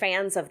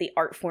fans of the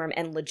art form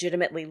and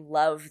legitimately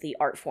love the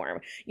art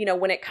form. You know,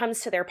 when it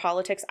comes to their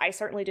politics, I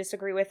certainly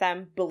disagree with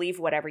them. Believe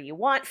whatever you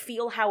want,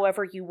 feel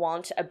however you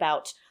want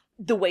about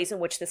the ways in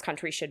which this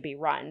country should be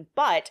run.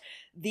 But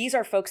these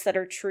are folks that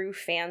are true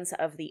fans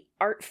of the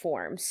art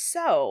form.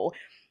 So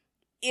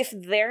if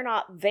they're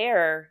not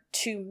there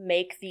to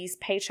make these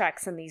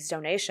paychecks and these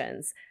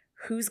donations,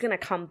 who's going to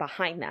come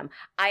behind them?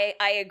 I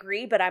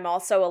agree, but I'm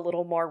also a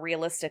little more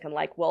realistic and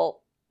like,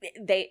 well,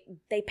 they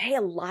pay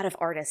a lot of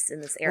artists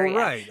in this area.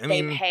 Well, right.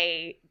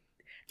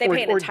 They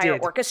pay an entire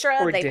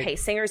orchestra. They pay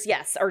singers.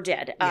 Yes, or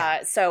did.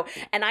 Yeah.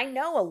 And I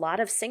know a lot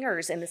of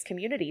singers in this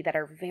community that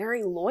are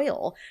very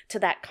loyal to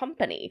that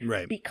company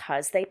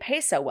because they pay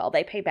so well.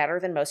 They pay better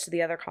than most of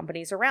the other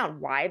companies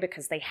around. Why?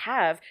 Because they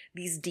have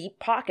these deep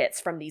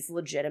pockets from these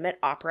legitimate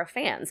opera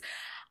fans.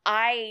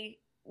 I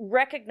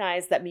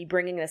recognize that me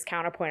bringing this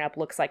counterpoint up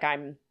looks like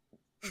I'm,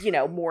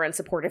 more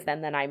unsupportive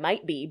than I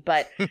might be.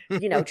 But,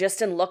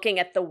 just in looking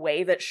at the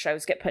way that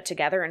shows get put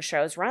together and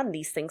shows run,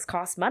 these things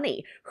cost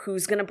money.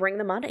 Who's going to bring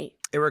the money?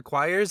 It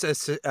requires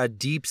a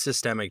deep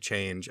systemic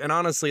change. And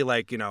honestly,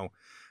 like,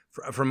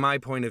 from my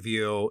point of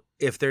view,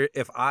 if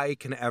I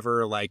can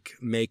ever like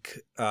make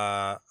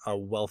a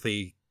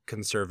wealthy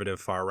conservative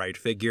far right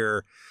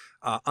figure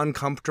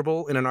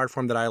uncomfortable in an art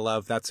form that I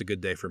love, that's a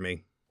good day for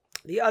me.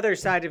 The other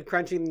side of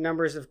crunching the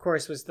numbers, of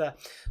course, was the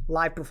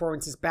live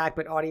performances back,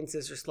 but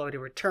audiences are slow to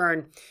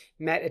return.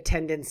 Met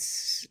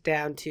attendance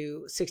down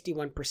to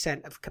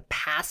 61% of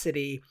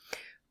capacity,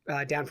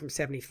 down from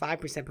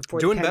 75% before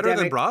Doing the pandemic. Better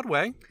than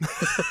Broadway.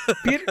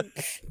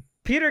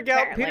 Peter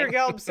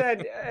Gelb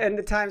said in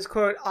the Times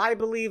quote, "I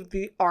believe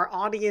our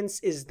audience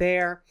is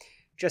there.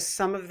 Just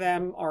some of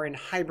them are in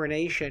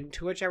hibernation."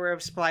 To which I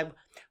replied,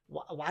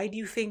 "Why do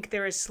you think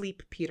they're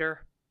asleep,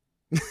 Peter?"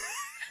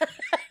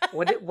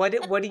 What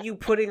are you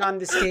putting on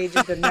the stage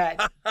of the Met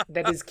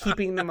that is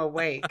keeping them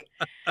awake?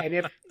 And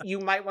if you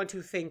might want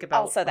to think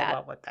about also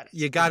what that is.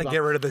 You got to get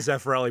rid of the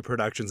Zeffirelli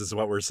Productions is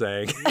what we're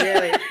saying.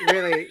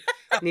 Really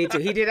need to.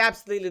 He did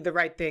absolutely the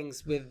right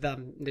things with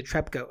the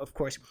Trepko, of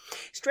course.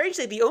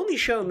 Strangely, the only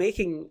show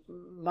making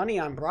money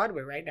on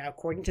Broadway right now,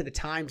 according to the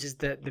Times, is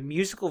the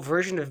musical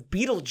version of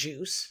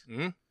Beetlejuice.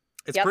 Mm-hmm.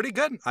 It's pretty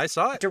good. I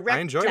saw it. I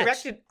enjoyed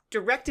it.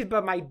 Directed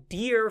by my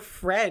dear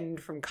friend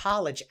from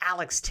college,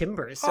 Alex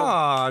Timbers.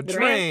 So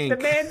the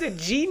man's a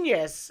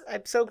genius.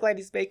 I'm so glad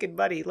he's making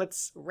money.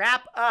 Let's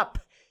wrap up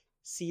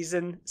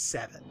season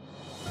 7.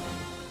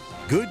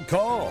 Good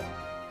call.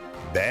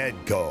 Bad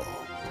call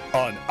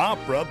on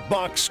Opera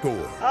Box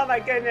Score. Oh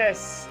my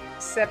goodness.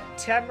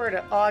 September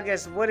to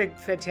August. What a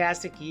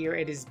fantastic year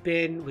it has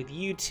been with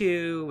you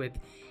two, with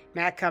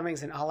Matt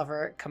Cummings and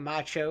Oliver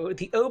Camacho.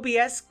 The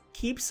OBS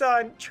keeps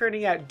on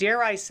churning out.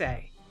 Dare I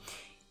say,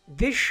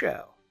 this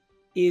show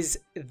is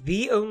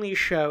the only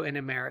show in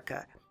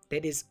America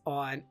that is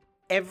on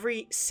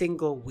every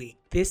single week.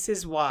 This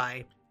is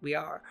why we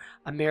are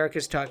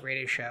America's talk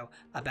radio show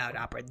about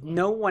opera.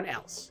 No one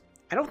else,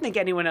 I don't think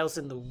anyone else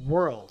in the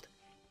world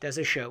does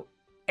a show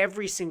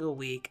every single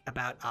week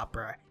about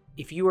opera.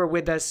 If you are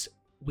with us,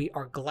 we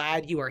are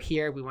glad you are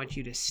here. We want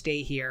you to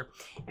stay here,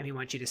 and we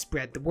want you to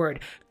spread the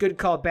word. Good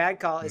call, bad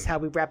call is how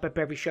we wrap up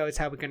every show. It's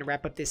how we're going to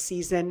wrap up this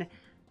season.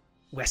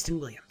 Weston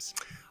Williams.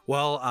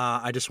 Well,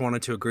 I just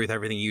wanted to agree with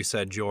everything you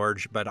said,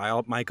 George, but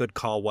my good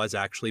call was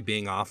actually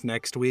being off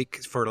next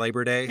week for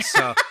Labor Day.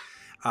 So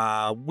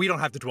we don't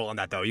have to dwell on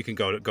that, though. You can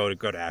go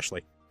to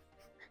Ashley.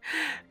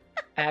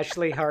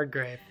 Ashley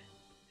Hardgrave.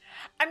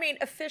 I mean,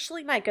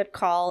 officially, my good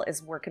call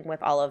is working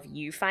with all of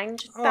you fine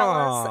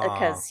fellas,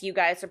 because you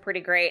guys are pretty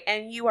great.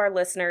 And you, our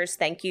listeners,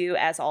 thank you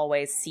as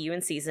always. See you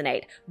in season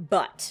 8.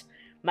 But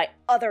my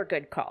other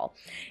good call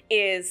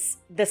is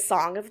the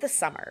song of the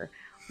summer,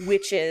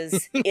 which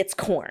is It's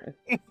Corn.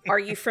 Are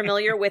you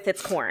familiar with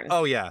It's Corn?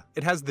 Oh, yeah.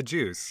 It has the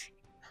juice.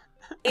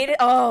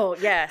 Oh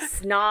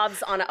yes,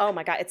 knobs on. Oh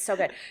my god, it's so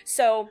good.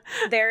 So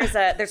there's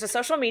a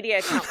social media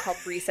account called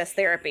Recess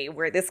Therapy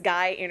where this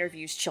guy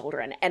interviews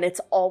children, and it's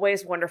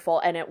always wonderful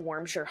and it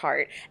warms your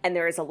heart. And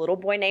there is a little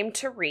boy named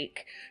Tariq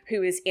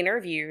who is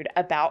interviewed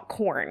about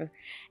corn,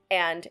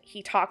 and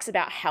he talks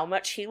about how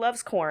much he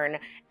loves corn.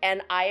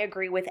 And I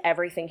agree with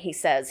everything he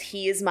says.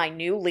 He is my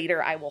new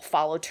leader. I will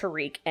follow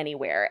Tariq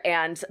anywhere.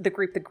 And the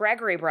group, the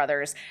Gregory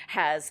Brothers,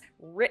 has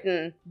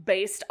written,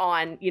 based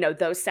on,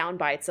 those sound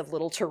bites of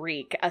little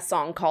Tariq, a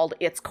song called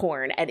It's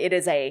Corn. And it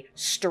is a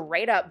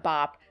straight up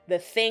bop. The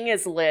thing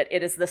is lit.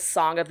 It is the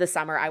song of the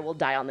summer. I will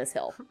die on this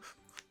hill.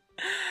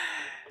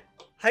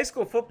 High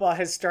school football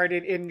has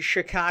started in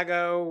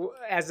Chicago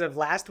as of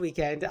last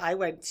weekend. I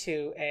went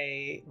to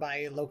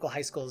my local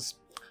high school's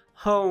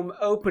home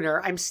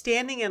opener. I'm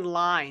standing in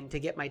line to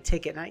get my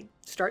ticket, and I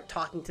start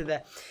talking to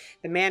the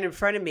man in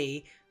front of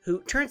me,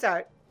 who turns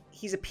out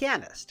he's a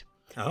pianist.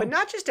 Oh. But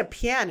not just a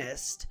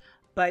pianist,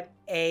 but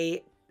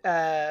a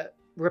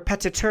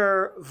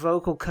repetiteur,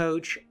 vocal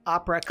coach,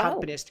 opera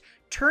accompanist.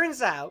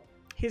 Turns out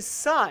his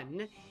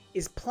son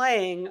is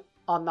playing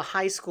on the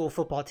high school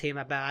football team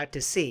I'm about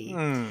to see.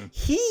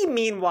 He,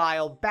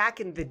 meanwhile, back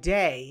in the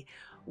day,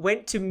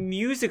 went to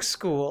music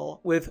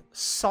school with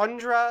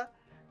Sondra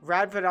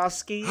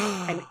Radvanovsky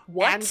and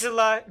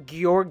Angela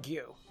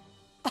Georgiou.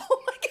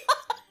 Oh my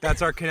god!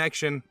 That's our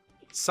connection.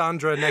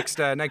 Sandra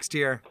next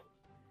year.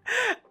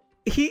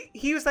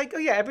 He was like, oh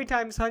yeah, every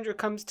time Sandra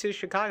comes to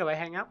Chicago, I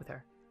hang out with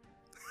her.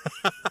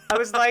 I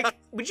was like,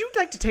 would you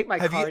like to take my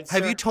card, sir?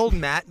 Have you told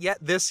Matt yet?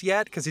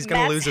 Because he's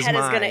going to lose his mind.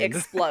 Matt's head is going to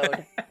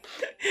explode.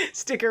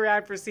 Stick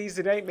around for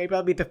season 8. Maybe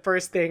I'll be the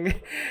first thing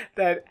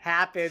that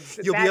happens.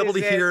 You'll be able to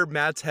hear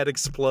Matt's head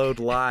explode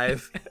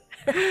live.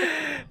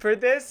 For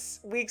this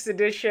week's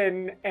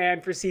edition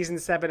and for season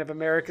 7 of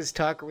America's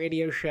Talk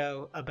radio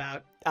show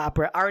about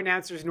opera, our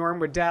announcer is Norm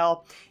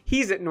Waddell.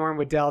 He's at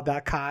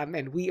normwaddell.com,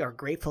 and we are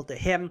grateful to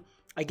him.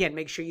 Again,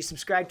 make sure you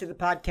subscribe to the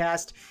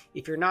podcast.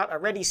 If you're not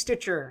already,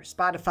 Stitcher,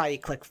 Spotify, you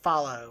click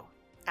follow.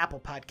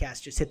 Apple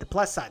Podcasts, just hit the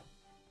plus sign.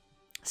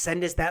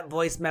 Send us that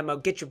voice memo.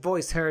 Get your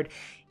voice heard.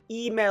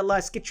 Email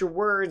us. Get your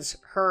words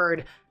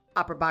heard.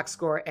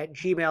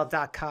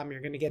 operaboxscore@gmail.com.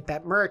 You're going to get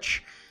that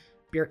merch.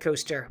 Beer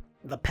coaster,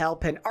 lapel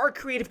pin. Our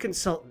creative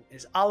consultant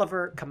is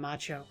Oliver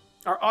Camacho.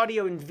 Our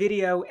audio and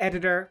video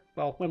editor,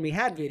 well, when we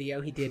had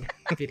video, he did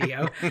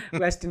video,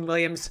 Weston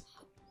Williams.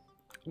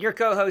 Your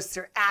co-hosts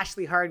are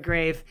Ashley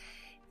Hardgrave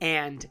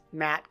and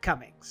Matt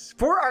Cummings.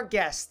 For our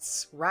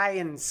guests,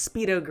 Ryan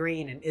Speedo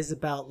Green and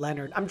Isabel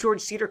Leonard, I'm George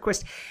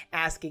Cedarquist,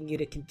 asking you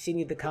to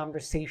continue the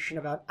conversation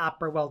about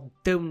opera while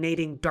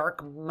donating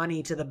dark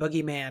money to the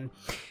boogeyman.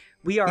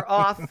 We are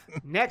off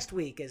next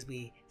week as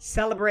we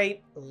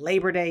celebrate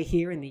Labor Day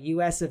here in the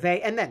US of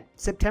A. And then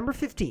September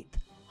 15th,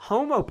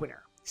 home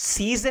opener,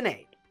 season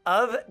 8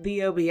 of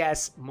the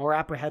OBS. More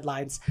opera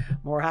headlines,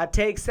 more hot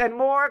takes, and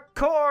more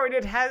corn.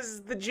 It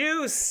has the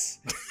juice.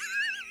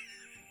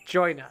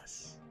 Join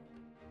us.